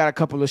 and I got a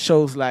couple of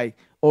shows like,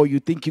 oh, you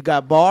think you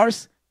got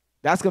bars?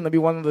 That's gonna be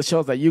one of the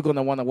shows that you're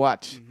gonna want to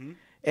watch.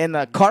 And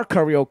car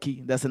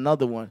karaoke, that's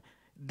another one.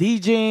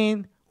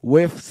 DJing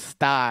with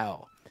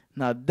style.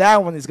 Now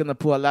that one is gonna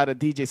put a lot of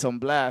DJs on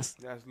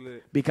blast. That's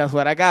lit. Because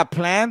what I got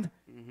planned,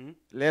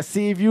 let's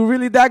see if you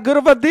really that good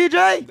of a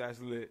DJ. That's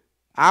lit.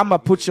 I'ma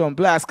put you on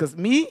blast. Cause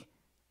me,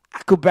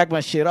 I could back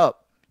my shit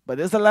up. But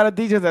there's a lot of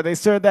DJs that they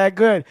serve that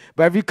good.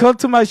 But if you come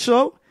to my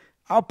show,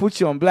 I'll put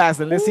you on blast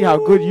and let's see how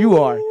good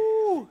you are.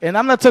 And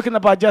I'm not talking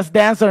about just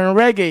dancer and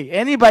reggae.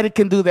 Anybody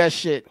can do that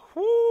shit.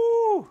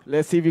 Woo!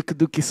 Let's see if you could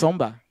do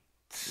kizomba.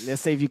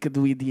 Let's say if you could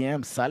do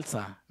EDM,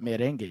 salsa,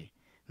 merengue.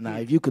 Now,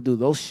 if you could do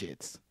those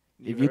shits,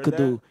 if you could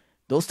do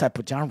those type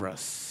of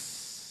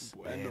genres,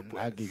 Bueno, man,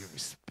 I pues. give you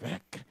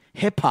respect.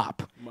 Hip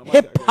hop.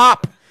 Hip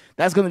hop.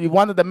 That's going to be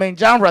one of the main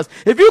genres.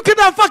 If you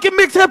cannot fucking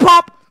mix hip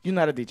hop, you're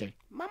not a DJ.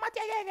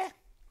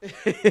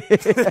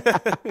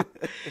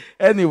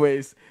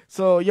 Anyways,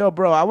 so, yo,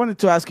 bro, I wanted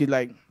to ask you,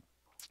 like,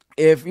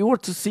 if you were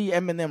to see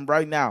Eminem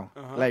right now,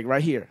 like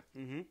right here,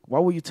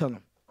 what would you tell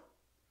him?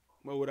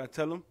 What would I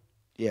tell him?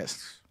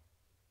 Yes.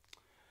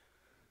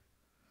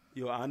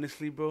 Yo,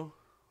 honestly, bro,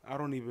 I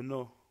don't even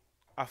know.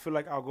 I feel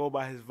like I'll go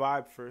by his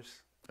vibe first.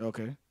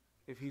 Okay.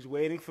 If he's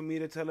waiting for me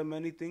to tell him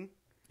anything,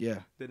 Yeah.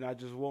 then I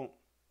just won't.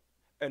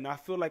 And I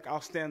feel like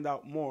I'll stand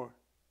out more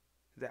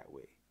that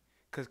way.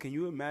 Because can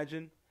you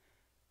imagine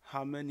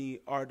how many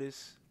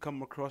artists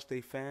come across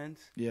their fans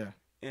Yeah.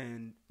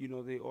 and, you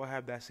know, they all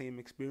have that same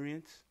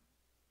experience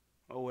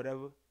or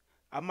whatever?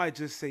 I might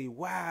just say,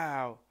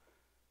 wow,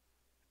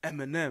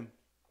 Eminem.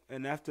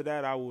 And after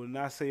that, I will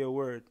not say a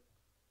word.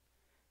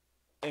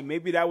 And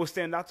maybe that would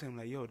stand out to him.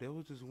 Like, yo, there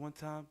was this one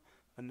time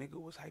a nigga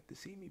was hyped to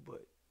see me,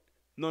 but...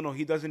 No,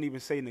 he doesn't even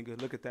say nigga.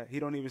 Look at that. He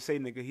don't even say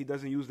nigga. He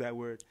doesn't use that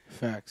word.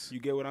 Facts. You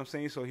get what I'm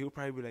saying? So he'll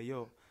probably be like,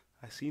 yo,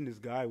 I seen this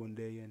guy one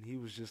day, and he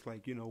was just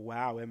like, you know,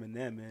 wow,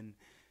 Eminem. And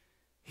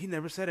he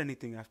never said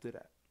anything after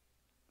that.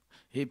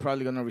 He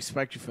probably going to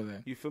respect you for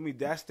that. You feel me?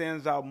 That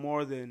stands out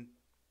more than...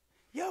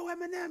 Yo,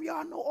 Eminem,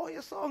 y'all know all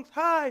your songs.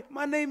 Hi,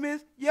 my name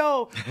is...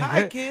 Yo,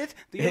 hi, kids.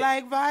 Do you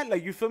like Vibe?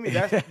 Like, you feel me?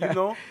 That's, you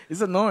know...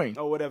 It's annoying.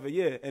 Or whatever,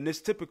 yeah. And it's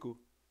typical.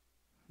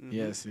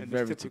 Yes, And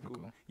very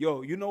typical.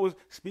 Yo, you know,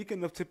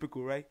 speaking of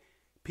typical, right?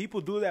 People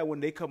do that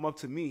when they come up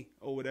to me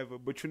or whatever.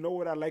 But you know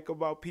what I like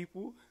about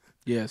people?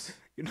 Yes.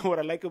 You know what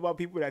I like about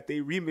people? That they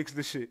remix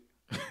the shit.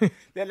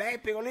 They're like, hey,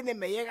 Pingolinis,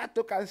 me llega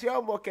tu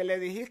canción porque le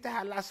dijiste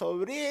a la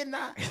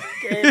sobrina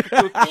que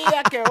tu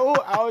tía que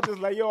I was just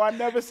like, yo, I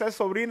never said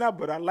sobrina,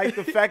 but I like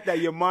the fact that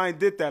your mind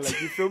did that.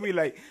 Like, you feel me?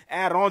 Like,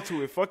 add on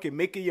to it. Fuck it.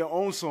 Make it your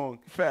own song.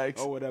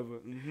 Facts. Or whatever.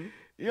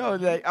 Yo,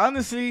 like,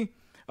 honestly,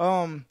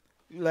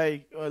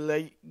 like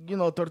you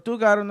know,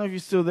 Tortuga, I don't know if you're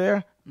still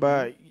there,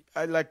 but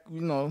I like,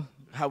 you know,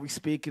 how we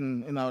speak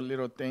in our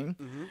little thing.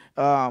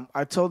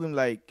 I told him,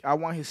 like, I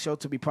want his show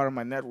to be part of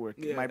my network.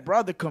 Yeah. My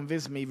brother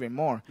convinced me even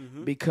more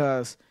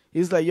because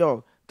he's like,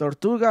 yo,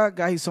 Tortuga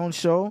got his own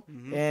show,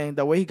 and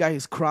the way he got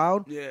his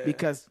crowd,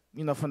 because,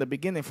 you know, from the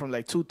beginning, from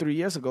like 2-3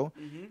 years ago,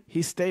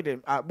 he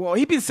stated, well,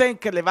 he been saying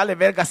que le vale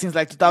verga since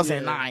like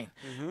 2009,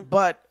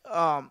 but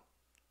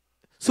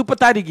Super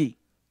Tarigi.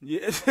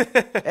 Yes.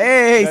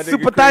 Hey, That nigga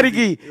Super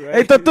crazy, Tarigi. right?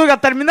 Hey, Tortuga,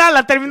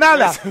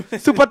 terminala.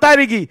 Super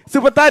Tarigi.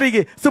 Super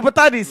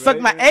Tarigi. Suck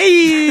my.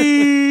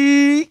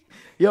 Hey.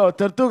 Yo,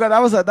 Tortuga, that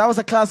was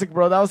a classic,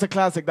 bro. That was a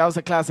classic.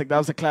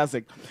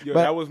 Yo,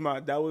 But- that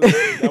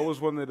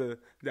was one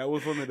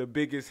of the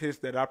biggest hits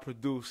that I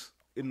produced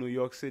in New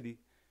York City.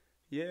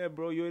 Yeah,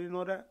 bro, you already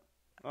know that?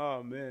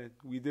 Oh man,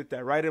 we did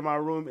that right in my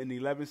room in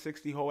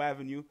 1160 Hoe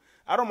Avenue.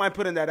 I don't mind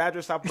putting that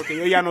address out porque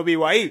yo ya no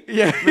vivo ahí.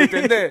 Yeah. ¿Me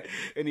entiendes?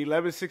 In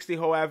 1160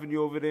 Hoe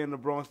Avenue over there in the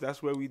Bronx,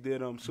 that's where we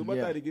did Super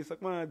Yeah. Tarigi,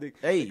 suck my dick.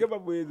 Hey.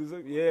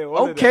 Yeah,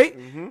 all of Okay.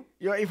 that.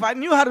 Yo, if I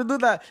knew how to do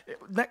that,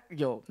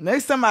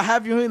 next time I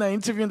have you in an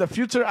interview in the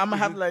future, I'm gonna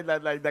have like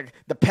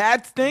the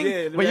pads thing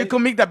Yeah, where you right.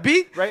 can make the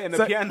beat. Right, and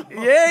the piano.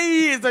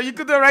 Yeah, so you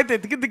could do it right there.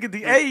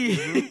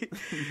 Hey.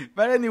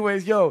 But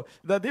anyways, yo,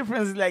 the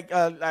difference is like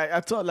I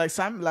told like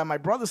Sam, like my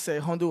brother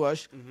said,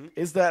 Honduras,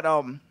 is that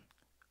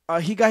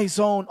he got his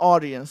own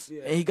audience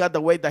and he got the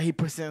way that he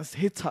presents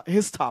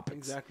his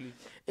topics. Exactly.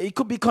 It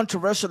could be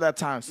controversial at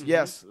times,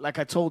 yes, like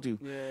I told you.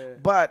 Yeah.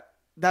 But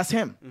that's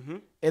him.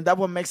 And that's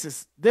what makes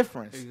his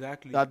difference.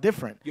 Exactly.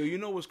 Different. Yo, you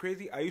know what's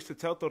crazy? I used to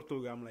tell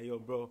Tortuga, I'm like, yo,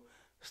 bro,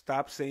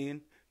 stop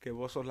saying que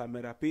vos sos la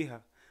mera pija.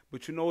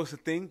 But you know what's the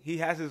thing? He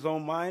has his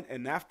own mind,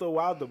 and after a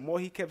while, the more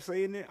he kept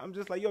saying it, I'm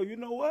just like, yo, you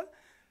know what?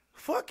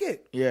 Fuck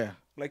it. Yeah.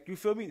 Like, you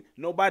feel me?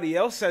 Nobody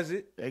else says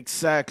it.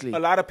 Exactly. A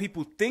lot of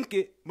people think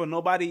it, but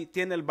nobody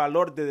tiene el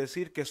valor de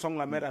decir que son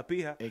la mera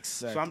pija.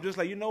 Exactly. So I'm just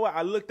like, you know what?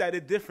 I looked at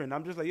it different.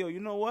 I'm just like, yo, you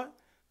know what?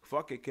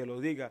 Fuck it, que lo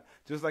diga.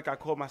 Just like I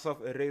call myself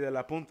el rey de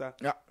la punta.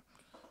 Yeah.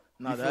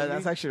 No, You feel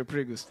that's me? actually a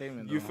pretty good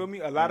statement. You though. feel me?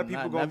 A lot of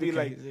people Not gonna be because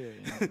like, he's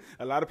here,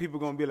 a lot of people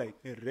gonna be like,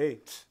 el rey.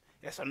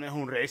 Eso no es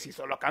un rey, si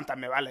solo canta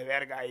me vale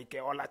verga y que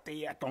hola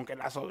tía, con que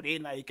la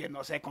sobrina y que no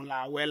sé con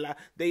la abuela.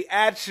 They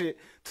add shit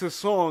to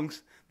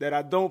songs that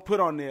I don't put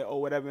on there or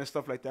whatever and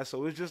stuff like that.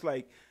 So it's just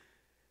like,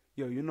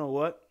 yo, you know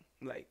what?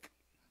 Like,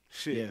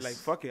 shit, Yes. like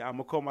fuck it. I'm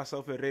gonna call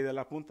myself el rey de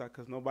la punta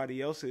because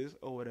nobody else is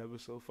or whatever.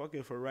 So fuck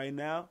it for right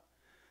now.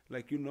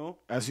 Like, you know.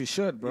 As you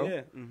should, bro.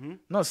 Yeah.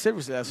 No,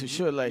 seriously, as you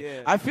should. Like,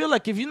 Yeah. I feel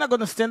like if you're not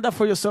gonna stand up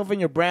for yourself and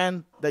your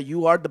brand that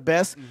you are the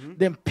best,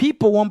 then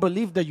people won't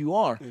believe that you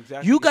are.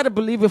 Exactly. You gotta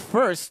believe it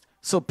first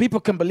so people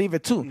can believe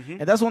it too.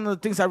 And that's one of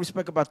the things I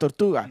respect about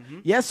Tortuga.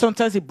 Yes,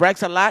 sometimes he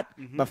brags a lot,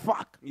 but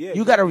fuck. Yeah,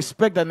 you got to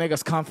respect that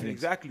nigga's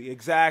confidence.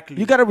 Exactly.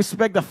 You got to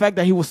respect the fact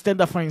that he will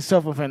stand up for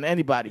himself in front of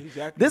anybody.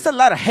 Exactly. There's a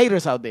lot of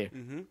haters out there.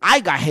 I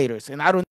got haters, and I don't